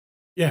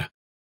 Yeah.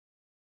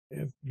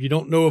 If you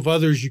don't know of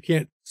others, you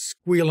can't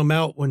squeal them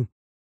out when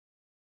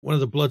one of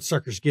the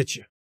bloodsuckers gets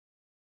you.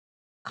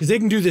 Because they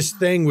can do this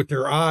thing with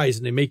their eyes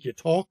and they make you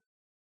talk.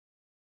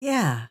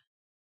 Yeah.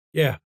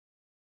 Yeah.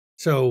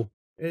 So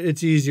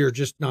it's easier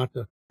just not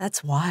to.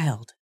 That's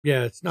wild.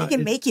 Yeah, it's not. They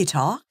can make you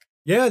talk?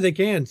 Yeah, they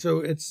can. So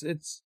it's, at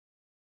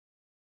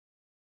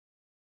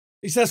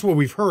least that's what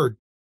we've heard.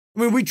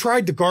 I mean, we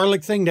tried the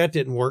garlic thing. That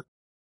didn't work.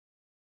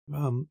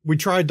 We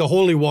tried the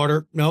holy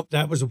water. Nope,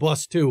 that was a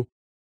bust too.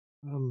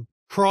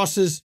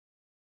 Crosses.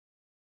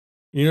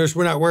 You notice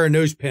we're not wearing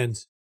nose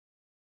pins.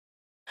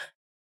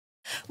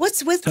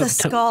 What's with the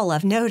skull?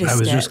 I've noticed I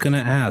was it. just going to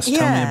ask. Yeah.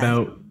 Tell me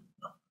about.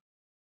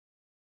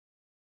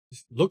 It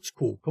looks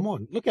cool. Come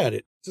on, look at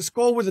it. It's a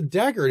skull with a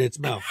dagger in its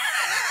mouth.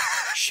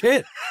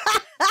 Shit.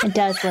 It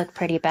does look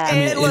pretty bad.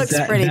 It looks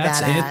pretty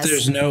that's badass.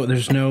 It?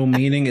 There's no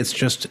meaning. It's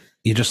just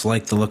you just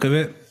like the look of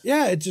it.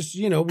 Yeah, it just,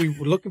 we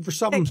were looking for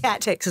something. A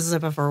cat takes a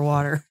sip of her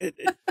water.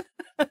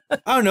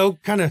 I don't know,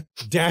 kind of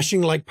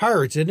dashing like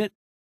pirates, isn't it?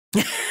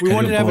 We Can I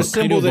wanted do to have a can I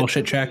do symbol that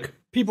bullshit check.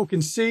 people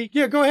can see.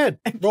 Yeah, go ahead.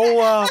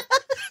 Roll,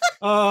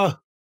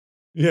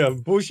 yeah,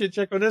 bullshit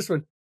check on this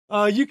one.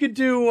 You could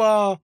do,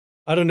 I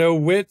don't know,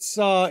 wits,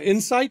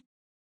 insight.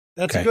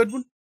 That's Okay. a good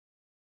one.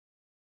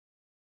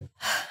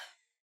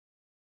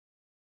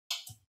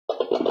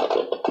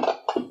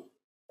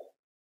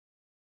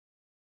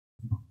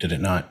 Did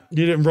it not?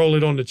 You didn't roll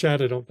it on the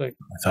chat, I don't think.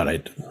 I thought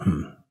I'd.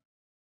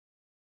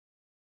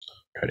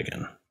 Try it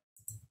again.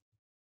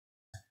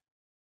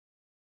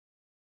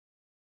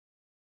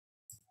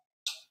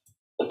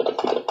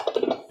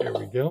 There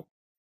we go.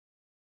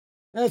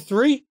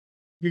 3.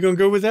 You gonna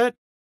go with that?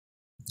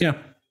 Yeah.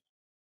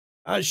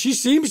 She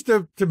seems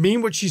to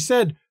mean what she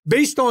said,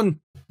 based on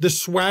the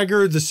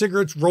swagger, the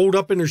cigarettes rolled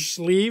up in her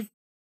sleeve.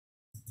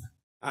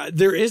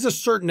 There is a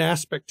certain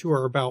aspect to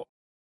her about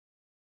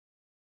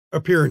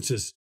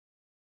appearances.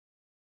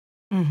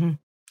 Mm-hmm.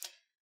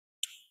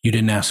 You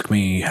didn't ask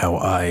me how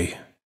I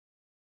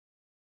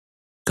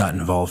got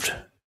involved.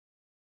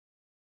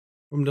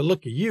 From the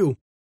look of you,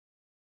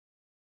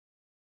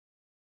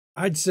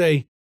 I'd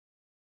say,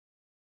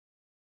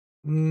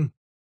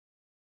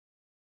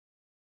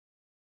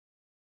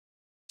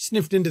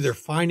 sniffed into their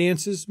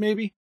finances,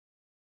 maybe.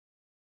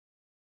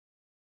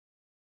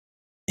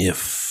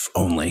 If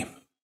only.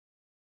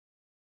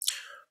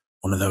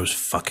 One of those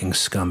fucking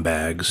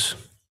scumbags.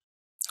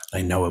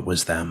 I know it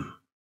was them.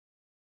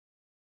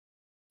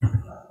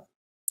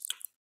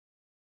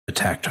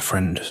 Attacked a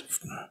friend's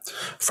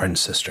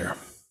sister.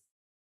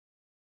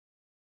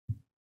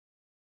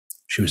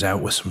 She was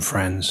out with some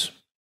friends.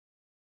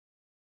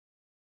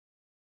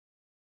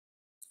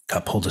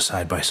 Got pulled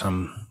aside by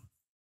some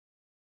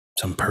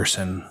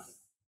person.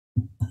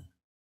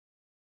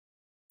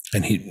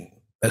 And he,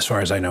 as far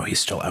as I know, he's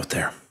still out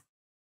there.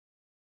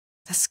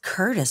 That's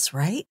Curtis,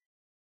 right?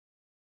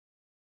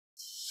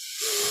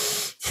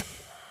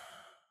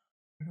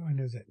 How do I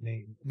know that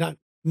name? Not,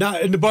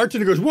 and the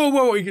bartender goes, whoa,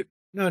 whoa, whoa.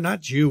 No,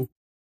 not you.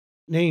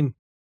 Name.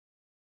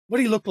 What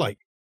do he look like?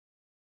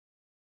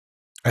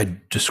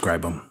 I'd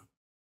describe him.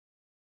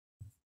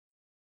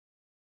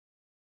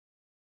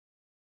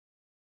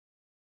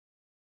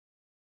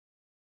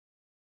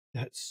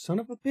 That son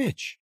of a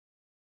bitch.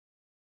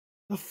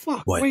 The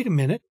fuck? What? Wait a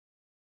minute.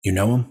 You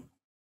know him?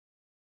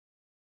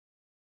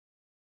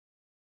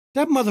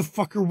 That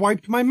motherfucker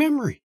wiped my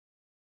memory.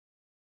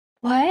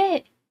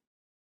 What?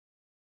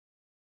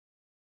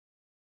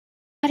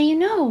 How do you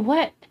know?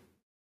 What?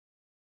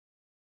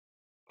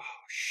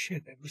 Oh,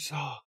 shit. It was,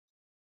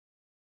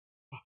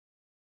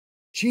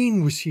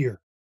 Gene was here.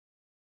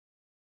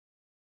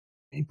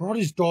 He brought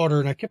his daughter,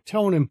 and I kept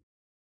telling him,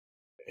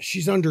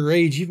 she's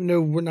underage, even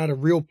though we're not a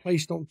real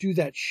place. Don't do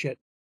that shit.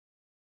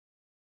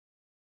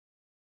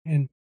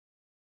 And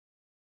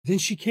then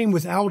she came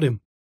without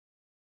him.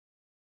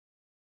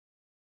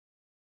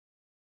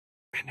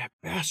 And that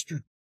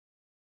bastard,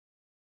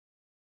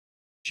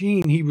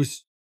 Gene, he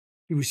was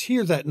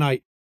here that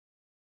night.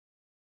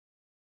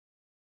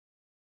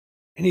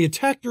 And he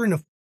attacked her in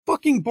a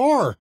fucking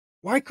bar.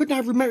 Why couldn't I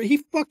remember? He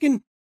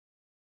fucking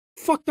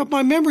fucked up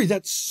my memory,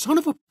 that son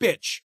of a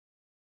bitch.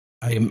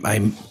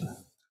 I'm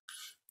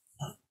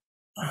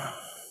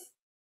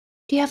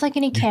Do you have like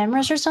any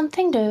cameras or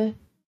something to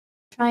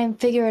try and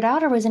figure it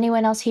out, or was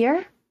anyone else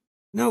here?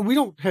 No, we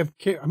don't have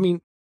care. I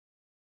mean,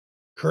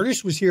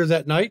 Curtis was here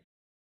that night.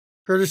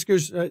 Curtis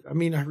goes, I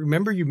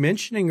remember you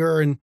mentioning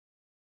her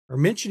or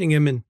mentioning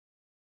him, and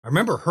I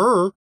remember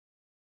her.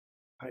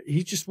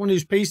 He's just one of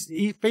those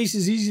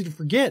faces easy to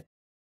forget.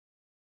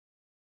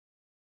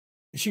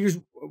 And she goes,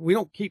 we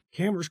don't keep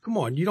cameras. Come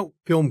on, you don't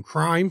film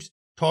crimes,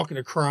 talking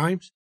to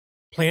crimes,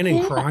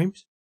 planning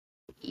crimes.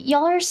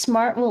 Y'all are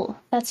smart.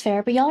 Well, that's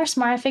fair, but y'all are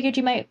smart. I figured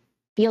you might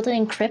be able to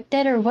encrypt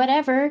it or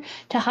whatever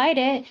to hide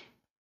it,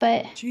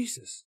 but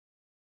Jesus.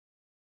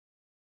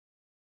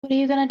 what are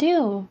you gonna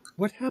do?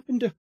 What happened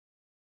to...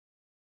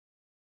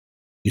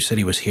 You said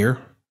he was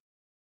here?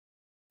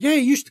 Yeah,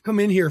 he used to come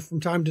in here from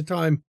time to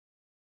time.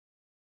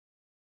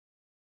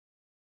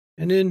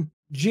 And then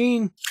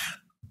Gene...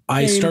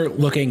 I start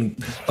looking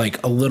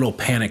like a little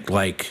panicked,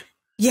 like...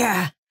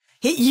 Yeah,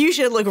 you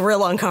should look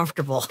real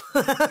uncomfortable.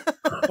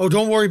 Oh,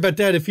 don't worry about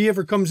that. If he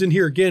ever comes in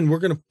here again, we're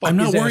going to fuck I'm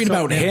not his ass worried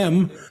up, about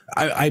man. him.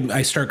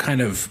 I start kind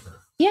of...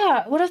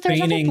 Yeah, what if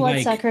there's other feigning,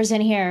 like- bloodsuckers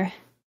in here?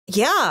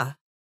 Yeah.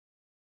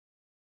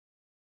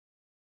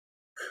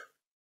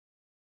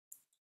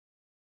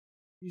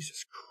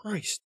 Jesus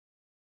Christ.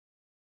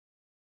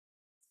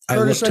 I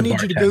Curtis, look I to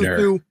need you to go bartender.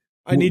 through...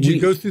 I need you to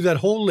go through that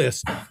whole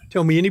list.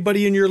 Tell me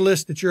anybody in your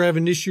list that you're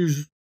having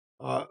issues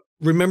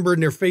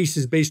remembering their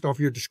faces based off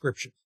your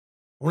descriptions.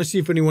 I want to see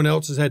if anyone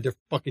else has had their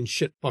fucking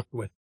shit fucked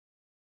with.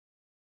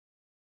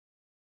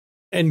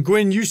 And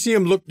Gwen, you see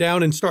him look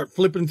down and start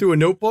flipping through a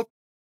notebook?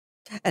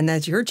 And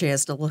that's your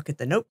chance to look at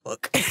the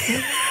notebook.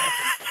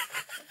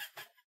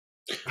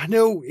 I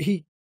know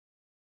he...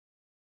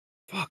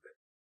 Fuck.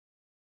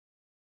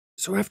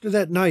 So after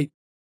that night,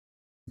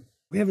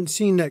 we haven't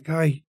seen that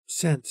guy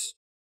since.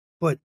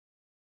 But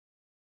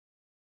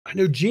I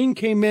know Gene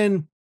came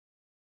in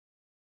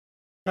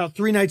about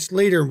 3 nights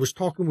later and was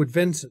talking with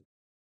Vincent.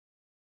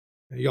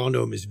 Now, y'all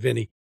know him as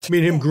Vinny. Me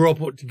and him grew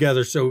up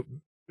together, so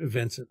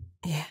Vincent.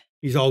 Yeah.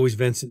 He's always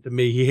Vincent to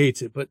me. He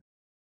hates it, but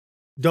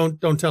don't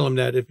tell him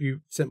that if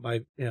you sent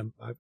by him.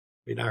 I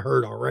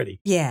heard already.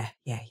 Yeah.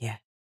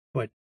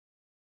 But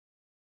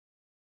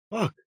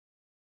fuck.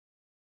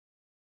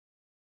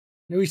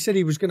 You know, he said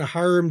he was going to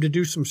hire him to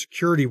do some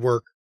security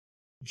work.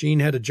 Gene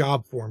had a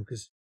job for him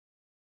because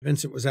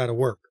Vincent was out of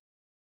work.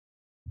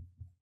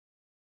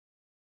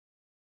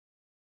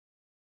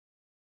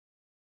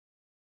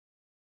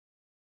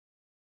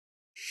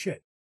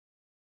 Shit.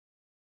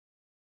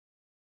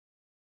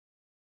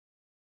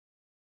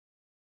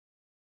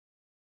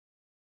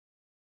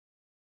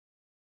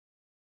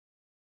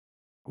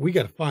 We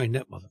got to find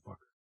that motherfucker.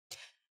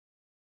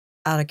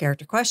 Out of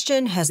character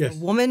question. Has Yes. the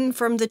woman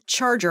from the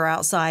charger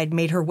outside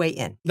made her way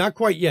in? Not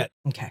quite yet.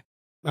 Okay.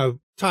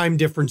 Time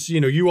difference.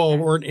 You know, you all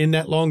weren't in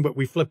that long, but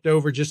we flipped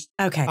over. Just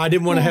Okay. I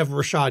didn't want to have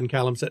Rashad and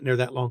Callum sitting there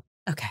that long.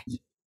 Okay.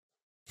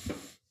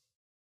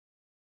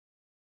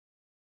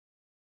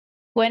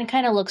 Gwen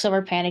kind of looks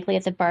over panically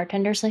at the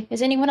bartenders, like,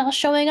 is anyone else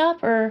showing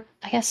up? Or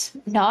I guess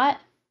not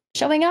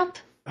showing up?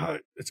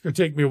 It's going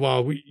to take me a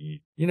while. You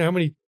know how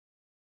many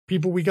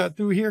people we got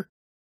through here?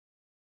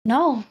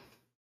 No.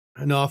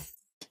 Enough.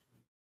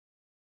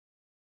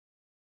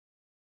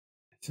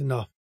 It's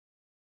enough.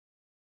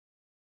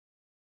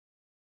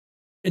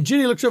 And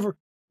Ginny looks over.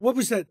 What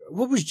was that?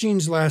 What was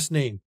Gene's last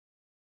name?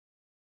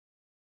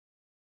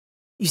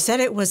 You said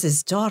it was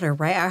his daughter,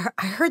 right?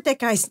 I heard that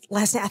guy's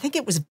last name. I think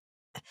it was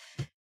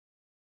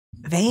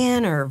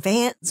Van or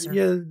Vance. Or...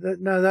 Yeah,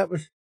 that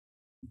was.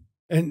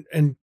 And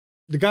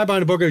the guy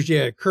behind the bar goes,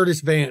 yeah,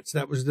 Curtis Vance.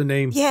 That was the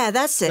name. Yeah,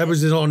 that's it. That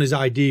was on his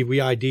ID. We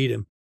ID'd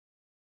him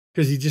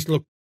because he just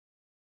looked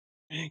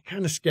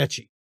kind of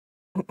sketchy.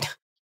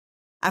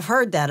 I've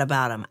heard that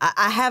about him.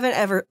 I haven't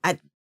ever.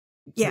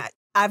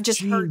 I've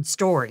just heard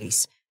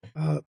stories.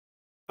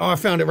 I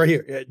found it right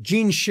here.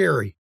 Gene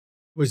Sherry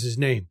was his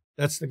name.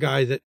 That's the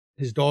guy that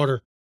his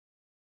daughter.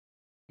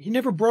 He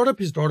never brought up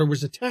his daughter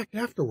was attacked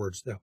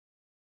afterwards, though.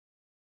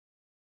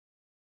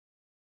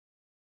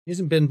 He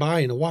hasn't been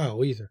by in a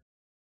while either.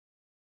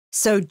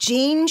 So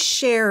Gene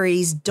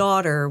Sherry's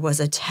daughter was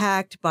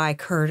attacked by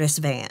Curtis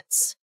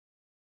Vance.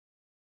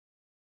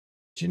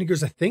 Jenny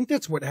goes, I think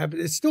that's what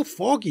happened. It's still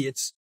foggy.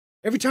 It's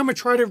every time I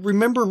try to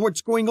remember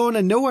what's going on,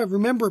 I know I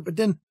remember it, but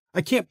then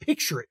I can't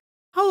picture it.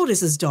 How old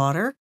is his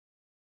daughter?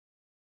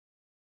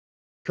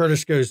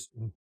 Curtis goes,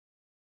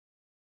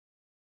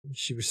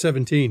 she was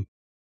 17.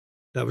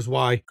 That was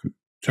why.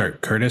 Sorry,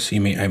 Curtis?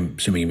 I'm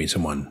assuming you mean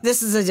someone.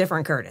 This is a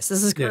different Curtis.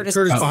 This is Curtis.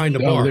 Curtis behind the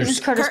bar. This is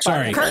Curtis.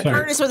 Sorry.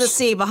 Curtis with a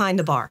C behind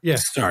the bar. Yeah.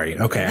 Sorry.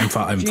 Okay, I'm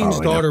following. Gene's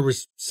daughter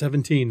was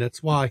 17.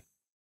 That's why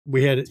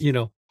we had,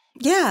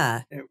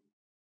 Yeah.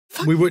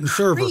 we wouldn't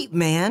serve her. Creep,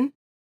 man.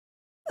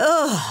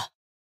 Ugh.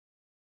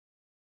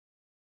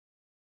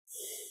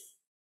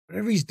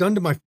 Whatever he's done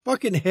to my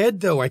fucking head,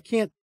 though, I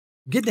can't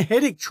get a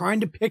headache trying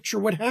to picture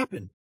what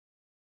happened.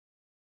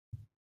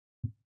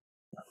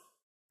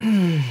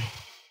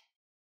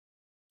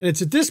 And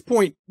it's at this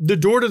point, the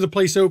door to the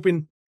place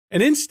opened,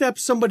 and in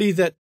steps somebody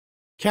that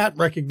Kat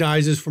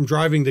recognizes from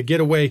driving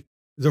the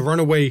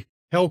runaway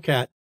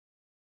Hellcat.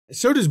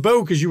 So does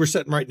Bo, because you were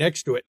sitting right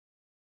next to it.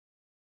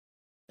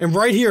 And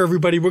right here,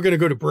 everybody, we're going to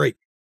go to break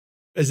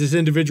as this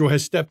individual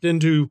has stepped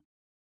into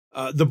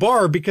the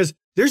bar, because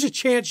there's a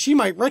chance she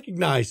might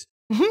recognize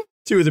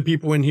two of the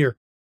people in here.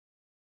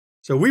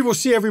 So we will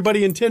see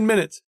everybody in 10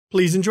 minutes.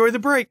 Please enjoy the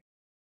break.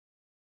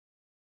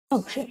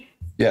 Oh, shit.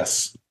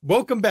 Yes.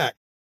 Welcome back.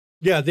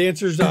 Yeah, the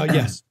answer is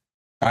yes.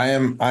 I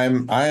am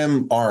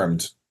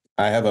armed.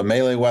 I have a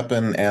melee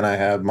weapon and I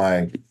have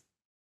my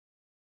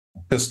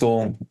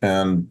pistol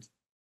and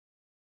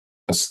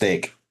a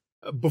stake.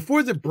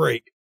 Before the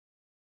break,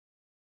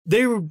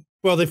 they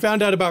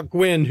found out about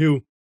Gwen,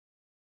 who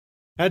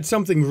had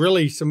something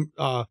really, some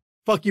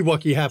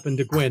fucky-wucky happen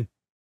to Gwen.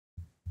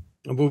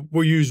 And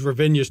we'll use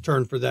Ravinia's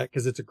turn for that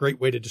because it's a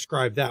great way to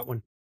describe that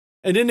one.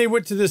 And then they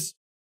went to this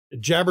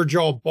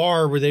Jabberjaw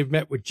bar where they've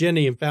met with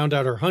Jenny and found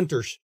out her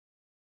hunters.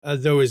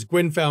 Though, as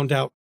Gwen found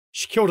out,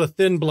 she killed a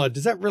thin blood.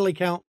 Does that really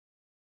count?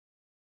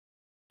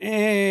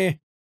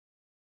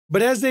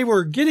 But as they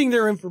were getting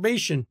their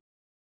information,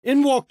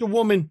 in walked a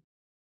woman.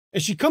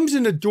 As she comes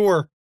in the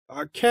door,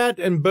 Kat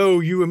and Bo,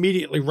 you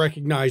immediately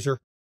recognize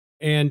her.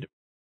 And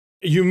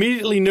you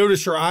immediately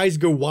notice her eyes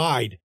go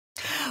wide.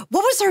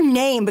 What was her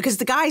name? Because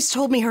the guys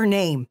told me her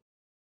name.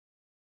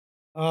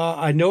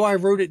 I know I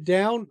wrote it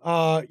down.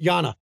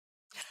 Yana.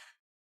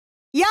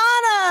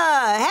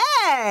 Yana!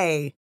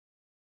 Hey!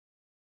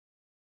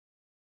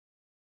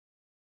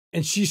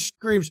 And she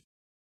screams,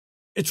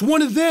 "It's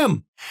one of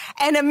them!"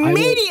 And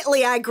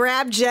immediately I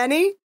grabbed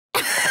Jenny.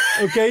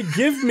 Okay,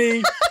 give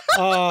me,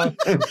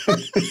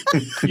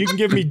 you can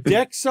give me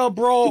Dex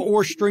brawl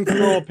or Strength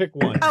brawl, pick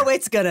one. Oh,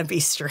 it's gonna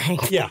be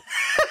strength. Yeah.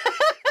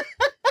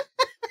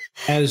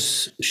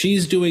 As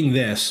she's doing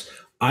this,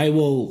 I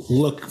will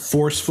look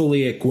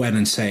forcefully at Gwen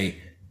and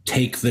say,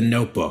 "Take the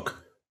notebook."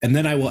 And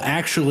then I will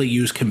actually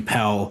use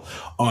compel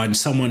on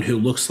someone who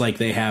looks like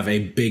they have a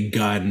big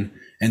gun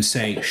and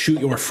say, "Shoot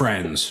your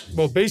friends."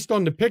 Well, based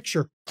on the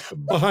picture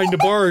behind the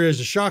bar is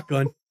a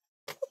shotgun,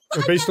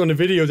 or based on the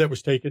video that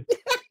was taken.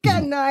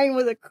 Got 9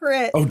 with a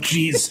crit. Oh,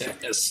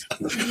 Jesus.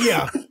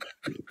 Yeah.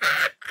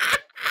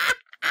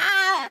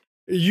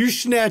 You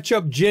snatch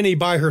up Jenny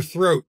by her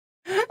throat.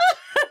 Woo!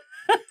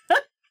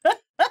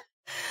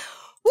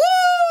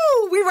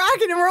 We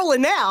rocking and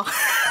rolling now.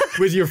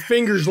 With your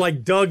fingers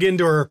like dug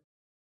into her,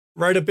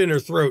 right up in her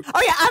throat.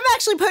 Oh yeah, I'm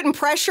actually putting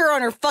pressure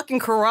on her fucking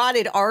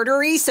carotid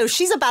artery, so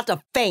she's about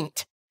to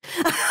faint.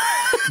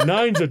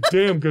 9's a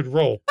damn good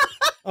roll.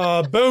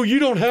 Bo, you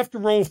don't have to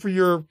roll for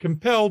your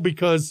compel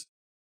because...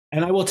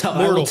 And I will tell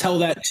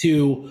that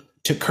to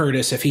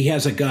Curtis if he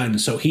has a gun,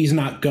 so he's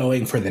not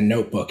going for the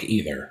notebook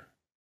either.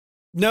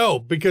 No,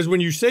 because when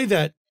you say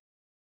that,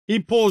 he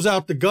pulls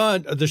out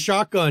the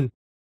shotgun.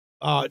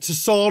 It's a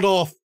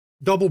sawed-off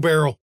double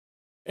barrel,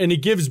 and he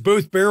gives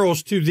both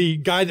barrels to the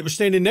guy that was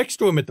standing next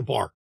to him at the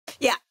bar.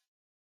 Yeah.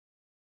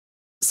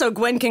 So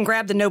Gwen can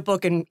grab the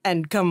notebook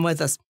and come with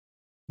us.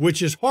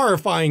 Which is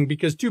horrifying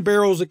because 2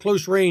 barrels at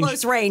close range.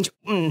 Close range.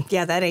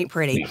 Yeah, that ain't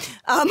pretty.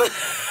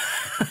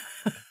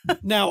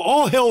 Now,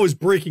 all hell is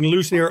breaking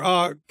loose here.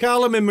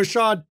 Callum and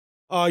Mashad,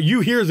 you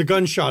hear the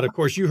gunshot, of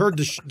course. You heard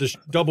the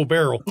double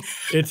barrel.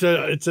 It's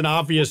an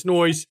obvious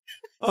noise.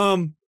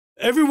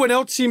 Everyone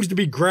else seems to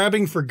be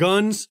grabbing for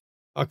guns.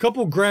 A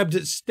couple grabbed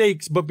at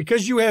stakes, but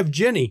because you have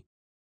Jenny,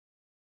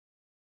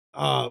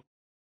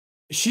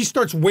 she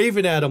starts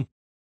waving at them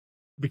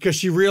because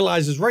she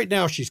realizes right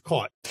now she's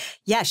caught.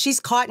 Yeah, she's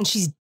caught and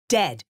she's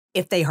dead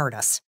if they hurt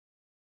us.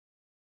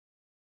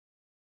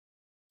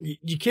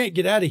 You can't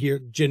get out of here.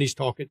 Jenny's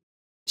talking.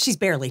 She's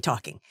barely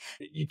talking.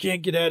 You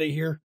can't get out of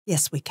here.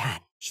 Yes, we can.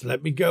 Just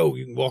let me go.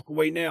 You can walk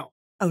away now.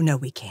 Oh, no,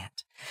 we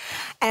can't.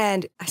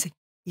 And I said,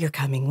 "You're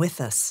coming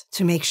with us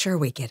to make sure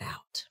we get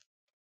out."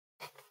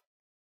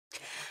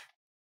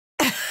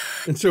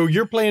 And so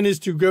your plan is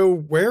to go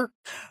where?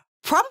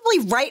 Probably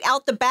right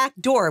out the back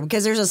door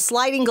because there's a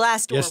sliding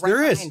glass door Yes, right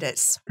there is. behind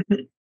us.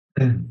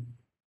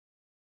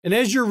 And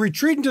as you're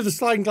retreating to the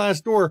sliding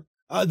glass door,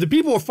 the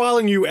people are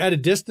following you at a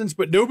distance,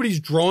 but nobody's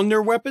drawn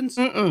their weapons.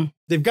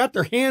 They've got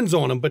their hands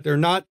on them, but they're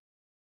not.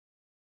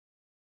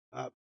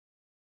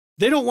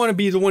 They don't want to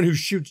be the one who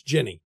shoots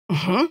Jenny.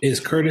 Is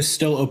Curtis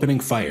still opening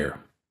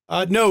fire?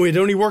 No, it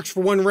only works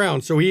for 1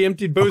 round. So he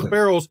emptied both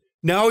barrels.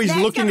 Now he's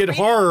looking at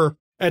horror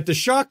at the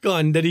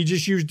shotgun that he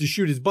just used to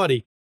shoot his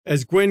buddy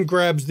as Gwen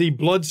grabs the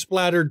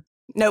blood-splattered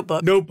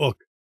Notebook.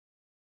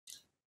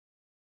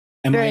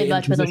 very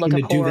much with a look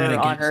of horror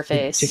on her to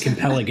face. to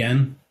compel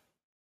again?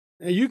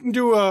 You can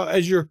do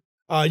as you're.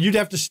 You'd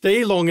have to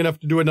stay long enough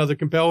to do another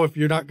compel if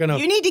you're not gonna.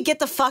 You need to get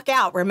the fuck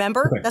out.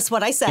 Remember, that's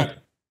what I said.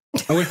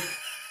 Okay.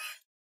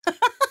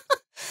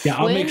 Yeah,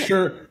 I'll make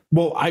sure.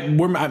 Well, I'm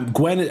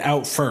Gwen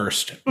out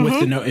first with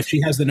the note if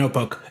she has the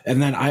notebook,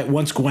 and then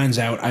once Gwen's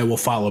out, I will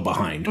follow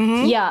behind.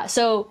 Yeah.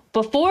 So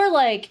before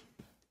like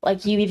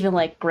you even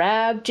like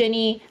grab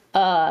Jenny,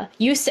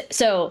 you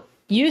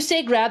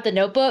say grab the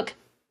notebook.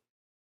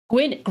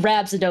 Gwen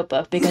grabs the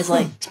notebook because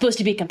like it's supposed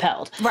to be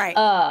compelled,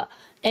 Right.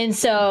 And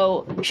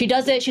so she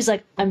does it. She's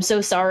like, "I'm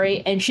so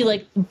sorry," and she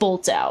like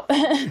bolts out.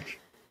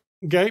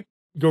 Okay,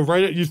 go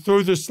right at. You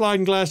throw the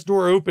sliding glass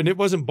door open. It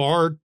wasn't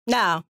barred.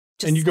 No.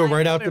 And you go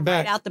right out the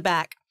back. Right out the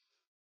back.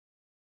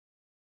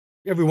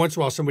 Every once in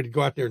a while, somebody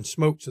go out there and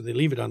smoke, so they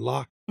leave it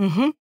unlocked.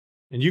 Mm-hmm.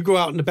 And you go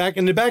out in the back,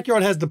 and the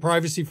backyard has the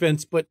privacy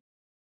fence, but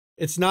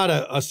it's not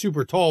a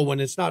super tall one.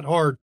 It's not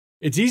hard.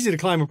 It's easy to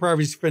climb a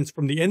privacy fence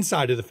from the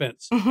inside of the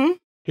fence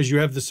because you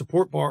have the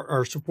support bar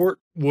or support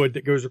wood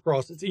that goes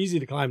across. It's easy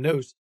to climb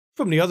those.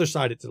 From the other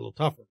side, it's a little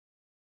tougher.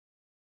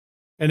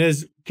 And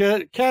as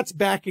Kat's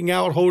backing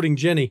out, holding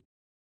Jenny,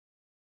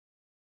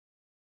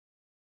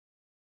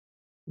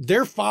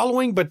 they're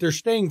following, but they're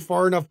staying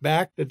far enough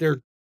back that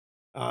they're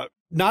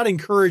not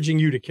encouraging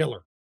you to kill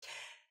her.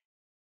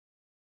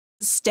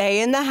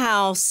 Stay in the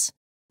house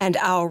and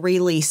I'll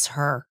release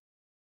her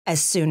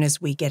as soon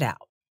as we get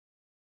out.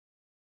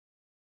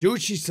 Do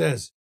what she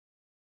says.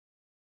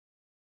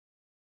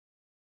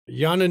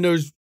 Yana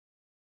knows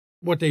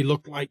what they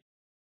look like.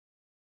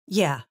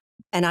 Yeah,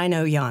 and I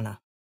know Yana.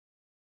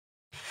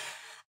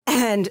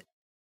 And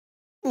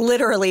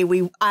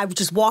literally, I would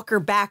just walk her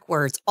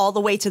backwards all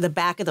the way to the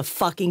back of the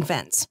fucking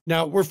fence.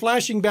 Now, we're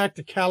flashing back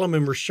to Callum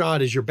and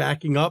Rashad as you're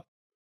backing up.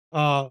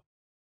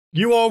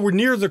 You all were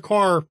near the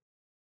car,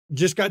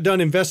 just got done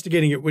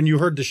investigating it when you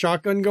heard the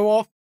shotgun go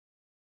off.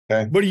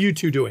 Okay. What are you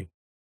two doing?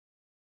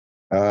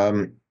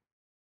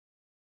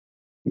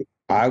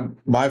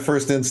 My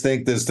first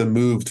instinct is to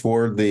move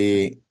toward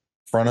the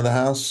front of the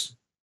house,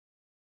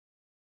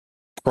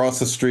 cross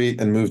the street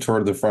and move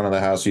toward the front of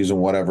the house using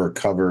whatever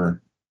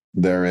cover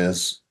there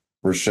is.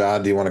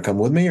 Rashad, do you want to come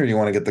with me or do you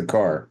want to get the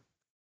car?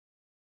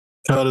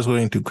 Todd is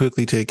going to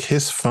quickly take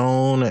his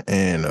phone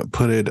and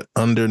put it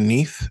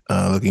underneath,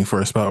 looking for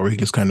a spot where he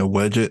can just kind of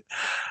wedge it.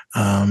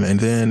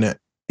 And then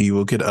he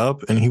will get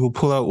up and he will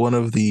pull out one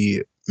of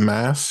the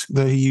masks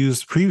that he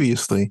used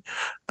previously,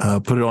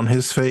 put it on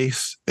his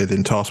face, and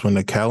then toss one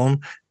to Callum.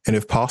 And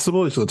if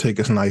possible, he'll take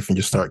his knife and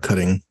just start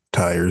cutting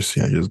tires.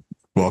 Just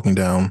walking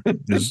down,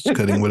 just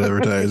cutting whatever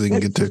tires he can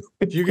get to.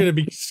 You're going to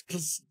be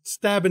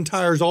stabbing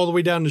tires all the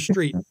way down the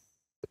street.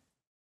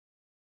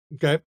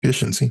 Okay.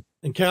 Efficiency.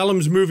 And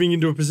Callum's moving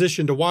into a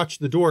position to watch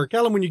the door.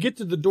 Callum, when you get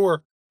to the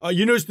door,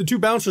 you notice the two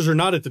bouncers are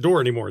not at the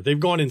door anymore. They've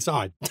gone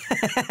inside.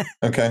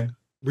 Okay.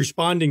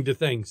 Responding to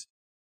things.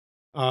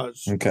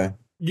 Okay.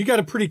 You got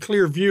a pretty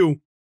clear view.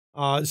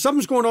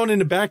 Something's going on in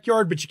the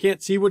backyard, but you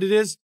can't see what it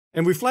is.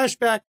 And we flash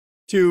back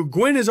to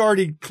Gwen has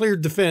already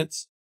cleared the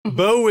fence.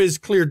 Bo is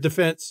cleared the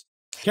fence.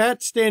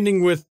 Kat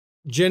standing with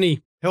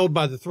Jenny held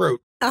by the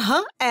throat.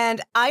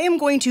 And I am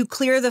going to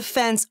clear the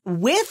fence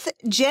with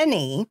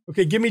Jenny.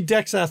 Okay, give me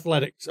strength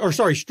athletics,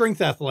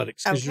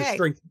 because your Okay.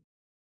 strength.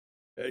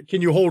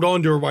 Can you hold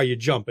on to her while you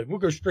jump? And we'll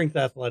go strength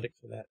athletics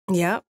for that.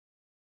 Yep.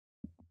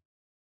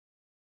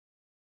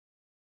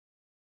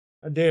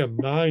 A damn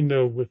 9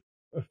 though with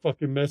a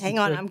fucking messy. Hang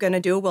on, I'm going to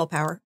do a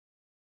willpower.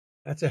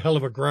 That's a hell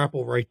of a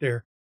grapple right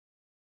there.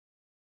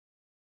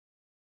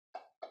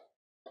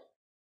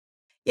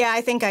 Yeah,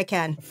 I think I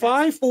can.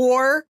 5?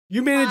 4,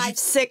 You managed 5,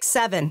 6,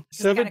 7.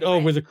 7. Oh,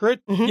 with a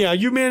crit? Mhm. Yeah,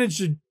 you managed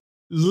to.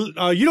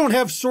 You don't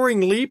have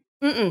soaring leap,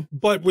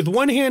 but with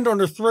one hand on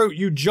her throat,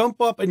 you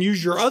jump up and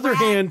use your other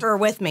hand. Her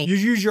with me. You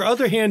use your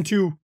other hand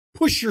to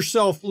push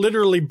yourself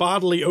literally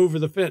bodily over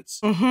the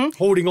fence,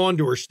 holding on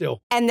to her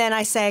still. And then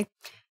I say,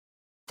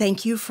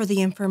 "Thank you for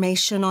the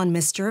information on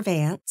Mr.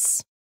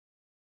 Vance.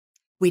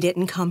 We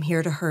didn't come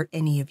here to hurt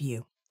any of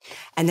you."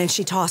 And then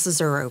she tosses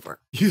her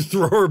over. You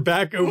throw her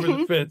back over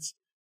the fence.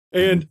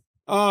 And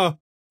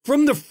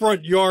from the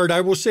front yard,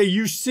 I will say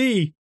you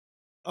see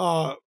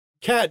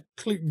Kat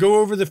go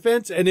over the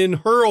fence and then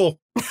hurl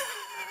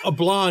a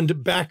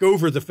blonde back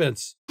over the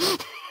fence.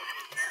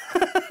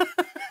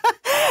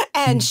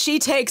 And she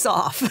takes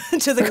off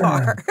to the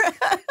car.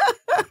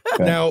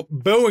 Now,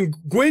 Bo and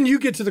Gwen, you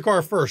get to the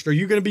car first. Are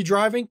you going to be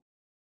driving?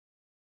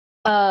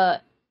 No,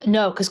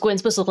 because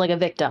Gwen's supposed to look like a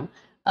victim.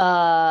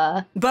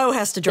 Bo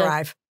has to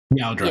drive.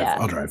 Yeah, I'll drive. Yeah.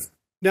 I'll drive.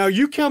 Now,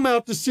 you come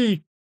out to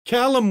see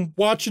Callum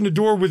watching the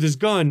door with his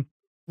gun,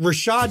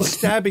 Rashad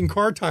stabbing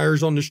car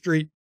tires on the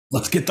street.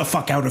 Let's get the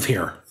fuck out of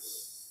here.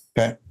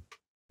 Okay.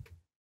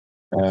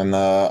 And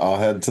I'll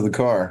head to the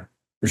car.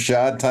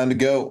 Rashad, time to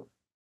go.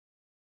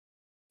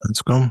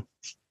 Let's go.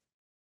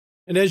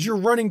 And as you're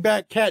running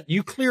back, Kat,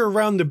 you clear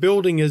around the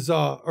building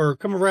or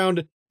come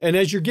around. And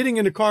as you're getting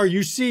in the car,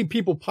 you see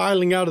people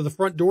piling out of the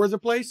front door of the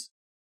place.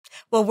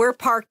 Well, we're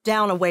parked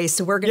down a way,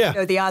 so we're going to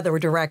go the other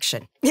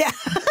direction. Yeah.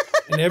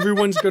 and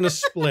everyone's going to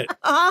split.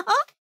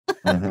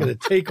 Going to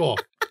take off.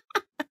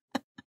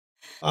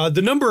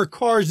 The number of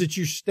cars that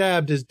you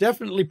stabbed has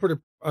definitely put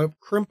a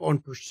crimp on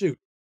pursuit.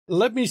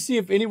 Let me see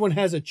if anyone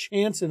has a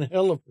chance in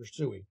hell of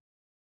pursuing.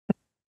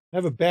 I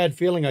have a bad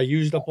feeling I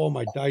used up all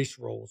my dice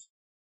rolls.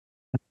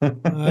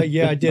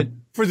 Yeah, I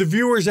did. For the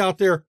viewers out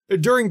there,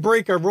 during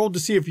break, I rolled to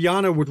see if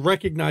Yana would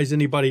recognize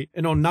anybody,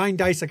 and on 9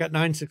 dice, I got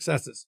 9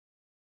 successes.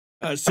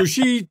 So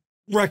she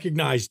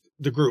recognized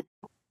the group,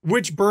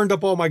 which burned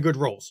up all my good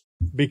rolls.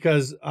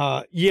 Because,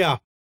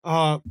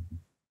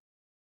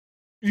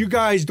 you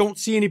guys don't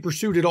see any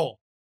pursuit at all.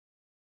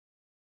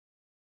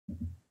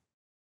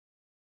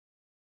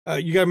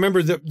 You got to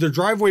remember that the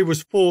driveway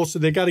was full, so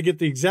they got to get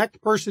the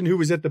exact person who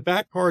was at the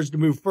back cars to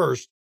move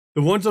first.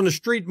 The ones on the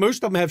street,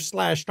 most of them have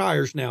slashed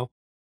tires now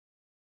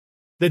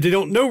that they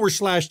don't know were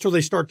slashed till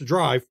they start to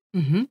drive,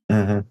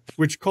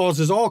 which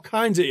causes all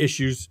kinds of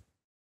issues.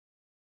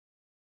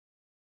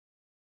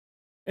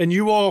 And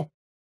you all,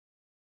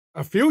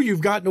 I feel you've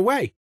gotten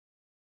away.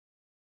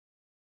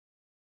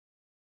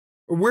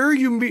 Where are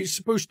you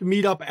supposed to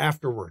meet up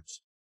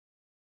afterwards?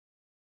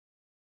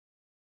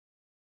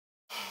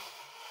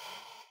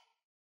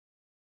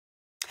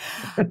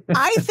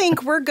 I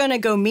think we're going to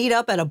go meet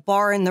up at a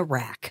bar in the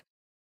rack.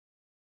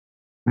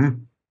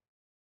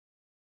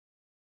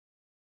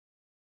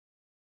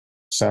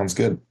 Sounds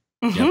good.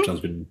 Yep, sounds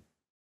good.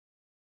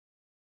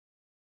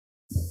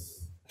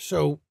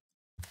 So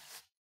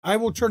I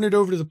will turn it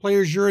over to the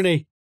players. You're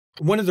in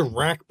one of the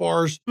rack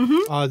bars.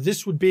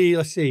 This would be,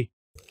 let's see,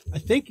 I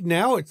think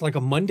now it's like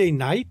a Monday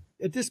night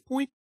at this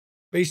point,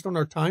 based on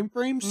our time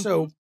frame.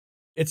 So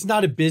it's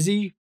not a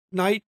busy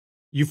night.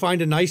 You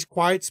find a nice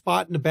quiet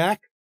spot in the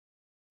back.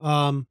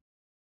 Gwen,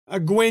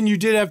 you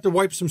did have to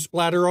wipe some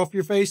splatter off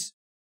your face.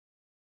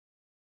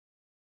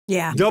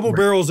 Yeah. Double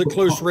barrels at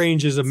close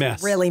range is a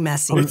mess. Really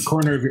messy.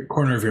 Corner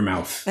of your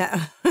mouth.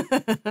 Yeah.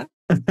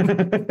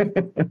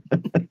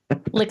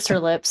 Licks her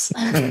lips.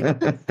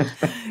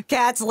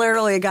 Cat's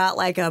literally got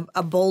like a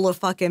bowl of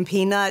fucking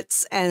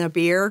peanuts and a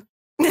beer.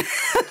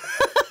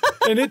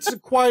 And it's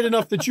quiet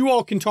enough that you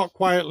all can talk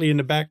quietly in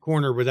the back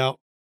corner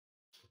without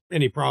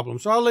any problem.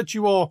 So I'll let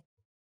you all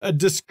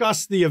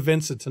discuss the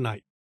events of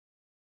tonight.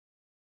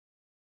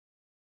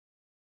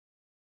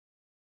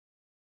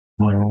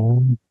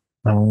 Well,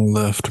 I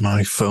left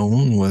my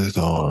phone with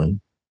our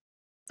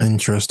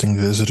interesting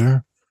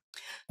visitor.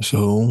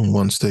 So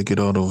once they get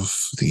out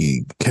of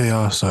the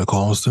chaos that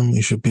caused them,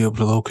 we should be able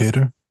to locate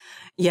her.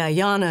 Yeah,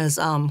 Yana's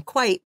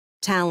quite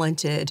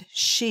talented.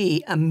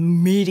 She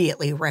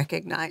immediately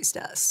recognized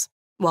us.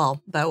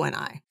 Well, Bo and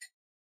I.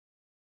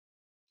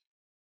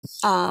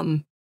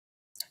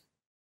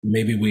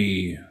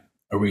 Maybe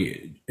are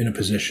we in a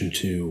position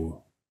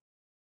do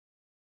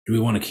we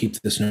want to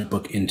keep this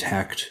notebook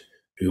intact?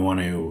 Do we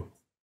want to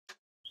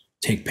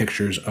take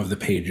pictures of the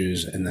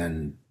pages and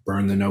then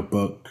burn the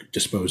notebook,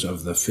 dispose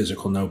of the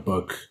physical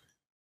notebook?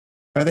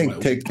 I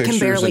think take pictures. I can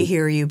barely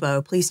hear you,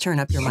 Bo. Please turn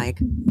up your mic.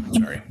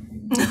 Sorry.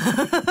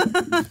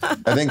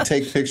 I think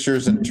take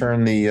pictures and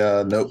turn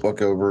the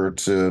notebook over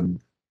to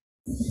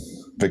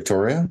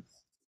Victoria.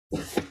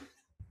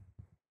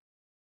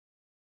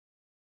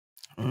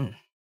 That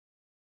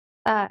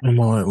I'm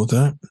all right with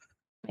that.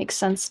 makes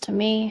sense to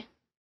me.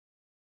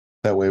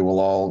 That way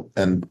we'll all,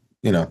 and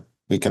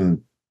we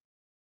can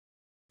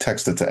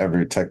text it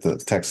to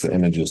text the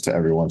images to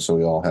everyone, so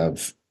we all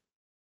have.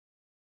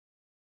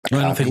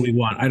 I don't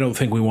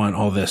think we want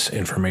all this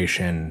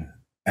information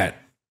at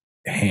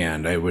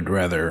hand. I would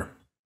rather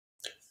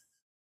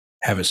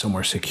have it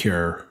somewhere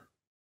secure.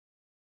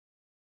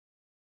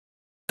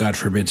 God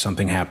forbid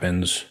something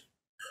happens.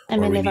 I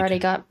mean, they've already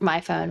got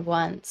my phone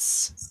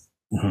once.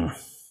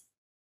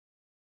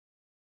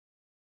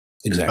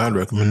 Exactly. I'd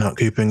recommend not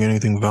keeping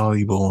anything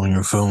valuable on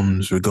your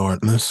phones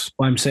regardless.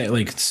 Well, I'm saying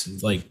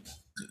it's like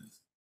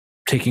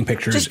taking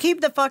pictures. Just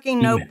keep the fucking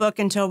notebook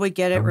until we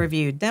get it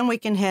reviewed. Then we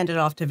can hand it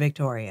off to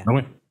Victoria.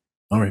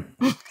 All right.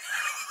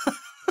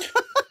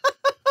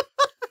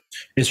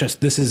 It's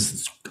just this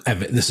is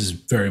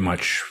very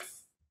much.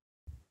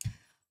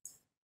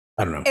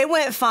 I don't know. It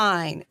went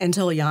fine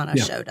until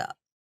Yana showed up.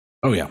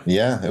 Oh yeah.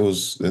 Yeah, it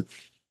was.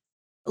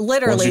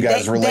 Literally, you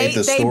guys relate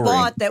the they story.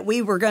 bought that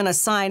we were going to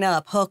sign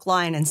up hook,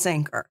 line, and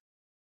sinker.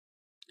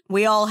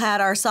 We all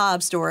had our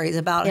sob stories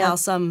about how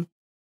someone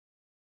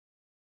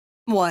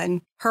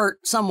hurt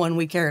someone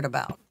we cared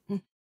about.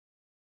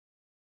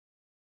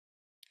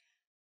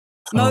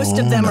 Most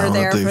of them are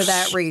there for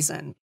that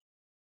reason.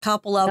 A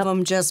couple of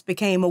them just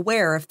became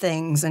aware of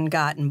things and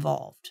got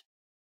involved.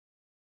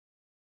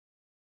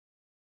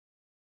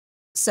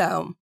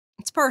 So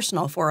it's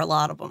personal for a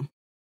lot of them.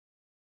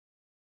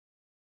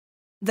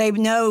 They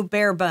know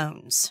bare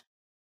bones.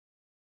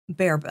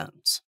 Bare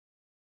bones.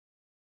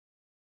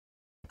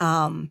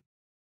 Got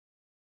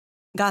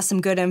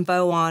some good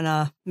info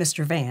on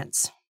Mr.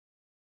 Vance.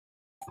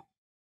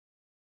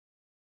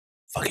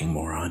 Fucking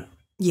moron.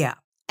 Yeah.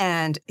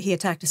 And he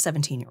attacked a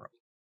 17-year-old.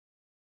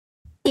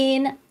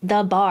 In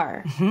the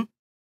bar. Mm-hmm.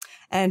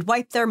 And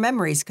wiped their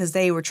memories because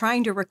they were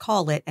trying to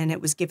recall it and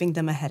it was giving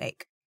them a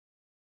headache.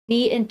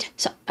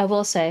 So I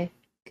will say,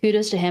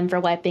 kudos to him for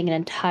wiping an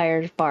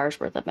entire bar's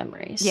worth of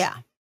memories. Yeah.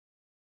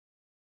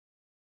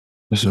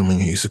 Assuming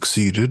he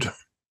succeeded.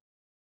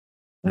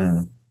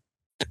 Mm.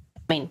 I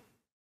mean,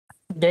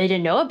 they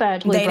didn't know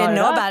about it. They didn't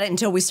know about it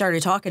until we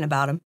started talking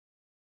about him.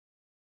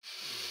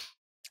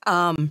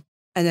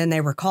 And then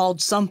they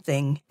recalled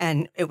something,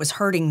 and it was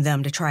hurting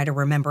them to try to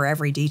remember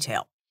every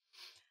detail.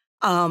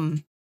 But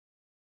I'm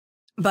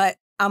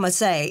gonna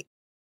say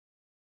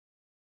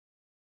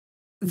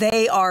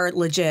they are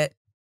legit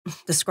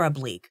the Scrub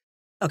League.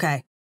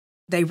 Okay,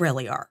 they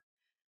really are.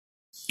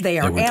 They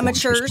are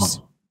amateurs.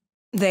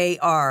 They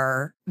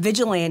are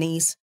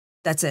vigilantes.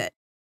 That's it.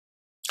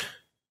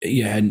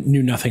 Yeah, I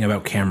knew nothing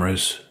about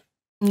cameras.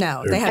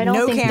 No, they had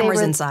no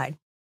cameras inside.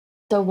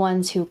 The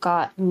ones who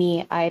got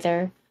me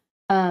either.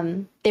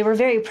 They were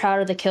very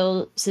proud of the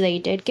kills they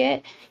did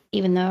get,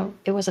 even though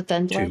it was a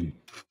thin blood.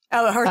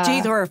 Oh, her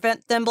teeth were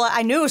thin blood.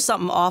 I knew there was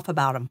something off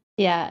about them.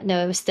 Yeah,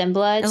 no, it was thin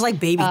blood. It was like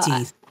baby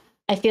teeth.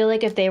 I feel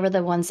like if they were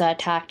the ones that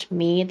attacked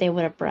me, they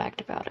would have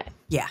bragged about it.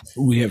 Yeah,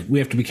 we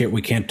have to be careful.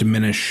 We can't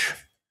diminish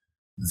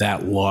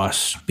that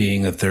loss,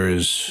 being that there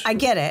is. I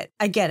get it.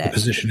 The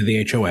position of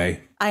the HOA.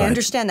 I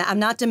understand that. I'm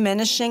not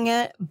diminishing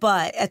it,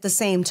 but at the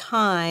same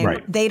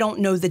time, they don't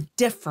know the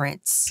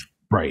difference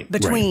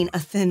between a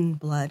thin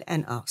blood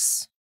and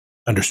us.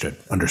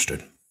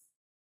 Understood.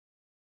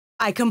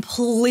 I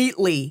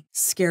completely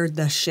scared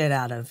the shit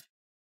out of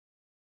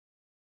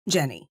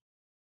Jenny.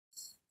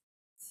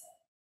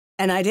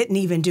 And I didn't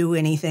even do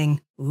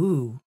anything.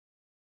 Ooh.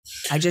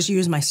 I just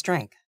used my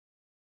strength.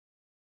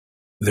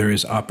 There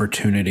is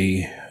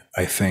opportunity,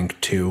 I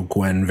think, to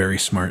Gwen, very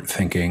smart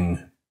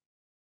thinking,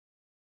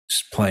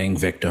 playing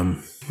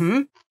victim.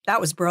 Mm-hmm.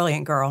 That was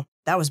brilliant, girl.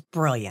 That was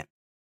brilliant.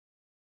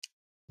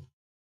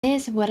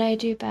 Is what I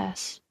do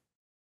best.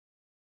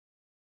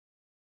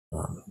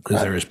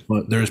 Because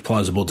there is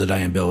plausible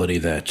deniability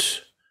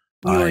that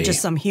you were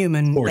just some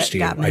human that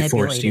got manipulated. I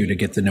forced you to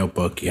get the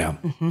notebook. Yeah.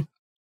 Mm-hmm.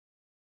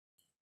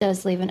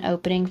 Does leave an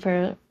opening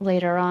for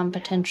later on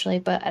potentially,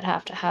 but I'd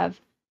have to have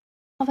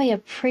probably a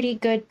pretty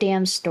good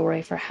damn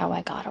story for how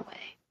I got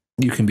away.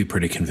 You can be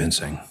pretty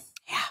convincing.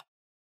 Yeah.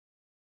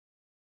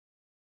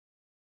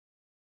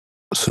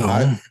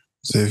 So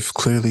they've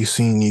clearly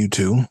seen you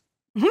two.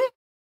 Mm-hmm.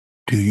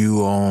 Do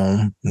you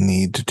all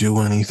need to do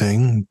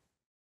anything?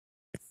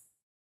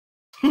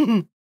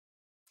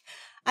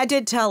 I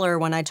did tell her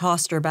when I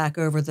tossed her back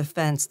over the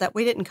fence that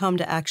we didn't come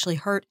to actually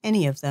hurt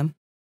any of them.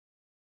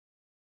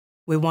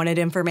 We wanted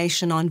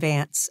information on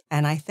Vance,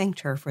 and I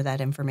thanked her for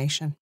that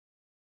information.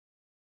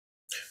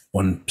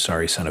 One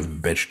sorry son of a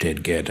bitch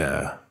did get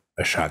a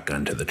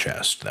shotgun to the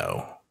chest,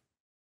 though.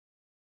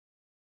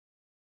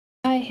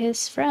 By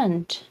his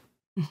friend.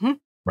 Mm-hmm.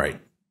 Right.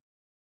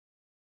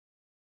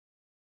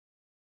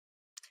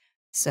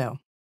 So,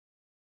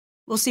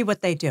 we'll see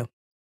what they do.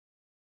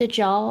 Did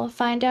y'all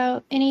find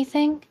out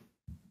anything?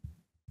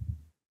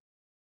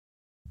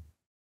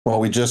 Well,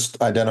 we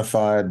just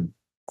identified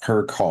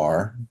her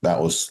car. That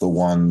was the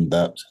one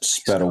that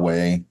sped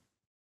away.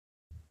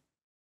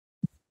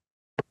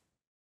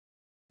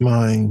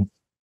 My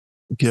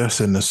guess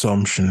and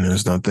assumption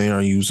is that they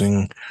are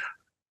using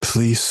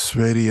police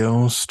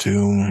radios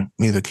to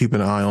either keep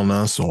an eye on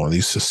us or at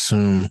least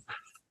assume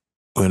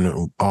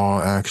when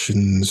our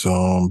actions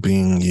are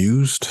being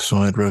used. So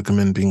I'd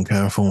recommend being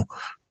careful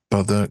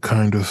about that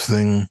kind of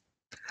thing.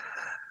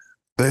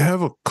 They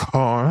have a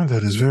car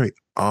that is very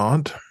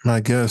odd. My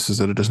guess is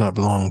that it does not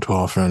belong to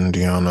our friend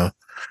Deanna.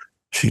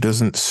 She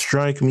doesn't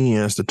strike me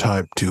as the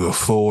type to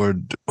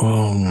afford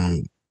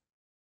the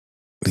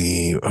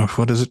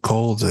what is it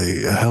called? A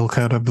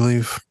Hellcat, I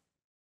believe.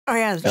 Oh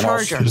yeah, the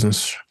Charger.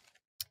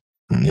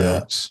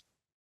 Yes.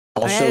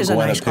 I'll show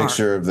Gwen a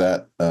picture of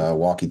that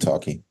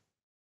walkie-talkie.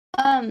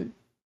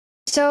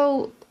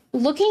 So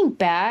looking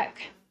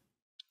back,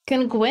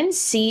 can Gwen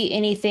see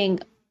anything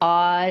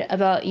odd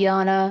about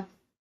Yana?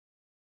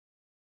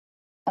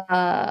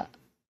 Or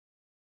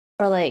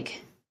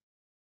like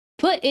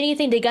put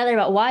anything together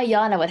about why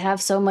Yana would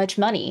have so much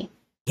money?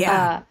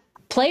 Yeah.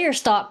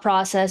 Player's thought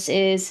process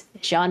is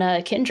Yana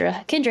a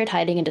kindred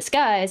hiding in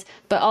disguise,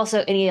 but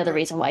also any other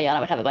reason why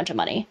Yana would have a bunch of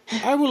money.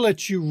 I will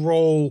let you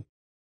roll.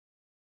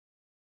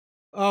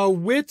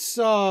 Wits,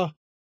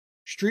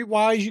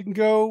 streetwise you can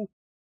go.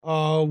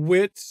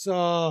 Wits,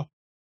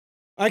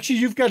 actually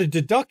you've got a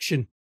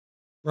deduction,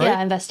 right?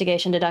 Yeah,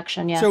 investigation,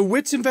 deduction, yeah. So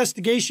wits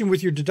investigation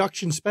with your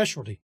deduction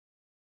specialty.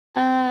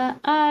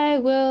 I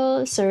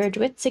will surge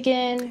wits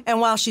again. And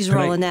while she's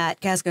rolling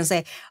that, Kat's going to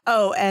say,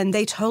 oh, and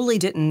they totally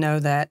didn't know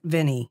that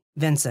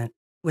Vincent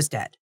was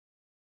dead.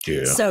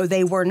 Yeah. So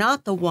they were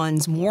not the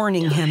ones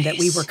warning him that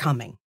we were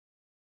coming.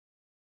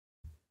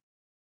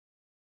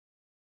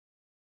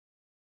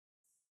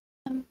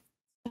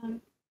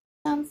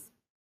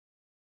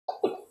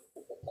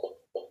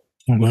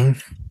 Okay.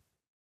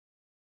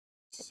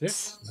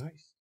 6,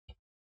 nice.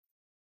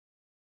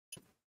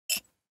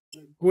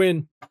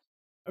 Gwen,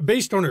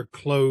 based on her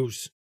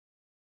clothes,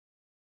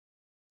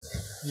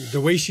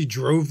 the way she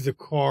drove the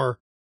car,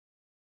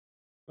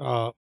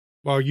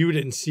 well, you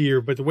didn't see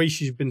her, but the way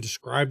she's been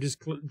described as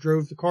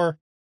drove the car,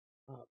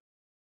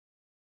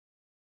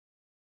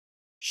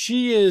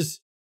 she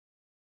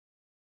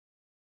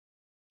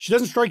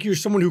doesn't strike you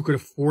as someone who could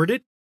afford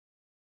it,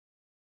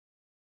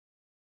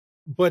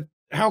 but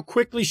how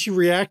quickly she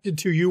reacted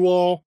to you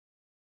all,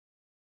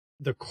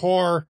 the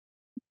car,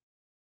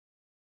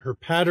 her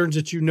patterns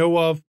that you know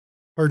of,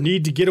 her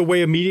need to get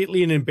away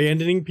immediately and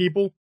abandoning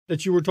people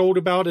that you were told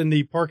about in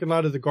the parking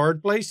lot of the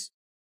guard place.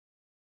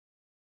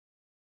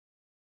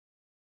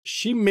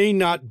 She may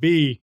not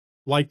be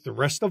like the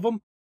rest of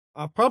them.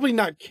 Probably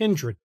not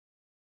kindred.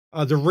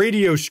 The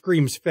radio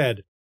screams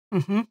fed.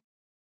 Mm-hmm.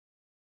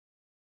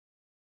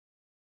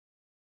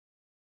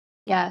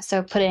 Yeah,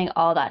 so putting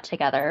all that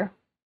together,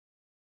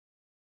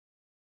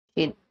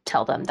 you'd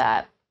tell them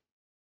that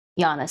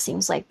Yana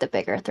seems like the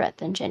bigger threat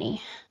than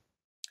Ginny.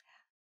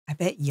 I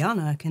bet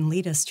Yana can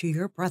lead us to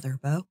your brother,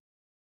 Bo.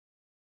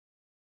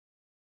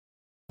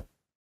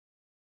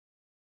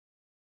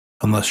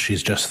 Unless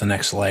she's just the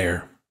next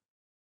layer.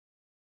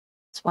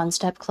 It's one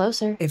step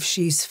closer. If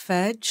she's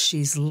fed,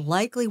 she's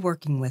likely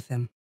working with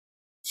him.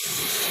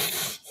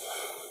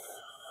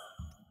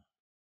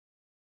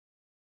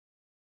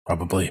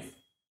 Probably.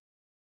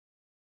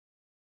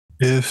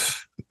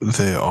 If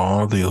they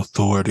are the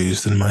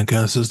authorities, then my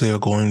guess is they are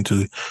going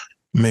to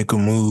make a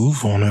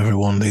move on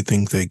everyone they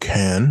think they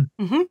can.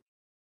 Mm-hmm.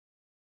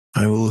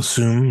 I will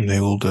assume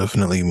they will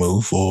definitely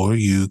move for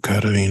you,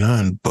 Katarina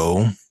and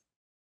Bo.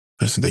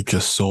 As they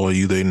just saw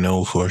you, they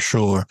know for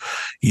sure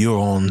you're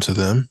on to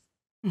them.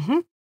 Mm-hmm.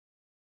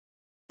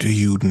 Do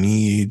you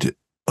need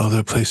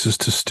other places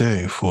to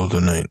stay for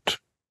the night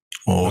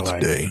or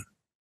today?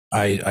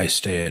 I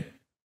stay at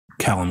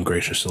Callum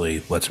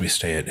graciously lets me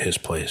stay at his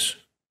place.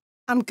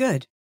 I'm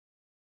good.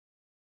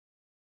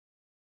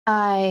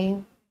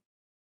 I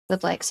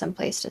would like some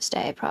place to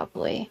stay,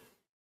 probably.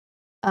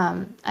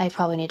 I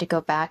probably need to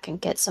go back and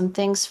get some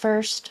things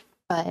first,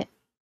 but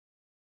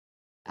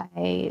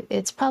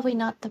it's probably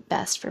not the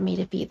best for me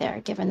to be there,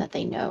 given that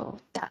they know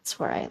that's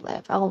where I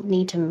live. I'll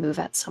need to move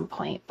at some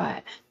point,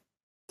 but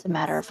it's a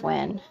matter of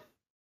when.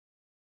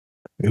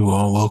 You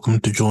are welcome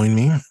to join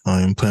me.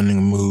 I am planning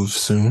a move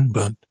soon,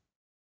 but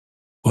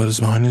what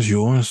is mine is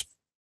yours.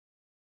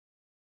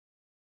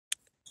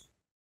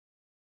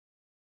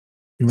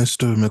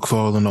 Mr.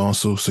 McFarland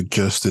also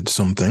suggested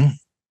something,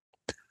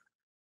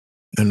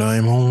 and I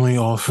am only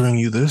offering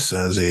you this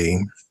as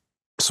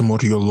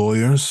somewhat of your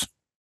lawyers.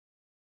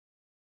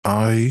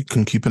 I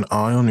can keep an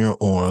eye on your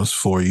auras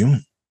for you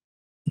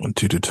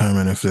to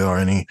determine if there are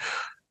any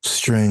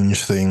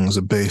strange things,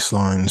 a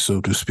baseline, so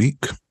to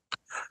speak.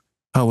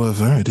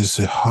 However, it is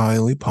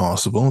highly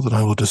possible that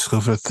I will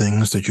discover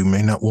things that you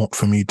may not want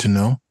for me to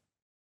know.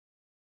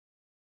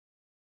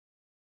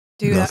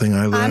 Dude, Nothing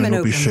I I'm learn an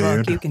will be open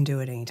shared. book. You can do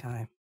it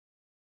anytime.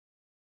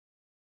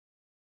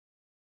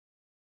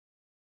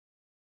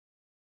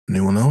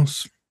 Anyone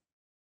else?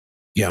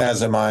 Yeah.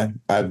 As am I.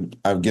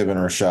 I've given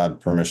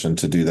Rashad permission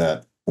to do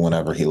that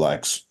whenever he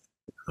likes.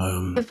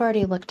 I've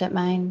already looked at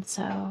mine,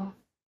 so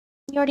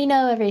you already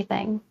know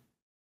everything.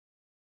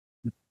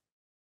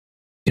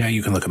 Yeah,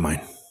 you can look at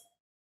mine.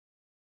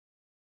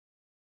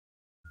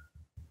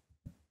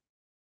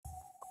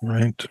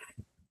 Right.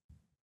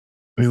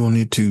 We will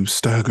need to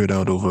stagger it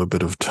out over a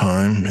bit of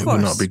time. It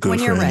would not be good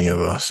for any of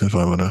us if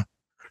I were to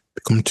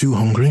become too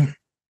hungry.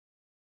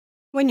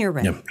 When you're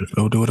ready. Yep.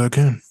 I'll do what I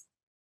can.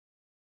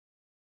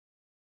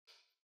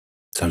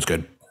 Sounds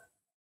good.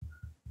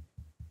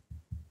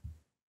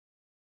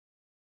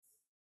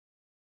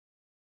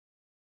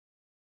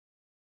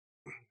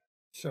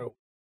 So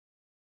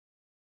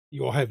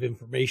you all have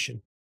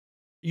information.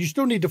 You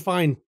still need to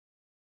find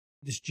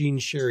this Jean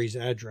Sherry's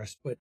address,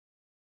 but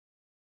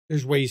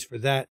there's ways for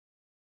that.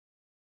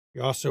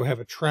 You also have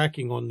a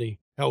tracking on the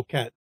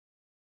Hellcat,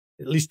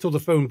 at least till the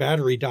phone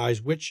battery dies,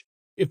 which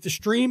if the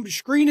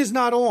screen is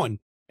not on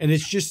and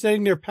it's just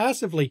sitting there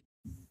passively,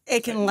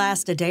 it can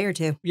last a day or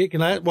two. It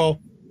can last,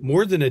 well,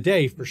 more than a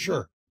day for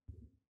sure.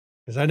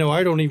 Because I know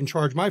I don't even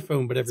charge my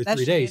phone, but every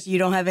 3 days. You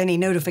don't have any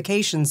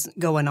notifications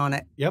going on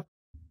it. Yep.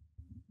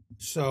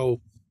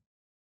 So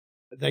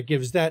that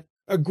gives that.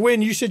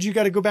 Gwen, you said you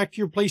got to go back to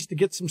your place to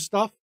get some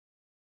stuff?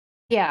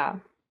 Yeah.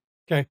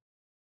 Okay.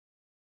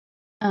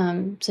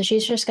 So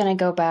she's just gonna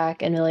go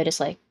back and really just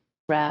like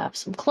grab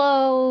some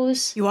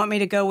clothes. You want me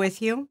to go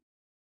with you?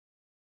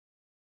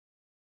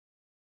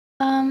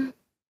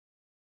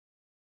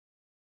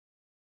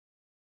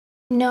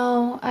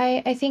 No,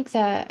 I think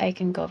that I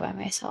can go by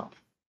myself.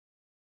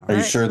 Are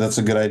you sure that's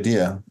a good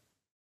idea?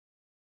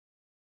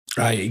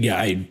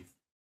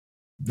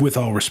 With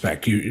all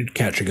respect,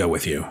 Cat should go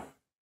with you.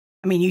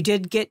 I mean,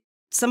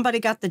 somebody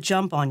got the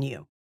jump on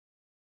you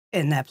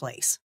in that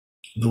place.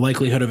 The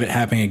likelihood of it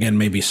happening again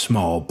may be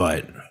small,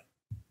 but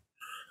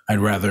I'd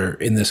rather,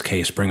 in this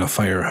case, bring a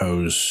fire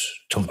hose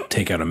to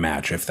take out a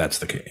match if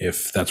that's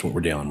what we're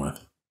dealing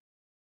with.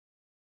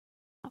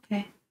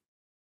 Okay.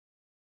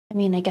 I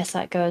mean, I guess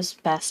that goes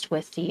best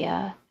with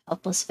the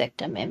helpless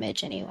victim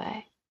image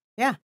anyway.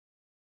 Yeah.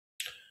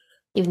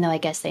 Even though I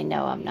guess they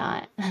know I'm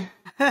not.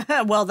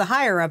 Well, the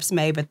higher-ups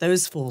may, but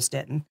those fools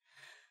didn't.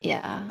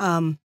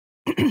 Yeah.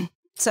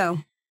 So,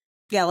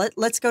 yeah,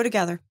 let's go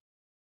together.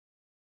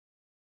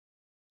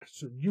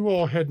 So you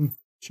all heading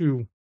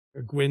to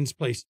Gwen's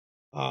place.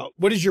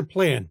 What is your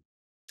plan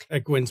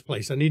at Gwen's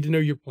place? I need to know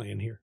your plan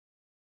here.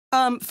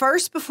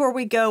 First, before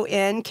we go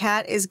in,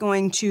 Kat is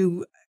going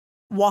to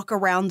walk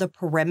around the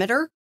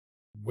perimeter.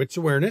 Wits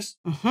awareness.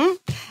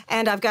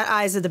 And I've got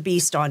Eyes of the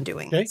Beast on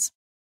doing this.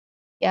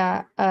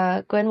 Yeah.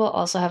 Gwen will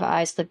also have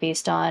Eyes of the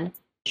Beast on.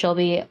 She'll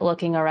be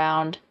looking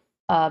around,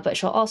 but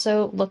she'll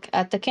also look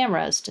at the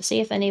cameras to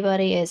see if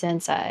anybody is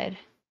inside.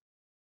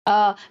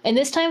 And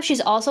this time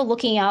she's also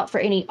looking out for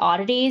any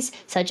oddities,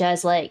 such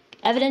as like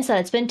evidence that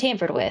it's been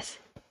tampered with.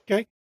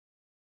 Okay.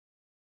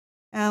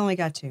 I only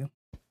got 2.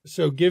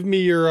 So give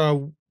me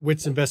your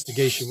wits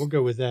investigation. We'll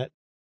go with that.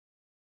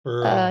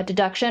 For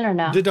Deduction or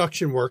no?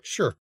 Deduction works,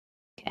 sure.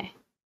 Okay.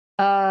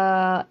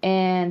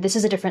 And this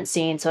is a different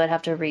scene, so I'd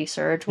have to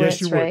research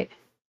wits, right?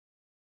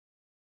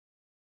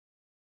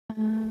 I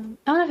don't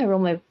know if I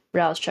rolled my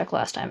browse check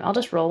last time. I'll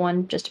just roll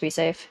one just to be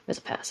safe. It was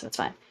a pass, that's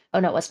fine. Oh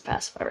no, it wasn't a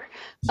pass, whatever.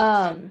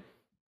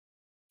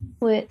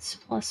 Wits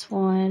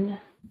 +1.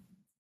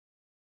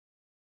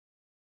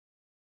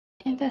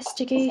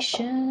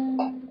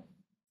 Investigation.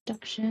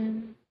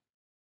 Deduction.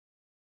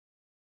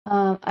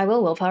 I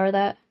will willpower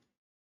that.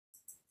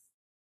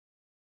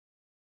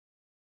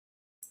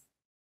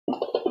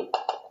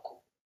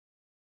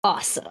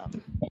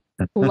 Awesome.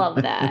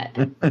 Love that.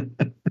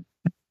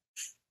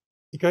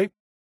 Okay.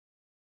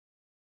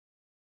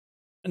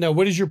 Now,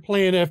 what is your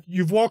plan after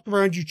you've walked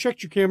around, you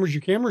checked your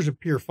cameras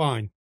appear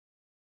fine.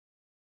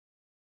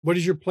 What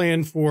is your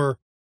plan for,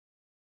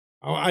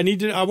 I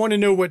want to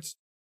know what's,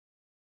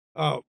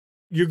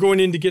 you're going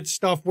in to get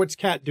stuff. What's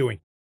Kat doing?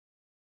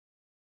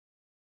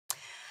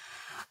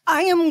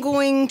 I am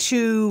going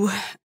to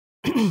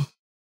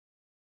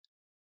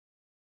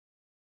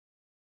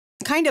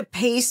kind of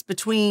pace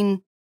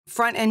between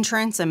front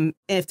entrance and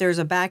if there's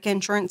a back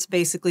entrance,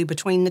 basically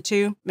between the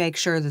two, make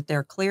sure that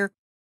they're clear.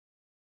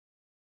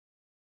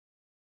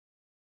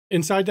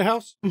 Inside the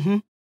house? Mm-hmm.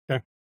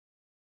 Okay.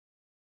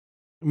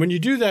 And when you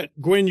do that,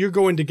 Gwen, you're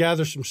going to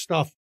gather some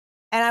stuff.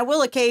 And I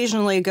will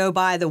occasionally go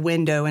by the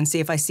window and see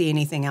if I see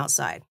anything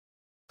outside.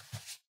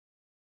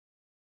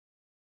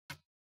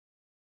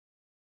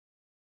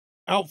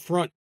 Out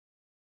front,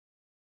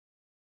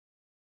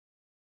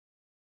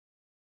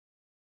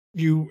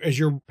 as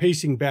you're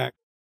pacing back,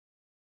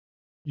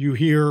 you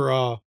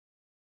hear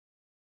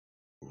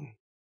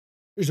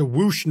there's a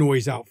whoosh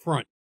noise out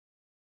front.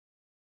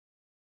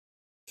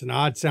 It's an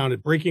odd sound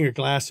of breaking a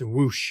glass and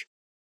whoosh.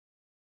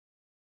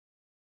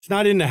 It's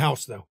not in the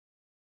house, though.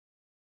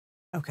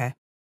 Okay.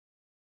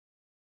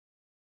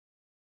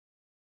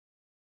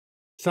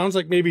 Sounds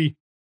like maybe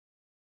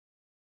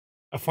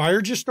a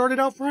fire just started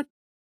out front.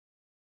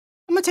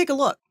 I'm going to take a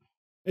look.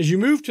 As you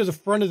move to the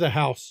front of the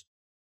house,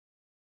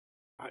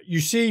 you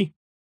see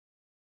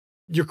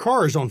your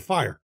car is on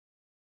fire.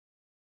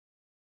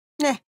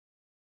 Nah.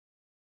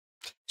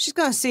 She's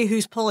going to see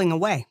who's pulling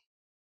away.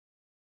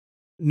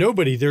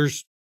 Nobody.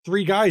 There's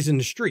 3 guys in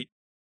the street.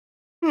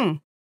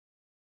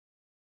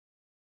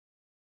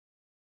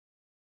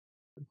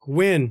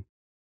 Gwen,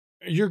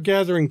 you're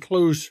gathering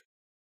clothes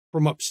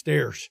from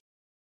upstairs.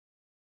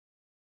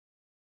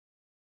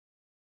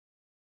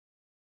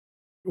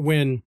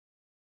 When,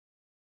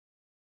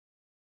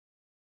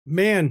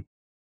 man,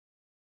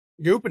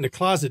 you open the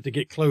closet to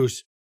get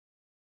clothes,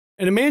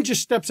 and a man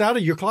just steps out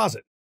of your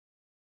closet.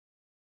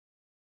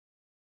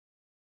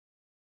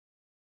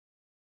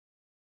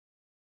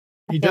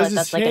 He does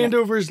his hand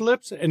over his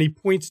lips, and he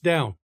points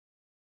down.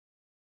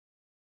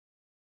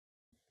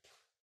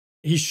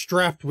 He's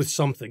strapped with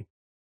something.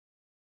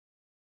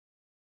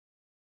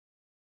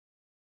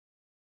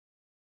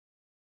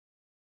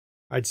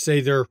 I'd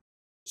say they're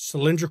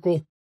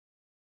cylindrical,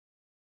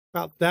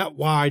 about that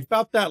wide,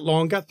 about that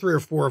long, got 3 or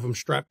 4 of them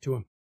strapped to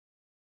him.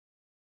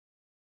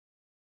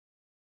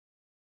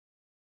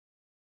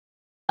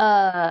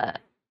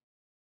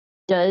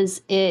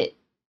 Does it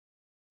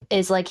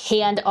is like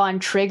hand on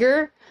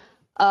trigger?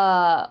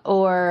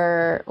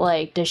 Or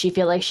like does she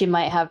feel like she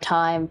might have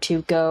time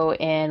to go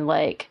and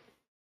like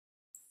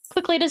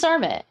quickly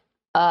disarm it?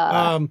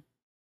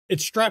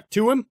 It's strapped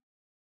to him,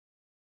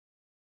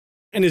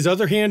 and his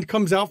other hand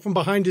comes out from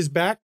behind his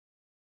back.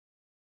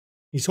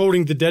 He's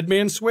holding the dead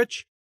man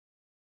switch.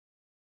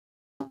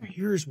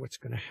 Here's what's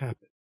going to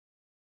happen.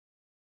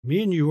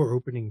 Me and you are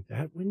opening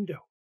that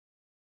window,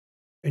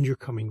 and you're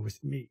coming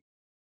with me.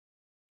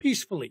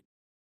 Peacefully.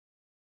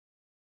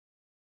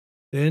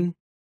 Then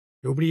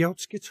nobody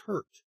else gets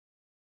hurt.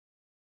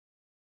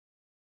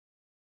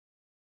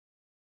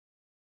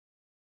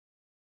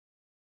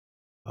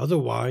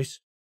 Otherwise,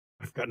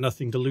 I've got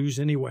nothing to lose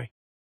anyway.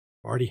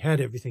 I've already had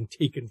everything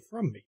taken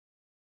from me.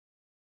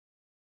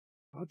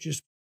 I'll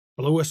just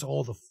blow us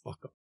all the fuck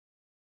up.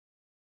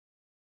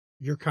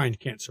 Your kind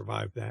can't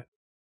survive that.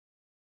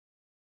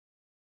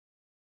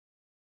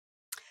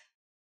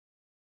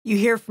 You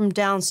hear from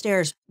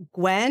downstairs,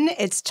 Gwen,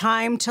 it's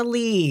time to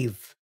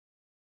leave.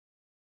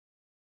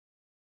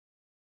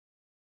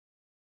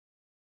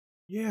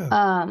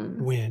 Yeah.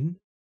 Gwen,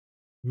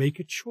 make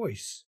a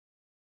choice.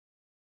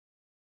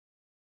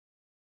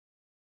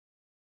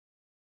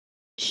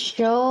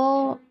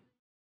 She'll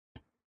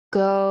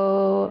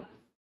go.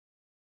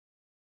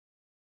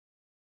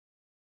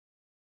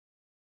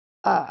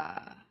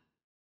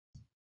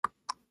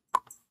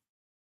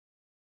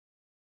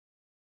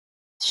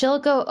 She'll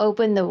go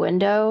open the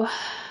window.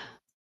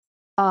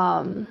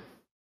 And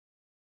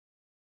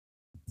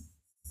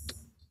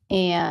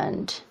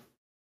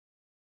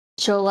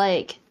she'll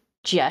like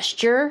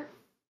gesture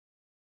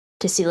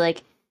to see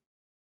like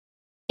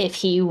if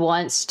he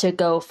wants to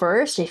go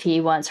first, if he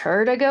wants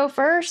her to go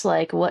first,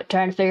 like what,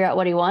 trying to figure out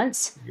what he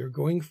wants. You're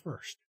going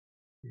first.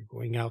 You're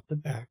going out the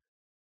back.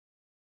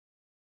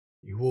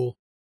 You will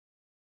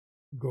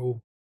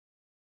go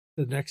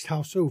to the next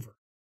house over.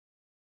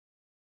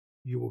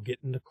 You will get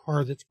in the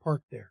car that's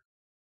parked there.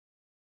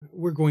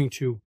 We're going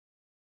to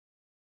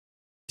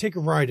take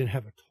a ride and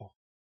have a talk.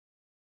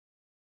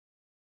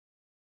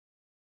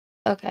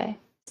 Okay.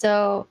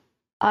 So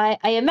I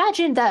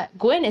imagine that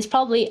Gwen is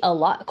probably a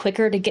lot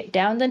quicker to get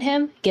down than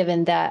him,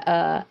 given that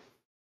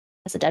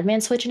has a dead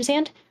man switch in his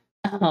hand.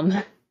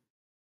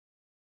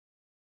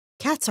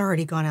 Cat's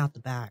already gone out the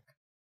back.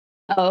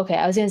 Oh, okay.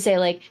 I was gonna say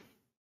like,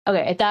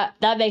 okay,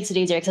 that makes it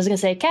easier because I was gonna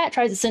say Cat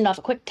tries to send off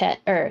a quick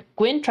text, or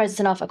Gwen tries to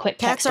send off a quick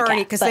Cat's text.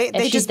 already, because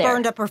they just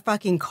burned up her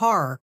fucking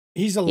car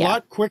He's a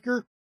lot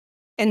quicker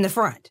in the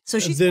front, so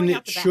she's than going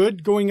out it the back.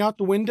 should going out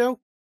the window.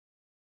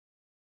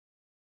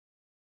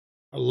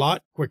 A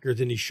lot quicker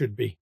than he should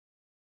be.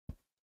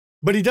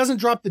 But he doesn't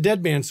drop the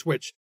dead man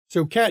switch.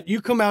 So, Kat,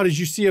 you come out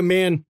as you see a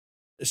man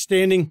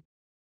standing,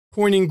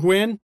 pointing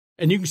Gwen,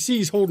 and you can see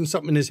he's holding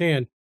something in his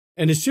hand.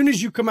 And as soon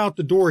as you come out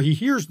the door, he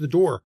hears the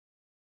door.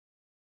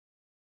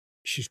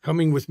 She's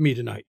coming with me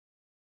tonight.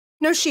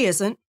 No, she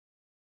isn't.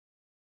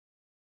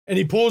 And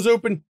he pulls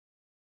open.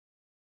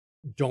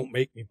 Don't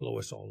make me blow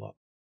us all up.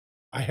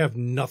 I have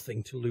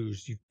nothing to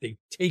lose. They've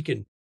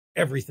taken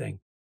everything.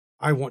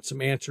 I want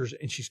some answers,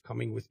 and she's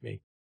coming with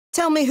me.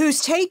 Tell me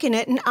who's taking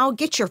it, and I'll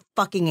get your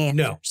fucking answers.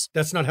 No,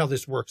 that's not how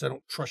this works. I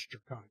don't trust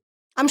your kind.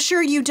 I'm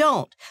sure you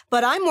don't,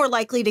 but I'm more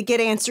likely to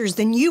get answers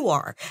than you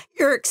are.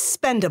 You're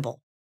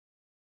expendable.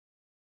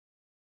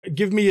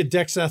 Give me a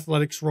Dex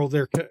Athletics roll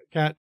there,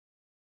 Kat.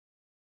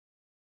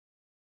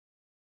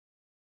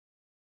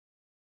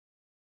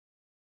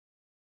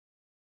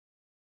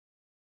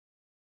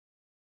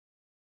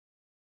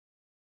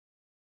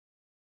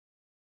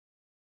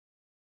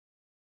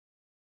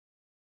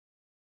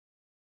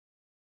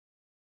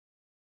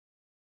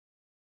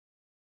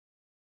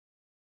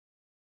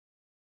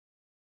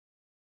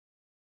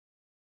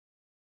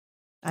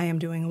 I am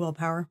doing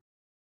willpower.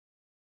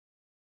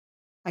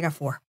 I got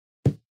 4.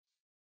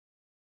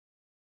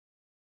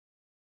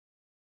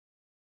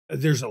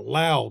 There's a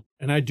loud,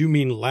 and I do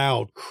mean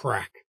loud,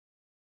 crack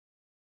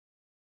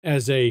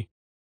as a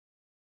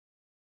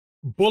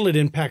bullet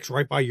impacts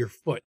right by your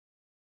foot.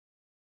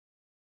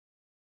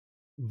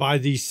 By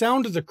the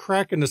sound of the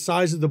crack and the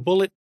size of the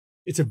bullet,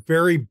 it's a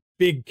very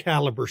big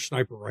caliber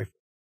sniper rifle.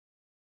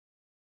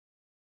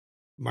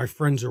 My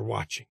friends are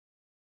watching.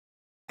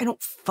 I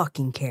don't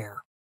fucking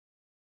care.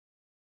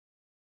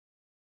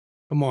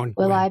 Come on,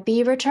 Will Gwen. I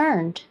be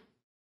returned?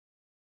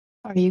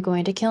 Are you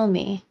going to kill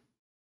me?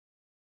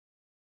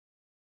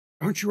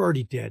 Aren't you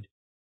already dead?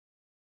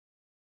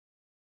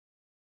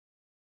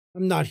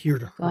 I'm not here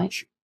to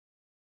hurt you.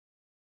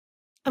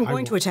 I'm I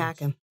going to want attack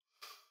this. him.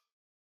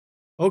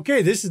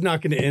 Okay, this is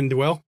not going to end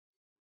well.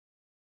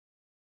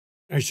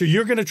 All right, so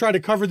you're going to try to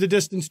cover the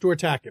distance to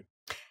attack him.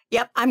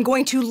 Yep, I'm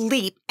going to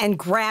leap and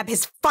grab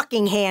his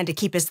fucking hand to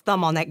keep his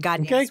thumb on that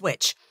goddamn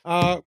switch.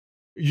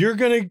 You're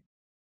going to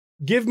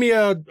give me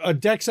a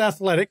Dex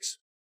Athletics.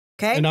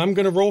 Okay. And I'm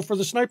going to roll for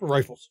the sniper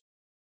rifles.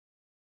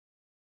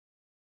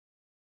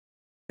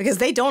 Because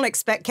they don't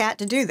expect Cat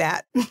to do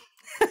that.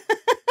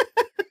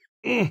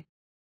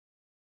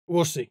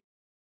 We'll see.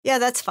 Yeah,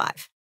 that's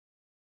 5.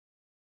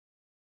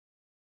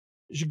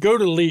 As you go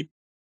to leap,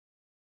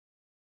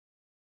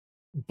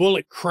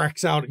 bullet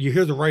cracks out. You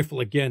hear the rifle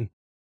again.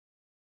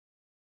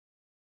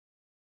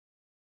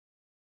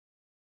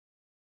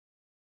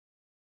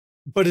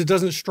 But it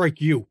doesn't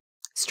strike you.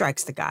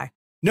 Strikes the guy.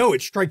 No,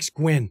 it strikes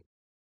Gwen.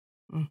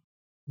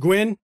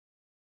 Gwen,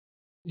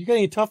 you got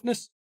any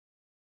toughness?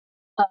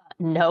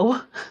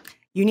 No.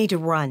 You need to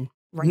run.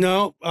 Right.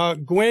 No,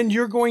 Gwen,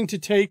 you're going to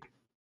take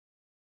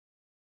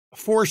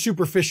 4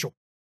 superficial.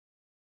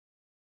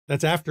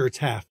 That's after it's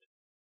halved.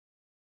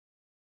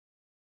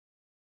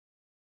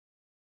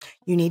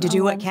 You need to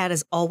do what Kat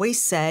has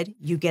always said.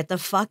 You get the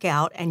fuck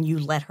out and you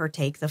let her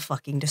take the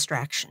fucking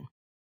distraction.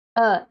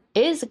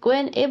 Is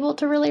Gwen able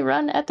to really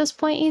run at this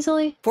point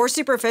easily? 4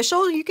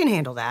 superficial, you can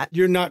handle that.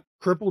 You're not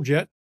crippled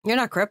yet. You're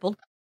not crippled.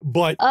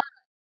 But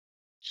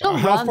She'll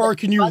how run, far but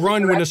can you run the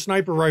run when a direct-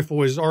 sniper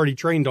rifle is already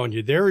trained on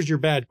you? There is your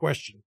bad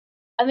question.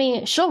 I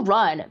mean, she'll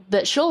run,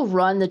 but she'll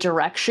run the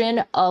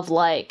direction of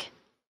like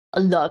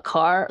the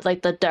car,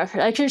 like the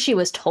direction she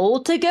was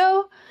told to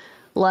go.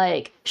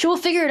 Like, she will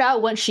figure it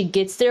out once she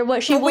gets there.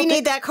 What she we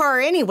need that car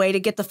anyway to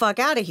get the fuck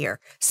out of here.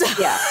 So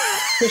yeah,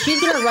 so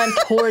she's gonna run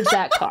towards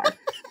that car.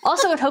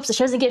 Also, in hopes that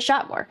she doesn't get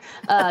shot more,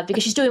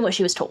 because she's doing what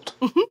she was told.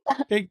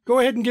 Okay, go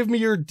ahead and give me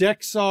your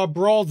dex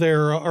brawl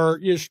there, or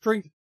your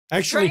strength.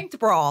 Actually, strength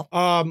brawl.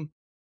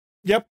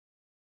 Yep.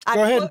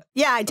 Go ahead.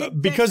 Yeah, I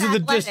did because of the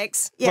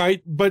athletics. Yeah.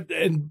 Right, but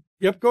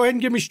yep. Go ahead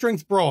and give me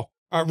strength brawl.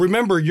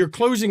 Remember, you're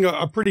closing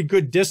a pretty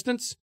good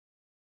distance.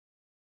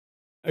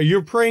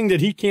 You're praying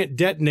that he can't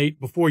detonate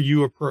before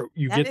you get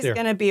there. That is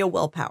going to be a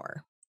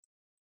willpower.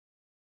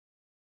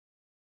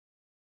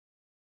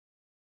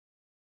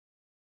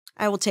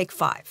 I will take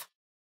 5.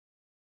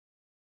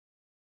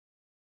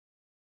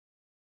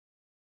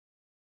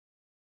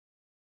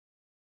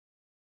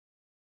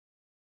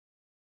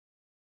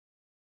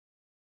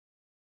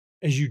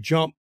 As you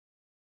jump,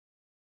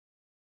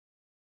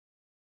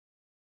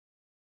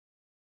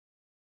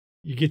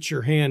 you get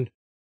your hand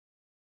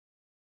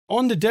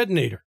on the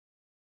detonator,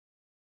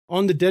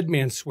 on the dead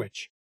man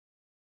switch.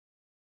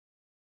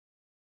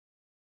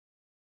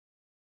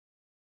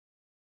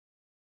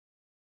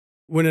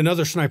 When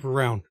another sniper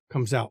round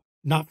comes out,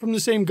 not from the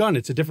same gun,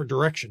 it's a different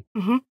direction.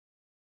 Mm-hmm.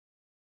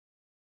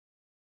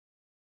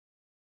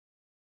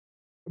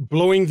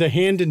 Blowing the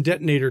hand and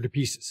detonator to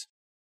pieces.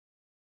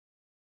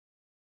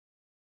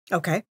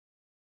 Okay.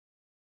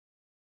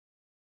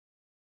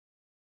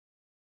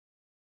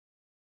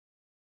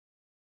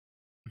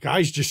 The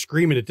guy's just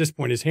screaming at this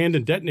point. His hand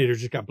and detonator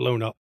just got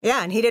blown up.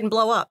 Yeah, and he didn't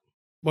blow up.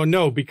 Well,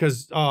 no,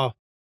 because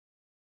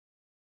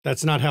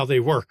that's not how they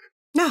work.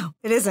 No,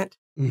 it isn't.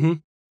 Mm-hmm.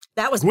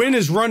 That was Gwen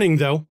is running,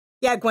 though.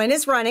 Yeah, Gwen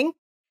is running.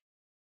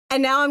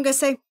 And now I'm going to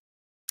say,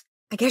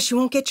 I guess you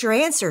won't get your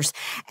answers.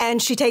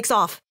 And she takes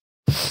off.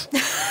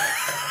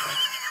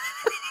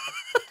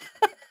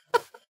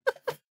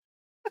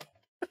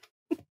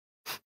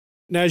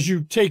 Now, as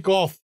you take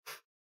off,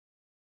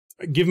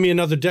 give me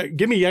another.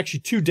 Give me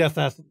actually two death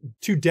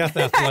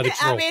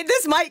athletics roll. I mean,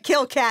 this might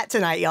kill Kat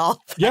tonight,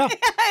 y'all. Yeah,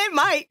 it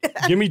might.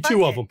 Give me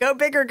 2 of them. Go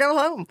big or go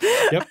home.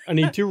 Yep, I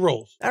need 2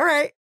 rolls. All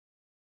right.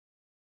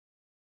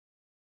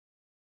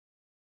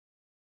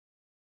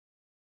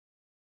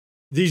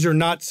 These are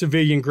not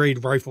civilian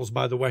grade rifles,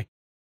 by the way.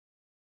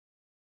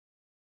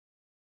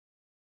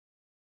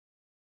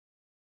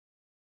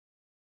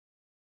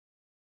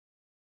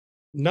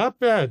 Not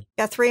bad.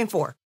 Got 3 and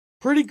 4.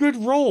 Pretty good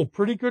roll.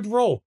 Pretty good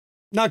roll.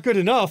 Not good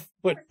enough,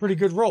 but pretty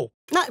good roll.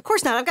 No, of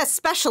course not. I've got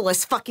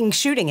specialists fucking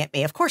shooting at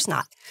me. Of course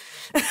not.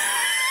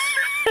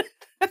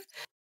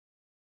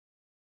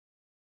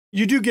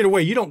 You do get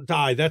away. You don't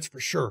die, that's for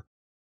sure.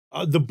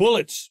 The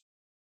bullets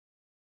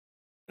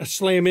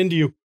slam into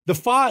you. The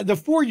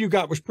 4 you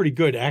got was pretty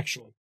good,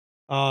 actually.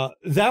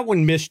 That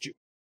one missed you.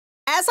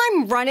 As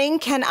I'm running,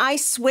 can I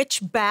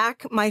switch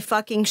back my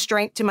fucking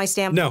strength to my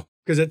stamina? No,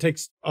 because it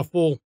takes a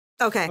full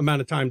amount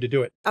of time to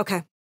do it.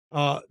 Okay.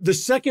 The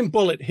second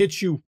bullet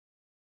hits you.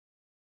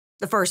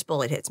 The first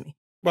bullet hits me.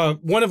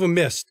 One of them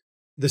missed.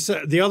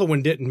 The other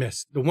one didn't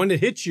miss. The one that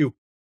hits you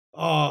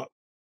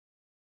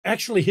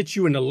actually hits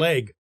you in the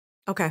leg.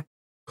 Okay.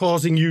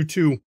 Causing you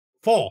to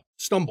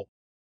stumble.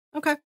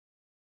 Okay.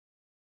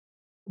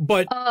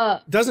 But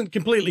doesn't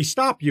completely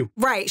stop you.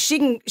 Right.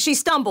 She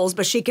stumbles,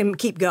 but she can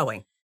keep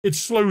going. It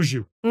slows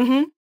you.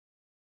 Mm-hmm.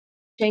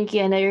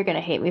 Janky, I know you're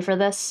gonna hate me for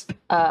this,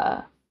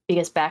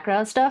 because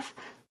background stuff.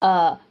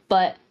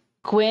 But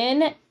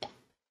Gwen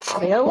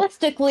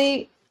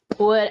realistically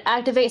would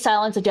activate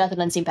Silence of Death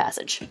and Unseen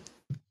Passage.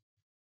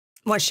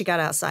 Once she got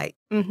outside.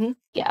 Mm-hmm.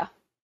 Yeah.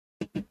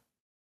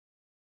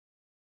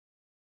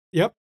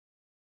 Yep.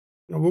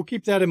 We'll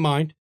keep that in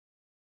mind.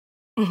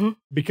 Mm-hmm.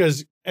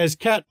 Because as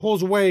Kat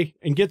pulls away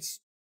and gets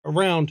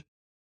around,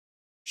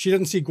 she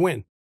doesn't see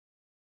Gwen.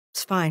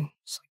 It's fine.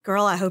 She's like,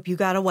 girl, I hope you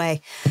got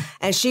away.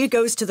 And she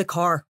goes to the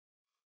car.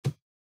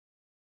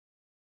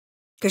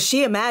 Because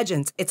she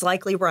imagines it's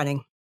likely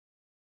running.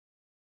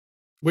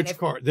 Which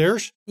car?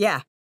 Theirs?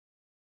 Yeah.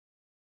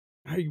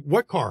 Hey,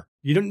 what car?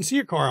 You didn't see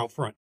a car out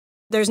front.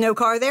 There's no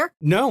car there?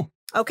 No.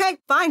 Okay,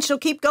 fine. She'll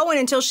keep going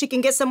until she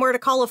can get somewhere to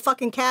call a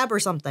fucking cab or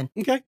something.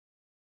 Okay.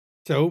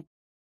 So,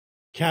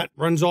 Kat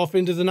runs off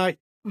into the night.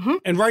 Mm-hmm.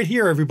 And right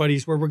here, everybody,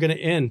 is where we're going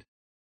to end.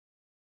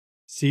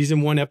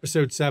 Season 1,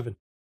 Episode 7.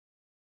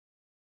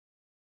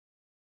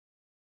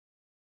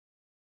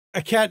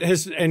 Kat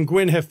and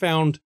Gwen have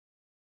found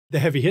the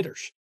heavy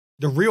hitters.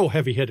 The real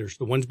heavy hitters.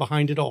 The ones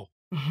behind it all.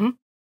 Mm-hmm.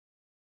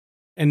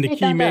 And the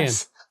key man,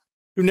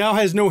 who now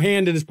has no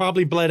hand and is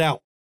probably bled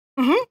out.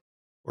 Mm-hmm.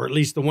 Or at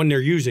least the one they're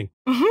using.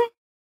 Mm-hmm.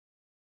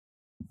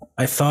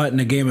 I thought in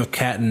a game of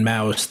cat and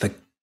mouse, the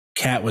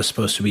cat was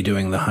supposed to be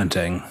doing the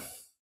hunting.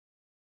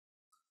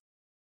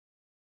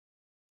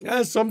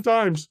 Yeah,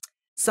 sometimes.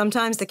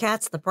 Sometimes the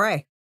cat's the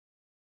prey.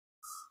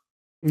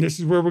 And this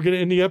is where we're going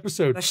to end the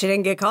episode. But she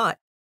didn't get caught.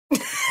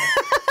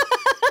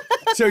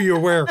 So you're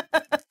aware.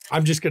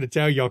 I'm just going to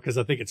tell y'all because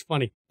I think it's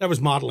funny. That was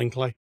modeling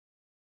clay.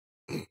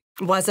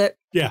 Was it?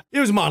 Yeah, it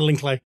was modeling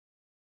clay.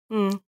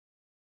 Hmm.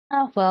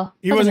 Oh, well.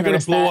 He wasn't going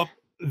to blow up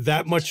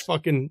that much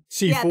fucking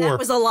C4. Yeah, that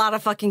was a lot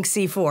of fucking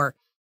C4.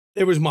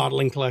 It was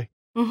modeling clay.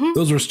 Mm-hmm.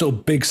 Those were still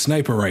big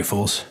sniper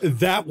rifles.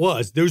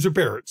 Those are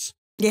Barretts.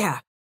 Yeah.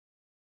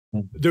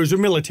 Those are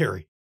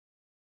military.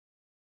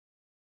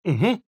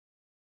 Mm-hmm.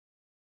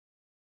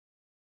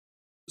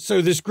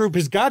 So this group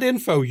has got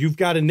info. You've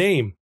got a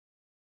name.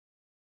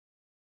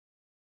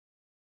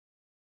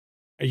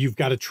 And you've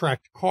got a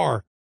tracked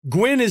car.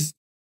 Gwen is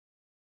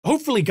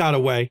hopefully got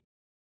away.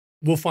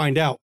 We'll find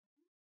out.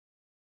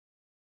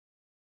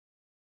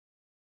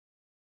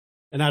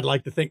 And I'd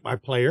like to thank my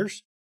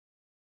players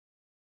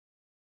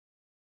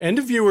and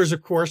the viewers,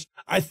 of course.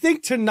 I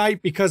think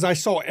tonight, because I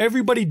saw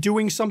everybody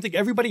doing something,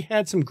 everybody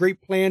had some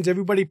great plans,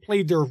 everybody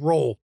played their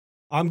role.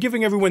 I'm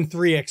giving everyone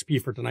 3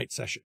 XP for tonight's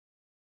session.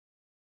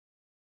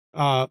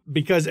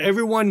 Because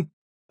everyone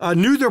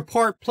knew their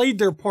part, played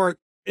their part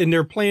in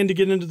their plan to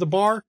get into the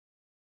bar,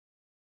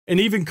 and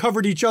even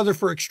covered each other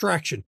for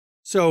extraction.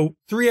 So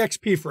 3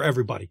 XP for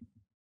everybody.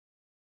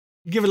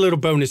 Give it a little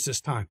bonus this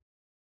time.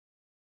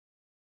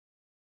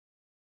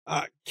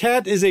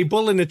 Cat is a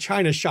bull in a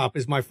china shop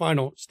is my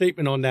final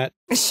statement on that.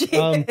 She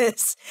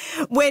is.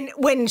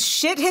 When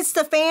shit hits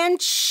the fan,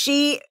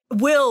 she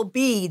will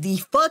be the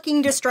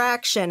fucking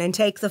distraction and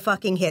take the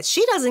fucking hits.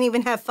 She doesn't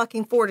even have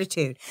fucking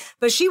fortitude,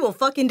 but she will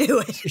fucking do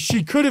it.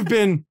 She could have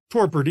been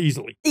torpered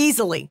easily.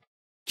 Easily.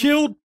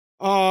 Killed.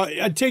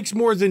 It takes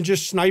more than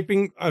just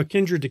sniping a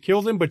kindred to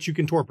kill them, but you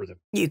can torpor them.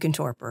 You can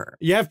torpor her.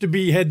 You have to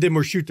behead them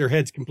or shoot their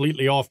heads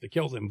completely off to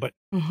kill them, but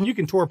you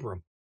can torpor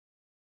them.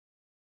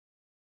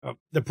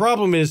 The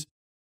problem is,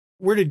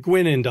 where did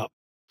Gwen end up?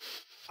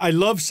 I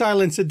love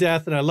Silence of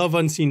Death and I love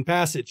Unseen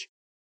Passage.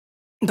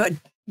 But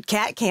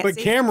Cat can't But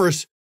see.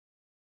 cameras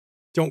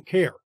don't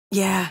care.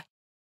 Yeah.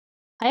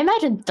 I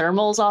imagine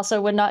thermals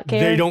also would not care.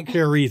 They don't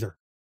care either.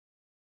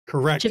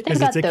 Correct. If they Because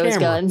got it's a those camera.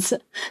 guns.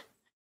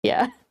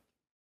 Yeah.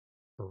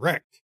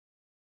 Correct.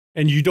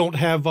 And you don't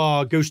have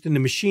Ghost in the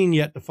Machine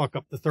yet to fuck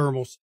up the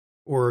thermals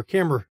or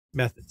camera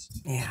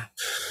methods. Yeah.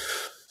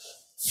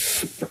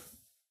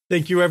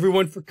 Thank you,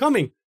 everyone, for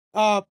coming.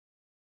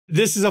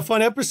 This is a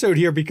fun episode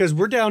here because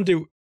we're down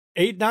to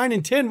 8, 9,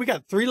 and 10. We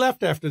got 3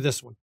 left after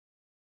this one.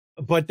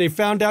 But they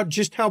found out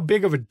just how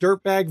big of a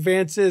dirtbag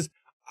Vance is.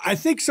 I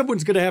think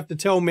someone's going to have to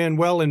tell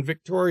Manuel and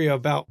Victoria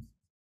about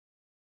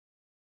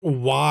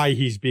why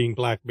he's being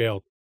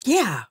blackmailed.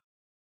 Yeah.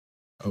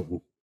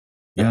 Oh,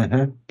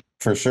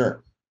 For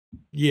sure.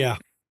 Yeah.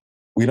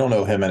 We don't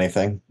owe him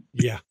anything.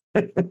 Yeah.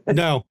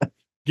 No.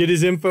 Get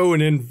his info,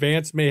 and then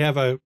Vance may have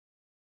a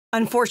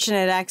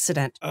Unfortunate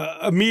accident.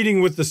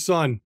 meeting with the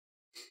sun.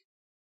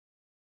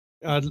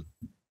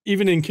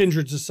 Even in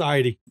kindred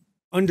society,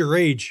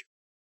 underage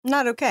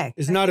Not okay.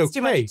 is not It's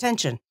too much okay.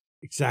 attention.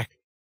 Exactly.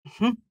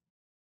 Mhm.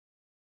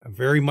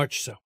 Very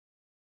much so.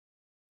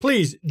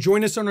 Please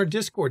join us on our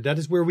Discord. That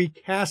is where we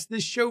cast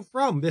this show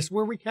from. This is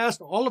where we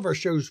cast all of our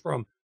shows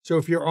from. So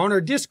if you're on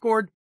our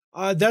Discord,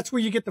 that's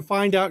where you get to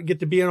find out and get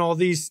to be on all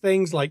these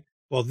things like,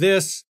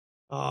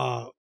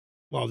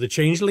 the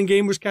Changeling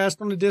game was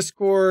cast on the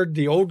Discord.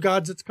 The Old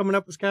Gods that's coming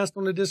up was cast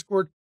on the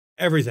Discord.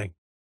 Everything.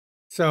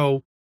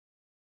 So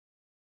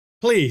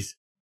please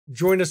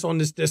join us on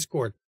this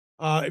Discord.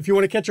 If you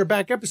want to catch our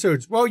back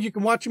episodes, well, you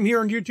can watch them here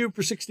on YouTube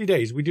for 60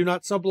 days. We do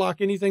not subblock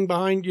anything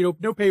behind,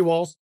 no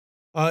paywalls.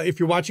 If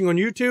you're watching on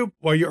YouTube,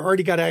 well, you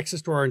already got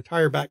access to our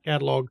entire back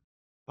catalog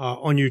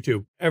on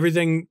YouTube.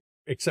 Everything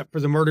except for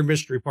the Murder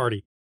Mystery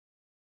Party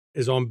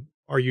is on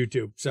our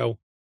YouTube. So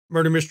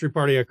Murder Mystery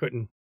Party, I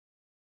couldn't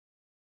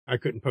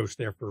post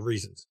there for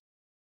reasons.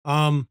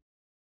 God,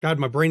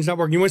 my brain's not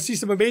working. You want to see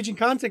some amazing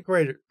content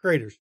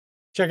creators?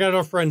 Check out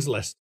our friends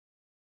list.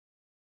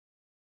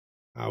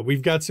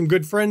 We've got some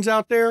good friends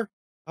out there.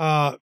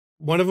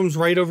 One of them's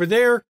right over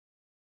there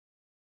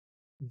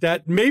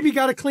that maybe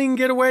got a clean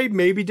getaway,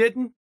 maybe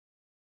didn't.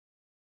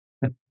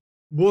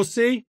 We'll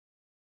see.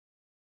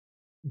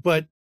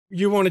 But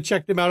you want to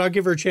check them out. I'll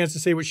give her a chance to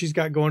say what she's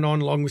got going on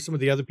along with some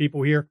of the other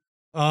people here.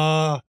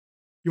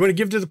 You want to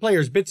give to the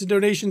players. Bits and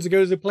donations that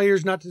go to the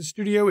players, not to the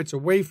studio. It's a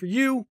way for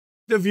you,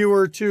 the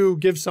viewer, to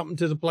give something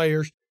to the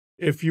players.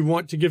 If you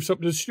want to give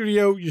something to the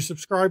studio, you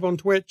subscribe on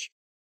Twitch.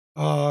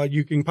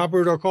 You can pop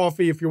over to our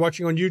KoFi if you're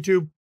watching on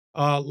YouTube.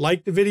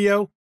 Like the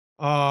video,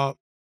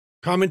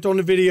 comment on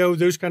the video.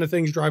 Those kind of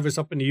things drive us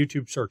up in the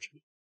YouTube search.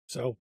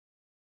 So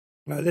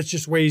that's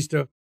just ways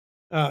to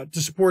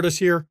support us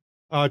here.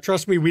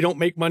 Trust me, we don't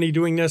make money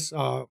doing this.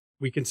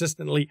 We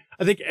consistently,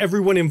 I think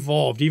everyone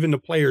involved, even the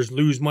players,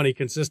 lose money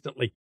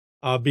consistently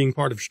being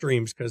part of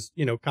streams because,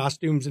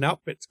 costumes and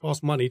outfits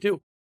cost money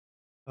too.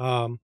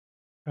 Trying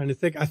to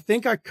think. I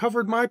think I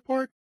covered my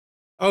part.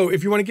 Oh,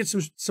 if you want to get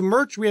some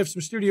merch, we have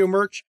some studio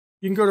merch.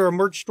 You can go to our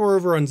merch store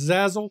over on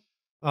Zazzle.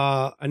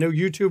 I know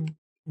YouTube,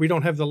 we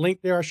don't have the link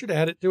there. I should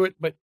add it to it,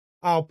 but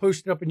I'll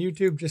post it up on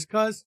YouTube just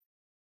because.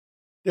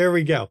 There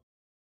we go.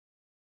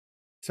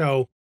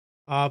 So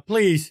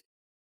please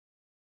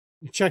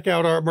check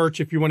out our merch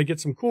if you want to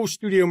get some cool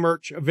studio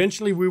merch.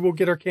 Eventually, we will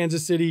get our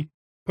Kansas City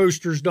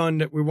posters done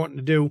that we're wanting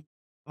to do.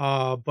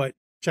 But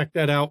check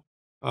that out.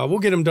 We'll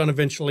get them done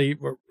eventually.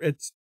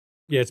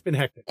 Yeah, it's been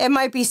hectic. It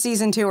might be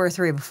season 2 or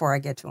 3 before I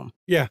get to him.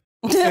 Yeah.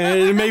 And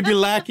it may be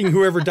lacking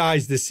whoever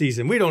dies this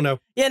season. We don't know.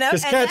 You know,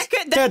 Because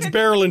Cat's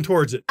barreling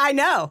towards it. I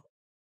know.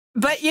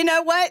 But you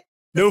know what?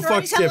 No The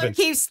fucks storyteller given.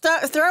 keeps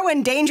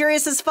throwing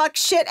dangerous as fuck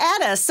shit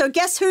at us. So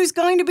guess who's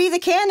going to be the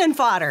cannon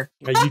fodder?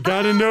 You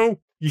gotta know.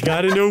 You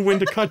gotta know when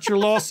to cut your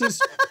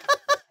losses.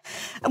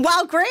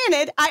 Well,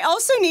 granted, I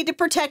also need to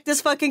protect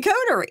this fucking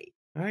coterie.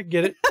 I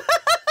get it.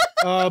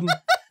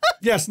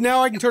 Yes,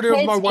 now I can turn it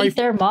over to my Kids wife. hate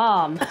their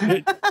mom.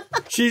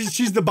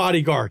 She's the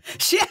bodyguard.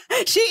 She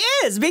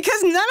is,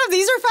 because none of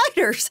these are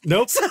fighters.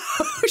 Nope. So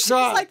she's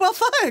like, well,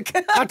 fuck.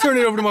 I'll turn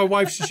it over to my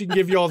wife so she can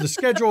give you all the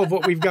schedule of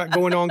what we've got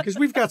going on, because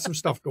we've got some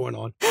stuff going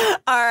on. All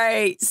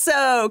right.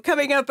 So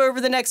coming up over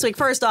the next week,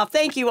 first off,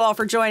 thank you all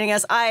for joining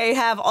us. I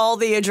have all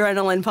the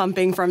adrenaline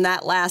pumping from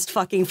that last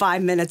fucking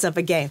 5 minutes of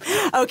a game.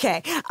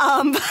 Okay.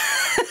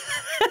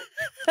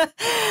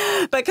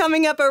 But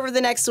coming up over the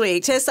next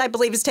week, Tiss, I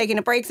believe, is taking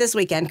a break this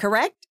weekend,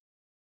 correct?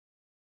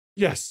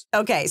 Yes.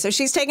 Okay, so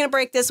she's taking a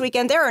break this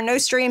weekend. There are no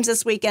streams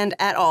this weekend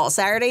at all.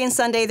 Saturday and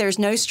Sunday, there's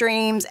no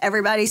streams.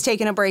 Everybody's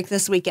taking a break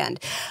this weekend.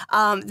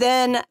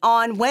 Then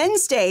on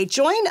Wednesday,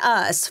 join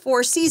us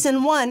for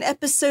Season 1,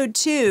 Episode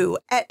 2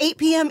 at 8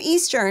 p.m.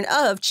 Eastern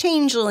of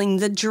Changeling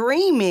the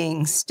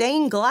Dreaming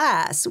Stained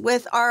Glass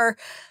with our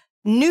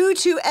new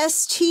to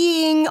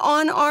STing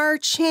on our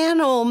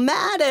channel,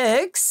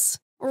 Maddox,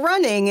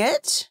 running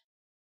it.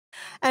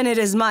 And it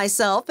is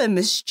myself and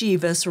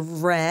Mischievous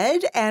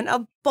Red and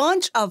a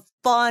bunch of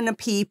fun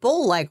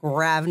people like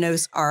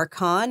Ravnos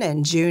Archon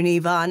and Junie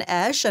Von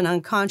Esch and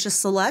Unconscious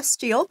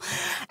Celestial.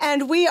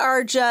 And we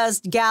are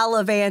just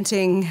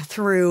gallivanting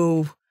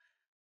through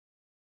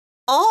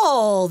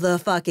all the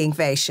fucking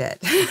face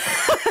shit.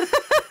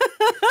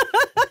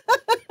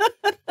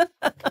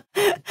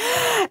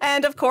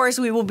 And of course,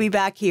 we will be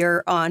back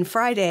here on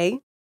Friday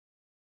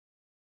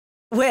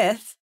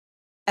with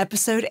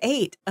Episode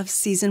 8 of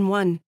Season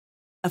 1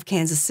 of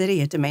Kansas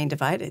City, A Domain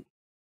Divided.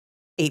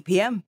 8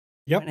 p.m.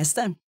 Yep. When it's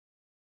done.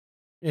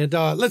 And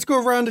let's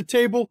go around the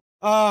table.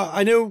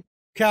 I know,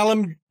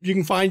 Callum, you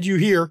can find you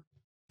here.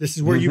 This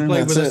is where you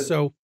play with us.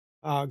 So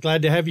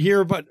glad to have you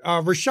here. But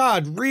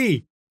Rashad,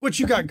 Ree, what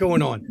you got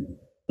going on?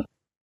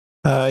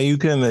 You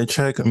can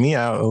check me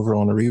out over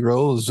on the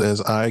Rerolls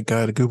as I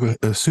guide a group of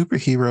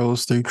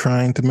superheroes through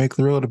trying to make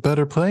the world a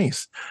better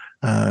place.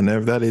 And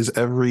that is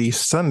every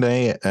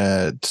Sunday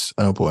at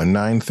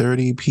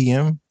 9:30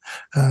 p.m.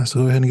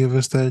 So go ahead and give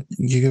us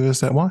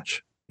that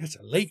watch. It's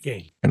a late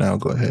game. And I'll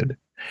go ahead.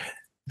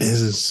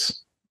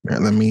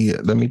 Let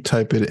me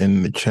type it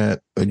in the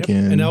chat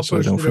again. Yep. And I'll so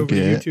post don't it over to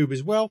forget. YouTube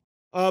as well.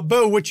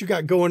 Bo, what you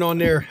got going on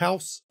there,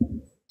 house?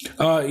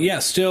 Yeah,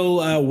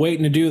 still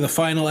waiting to do the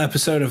final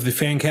episode of the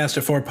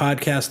Fantastic Four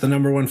podcast, the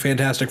 #1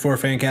 Fantastic Four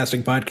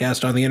fancasting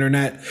podcast on the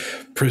internet.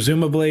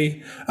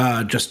 Presumably,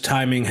 just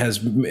timing has,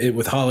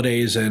 with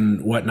holidays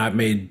and whatnot,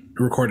 made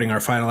recording our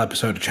final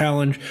episode a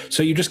challenge.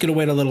 So you just get to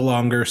wait a little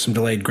longer, some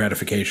delayed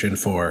gratification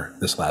for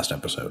this last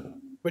episode.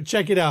 But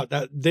check it out.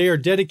 They are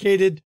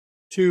dedicated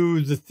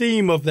to the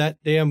theme of that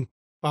damn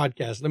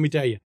podcast. Let me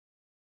tell you,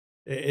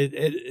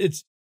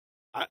 it's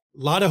a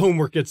lot of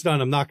homework gets done.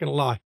 I'm not going to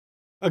lie.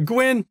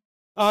 Gwen,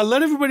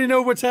 let everybody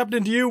know what's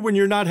happening to you when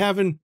you're not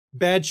having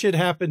bad shit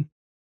happen.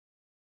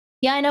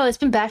 Yeah, I know. It's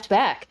been back to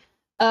back.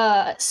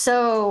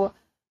 So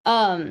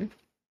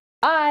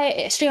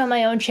I stream on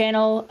my own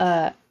channel,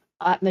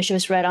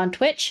 Mischievous Red on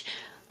Twitch.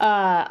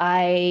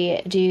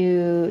 I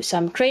do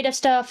some creative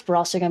stuff. We're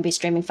also going to be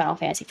streaming Final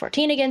Fantasy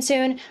 14 again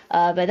soon.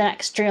 But the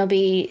next stream will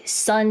be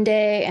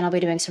Sunday, and I'll be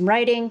doing some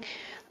writing.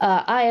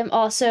 I am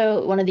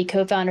also one of the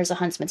co-founders of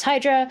Huntsman's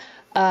Hydra,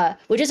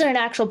 which isn't an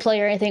actual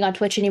play or anything on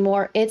Twitch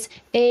anymore. It's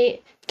a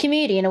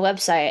community and a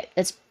website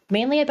that's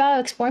mainly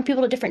about exploring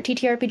people to different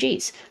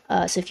TTRPGs.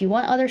 So if you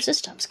want other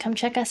systems, come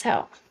check us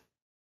out.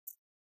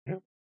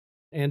 Yep.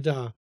 And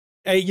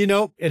hey,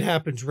 it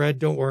happens, Red.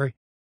 Don't worry.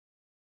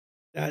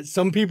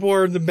 Some people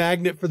are the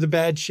magnet for the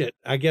bad shit.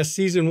 I guess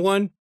Season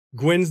 1,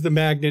 Gwen's the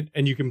magnet,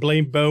 and you can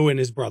blame Bo and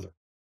his brother.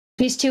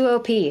 He's too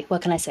OP.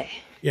 What can I say?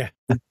 Yeah.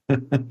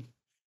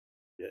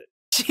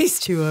 She's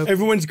too open.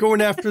 Everyone's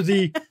going after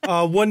the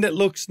one that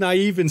looks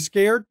naive and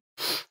scared.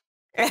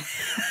 And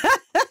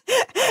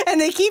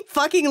they keep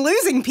fucking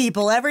losing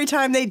people every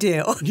time they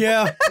do.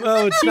 Yeah.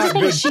 Well, it's See, the not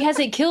thing good. is, she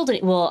hasn't killed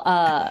any. Well,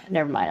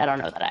 never mind. I don't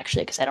know that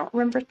actually because I don't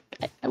remember.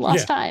 I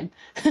lost time.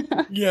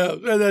 Yeah,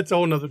 that's a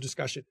whole nother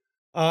discussion.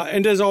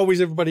 And as always,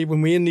 everybody,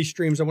 when we end these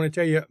streams, I want to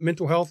tell you,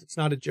 mental health, it's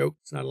not a joke.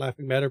 It's not a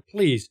laughing matter.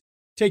 Please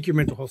take your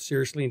mental health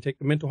seriously and take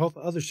the mental health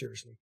of others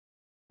seriously.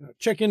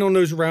 Check in on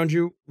those around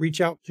you. Reach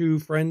out to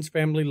friends,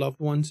 family, loved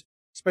ones,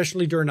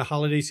 especially during the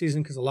holiday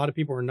season, because a lot of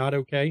people are not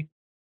okay.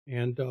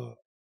 And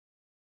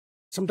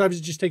sometimes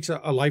it just takes a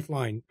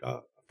lifeline, a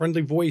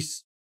friendly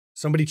voice,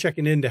 somebody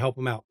checking in to help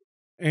them out.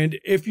 And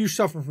if you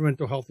suffer from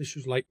mental health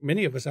issues like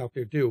many of us out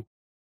there do,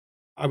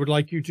 I would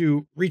like you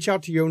to reach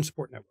out to your own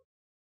support network.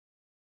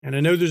 And I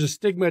know there's a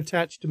stigma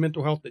attached to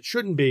mental health that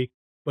shouldn't be,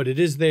 but it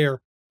is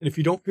there. And if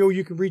you don't feel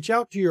you can reach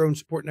out to your own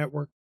support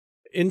network,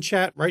 in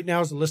chat right now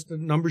is a list of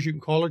numbers you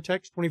can call or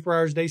text 24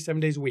 hours a day, 7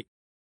 days a week.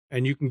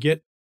 and you can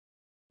get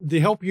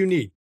the help you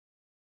need.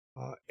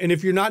 And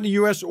if you're not in the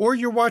U.S. or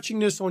you're watching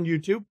this on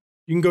YouTube,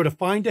 you can go to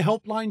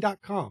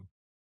findahelpline.com,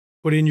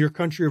 put in your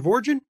country of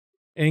origin,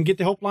 and get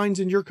the helplines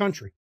in your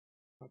country.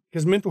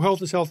 Because mental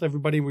health is health,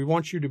 everybody. We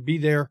want you to be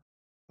there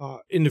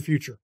in the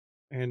future.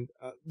 And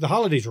the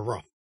holidays are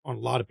rough on a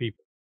lot of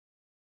people.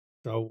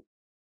 So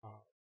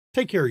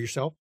take care of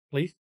yourself,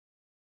 please.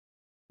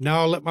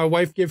 Now I'll let my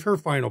wife give her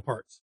final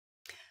parts.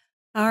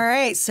 All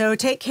right. So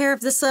take care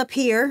of this up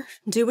here.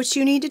 Do what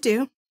you need to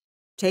do.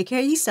 Take care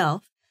of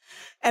yourself.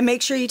 And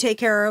make sure you take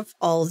care of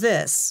all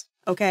this.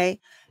 Okay?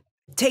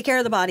 Take care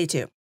of the body,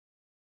 too.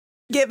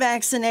 Get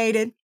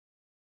vaccinated.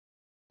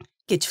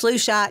 Get your flu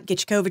shot.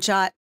 Get your COVID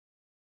shot.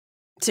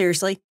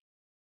 Seriously.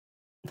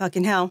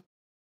 Fucking hell.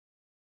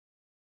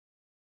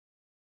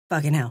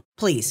 Fucking hell.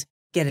 Please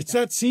get it. It's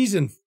that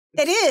season.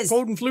 It is.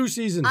 Cold and flu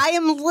season. I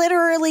am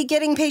literally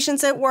getting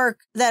patients at work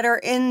that are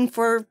in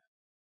for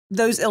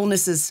those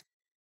illnesses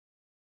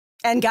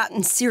and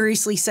gotten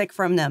seriously sick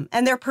from them.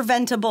 And they're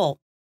preventable.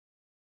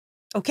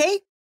 Okay?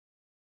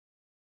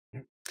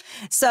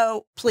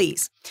 So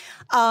please.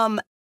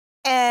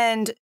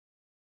 And,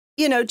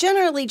 you know,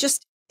 generally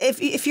just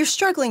if you're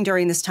struggling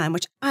during this time,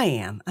 which I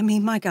am, I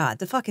mean, my God,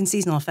 the fucking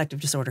seasonal affective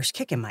disorder is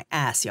kicking my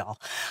ass, y'all.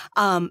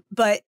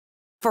 But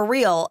for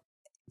real,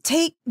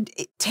 take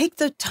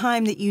the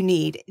time that you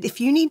need.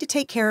 If you need to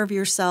take care of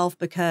yourself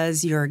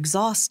because you're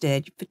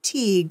exhausted,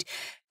 fatigued,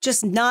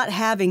 just not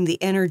having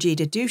the energy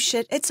to do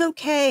shit, it's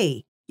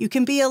okay. You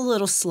can be a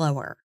little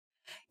slower.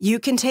 You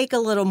can take a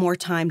little more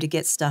time to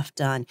get stuff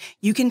done.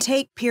 You can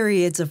take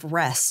periods of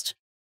rest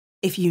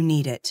if you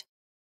need it.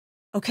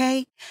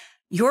 Okay?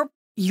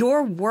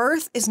 Your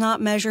worth is not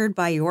measured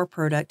by your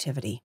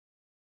productivity.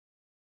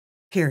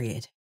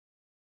 Period.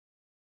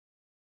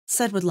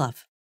 Said with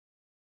love.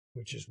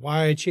 Which is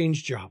why I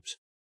changed jobs.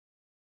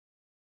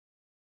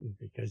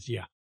 Because,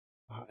 yeah.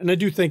 And I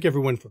do thank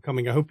everyone for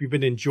coming. I hope you've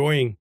been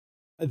enjoying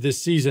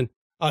this season.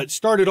 It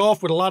started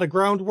off with a lot of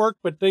groundwork,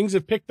 but things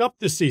have picked up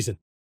this season.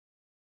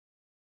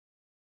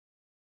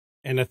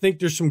 And I think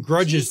there's some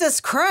grudges.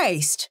 Jesus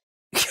Christ.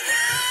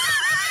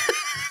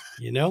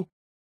 You know?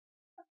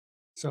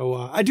 So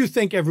I do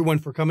thank everyone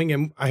for coming,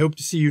 and I hope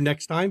to see you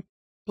next time.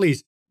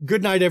 Please,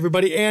 good night,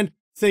 everybody. And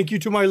thank you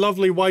to my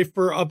lovely wife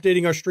for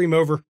updating our stream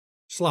over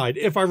slide.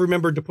 If I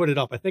remembered to put it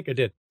up, I think I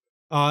did.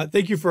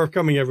 Thank you for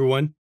coming,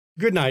 everyone.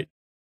 Good night.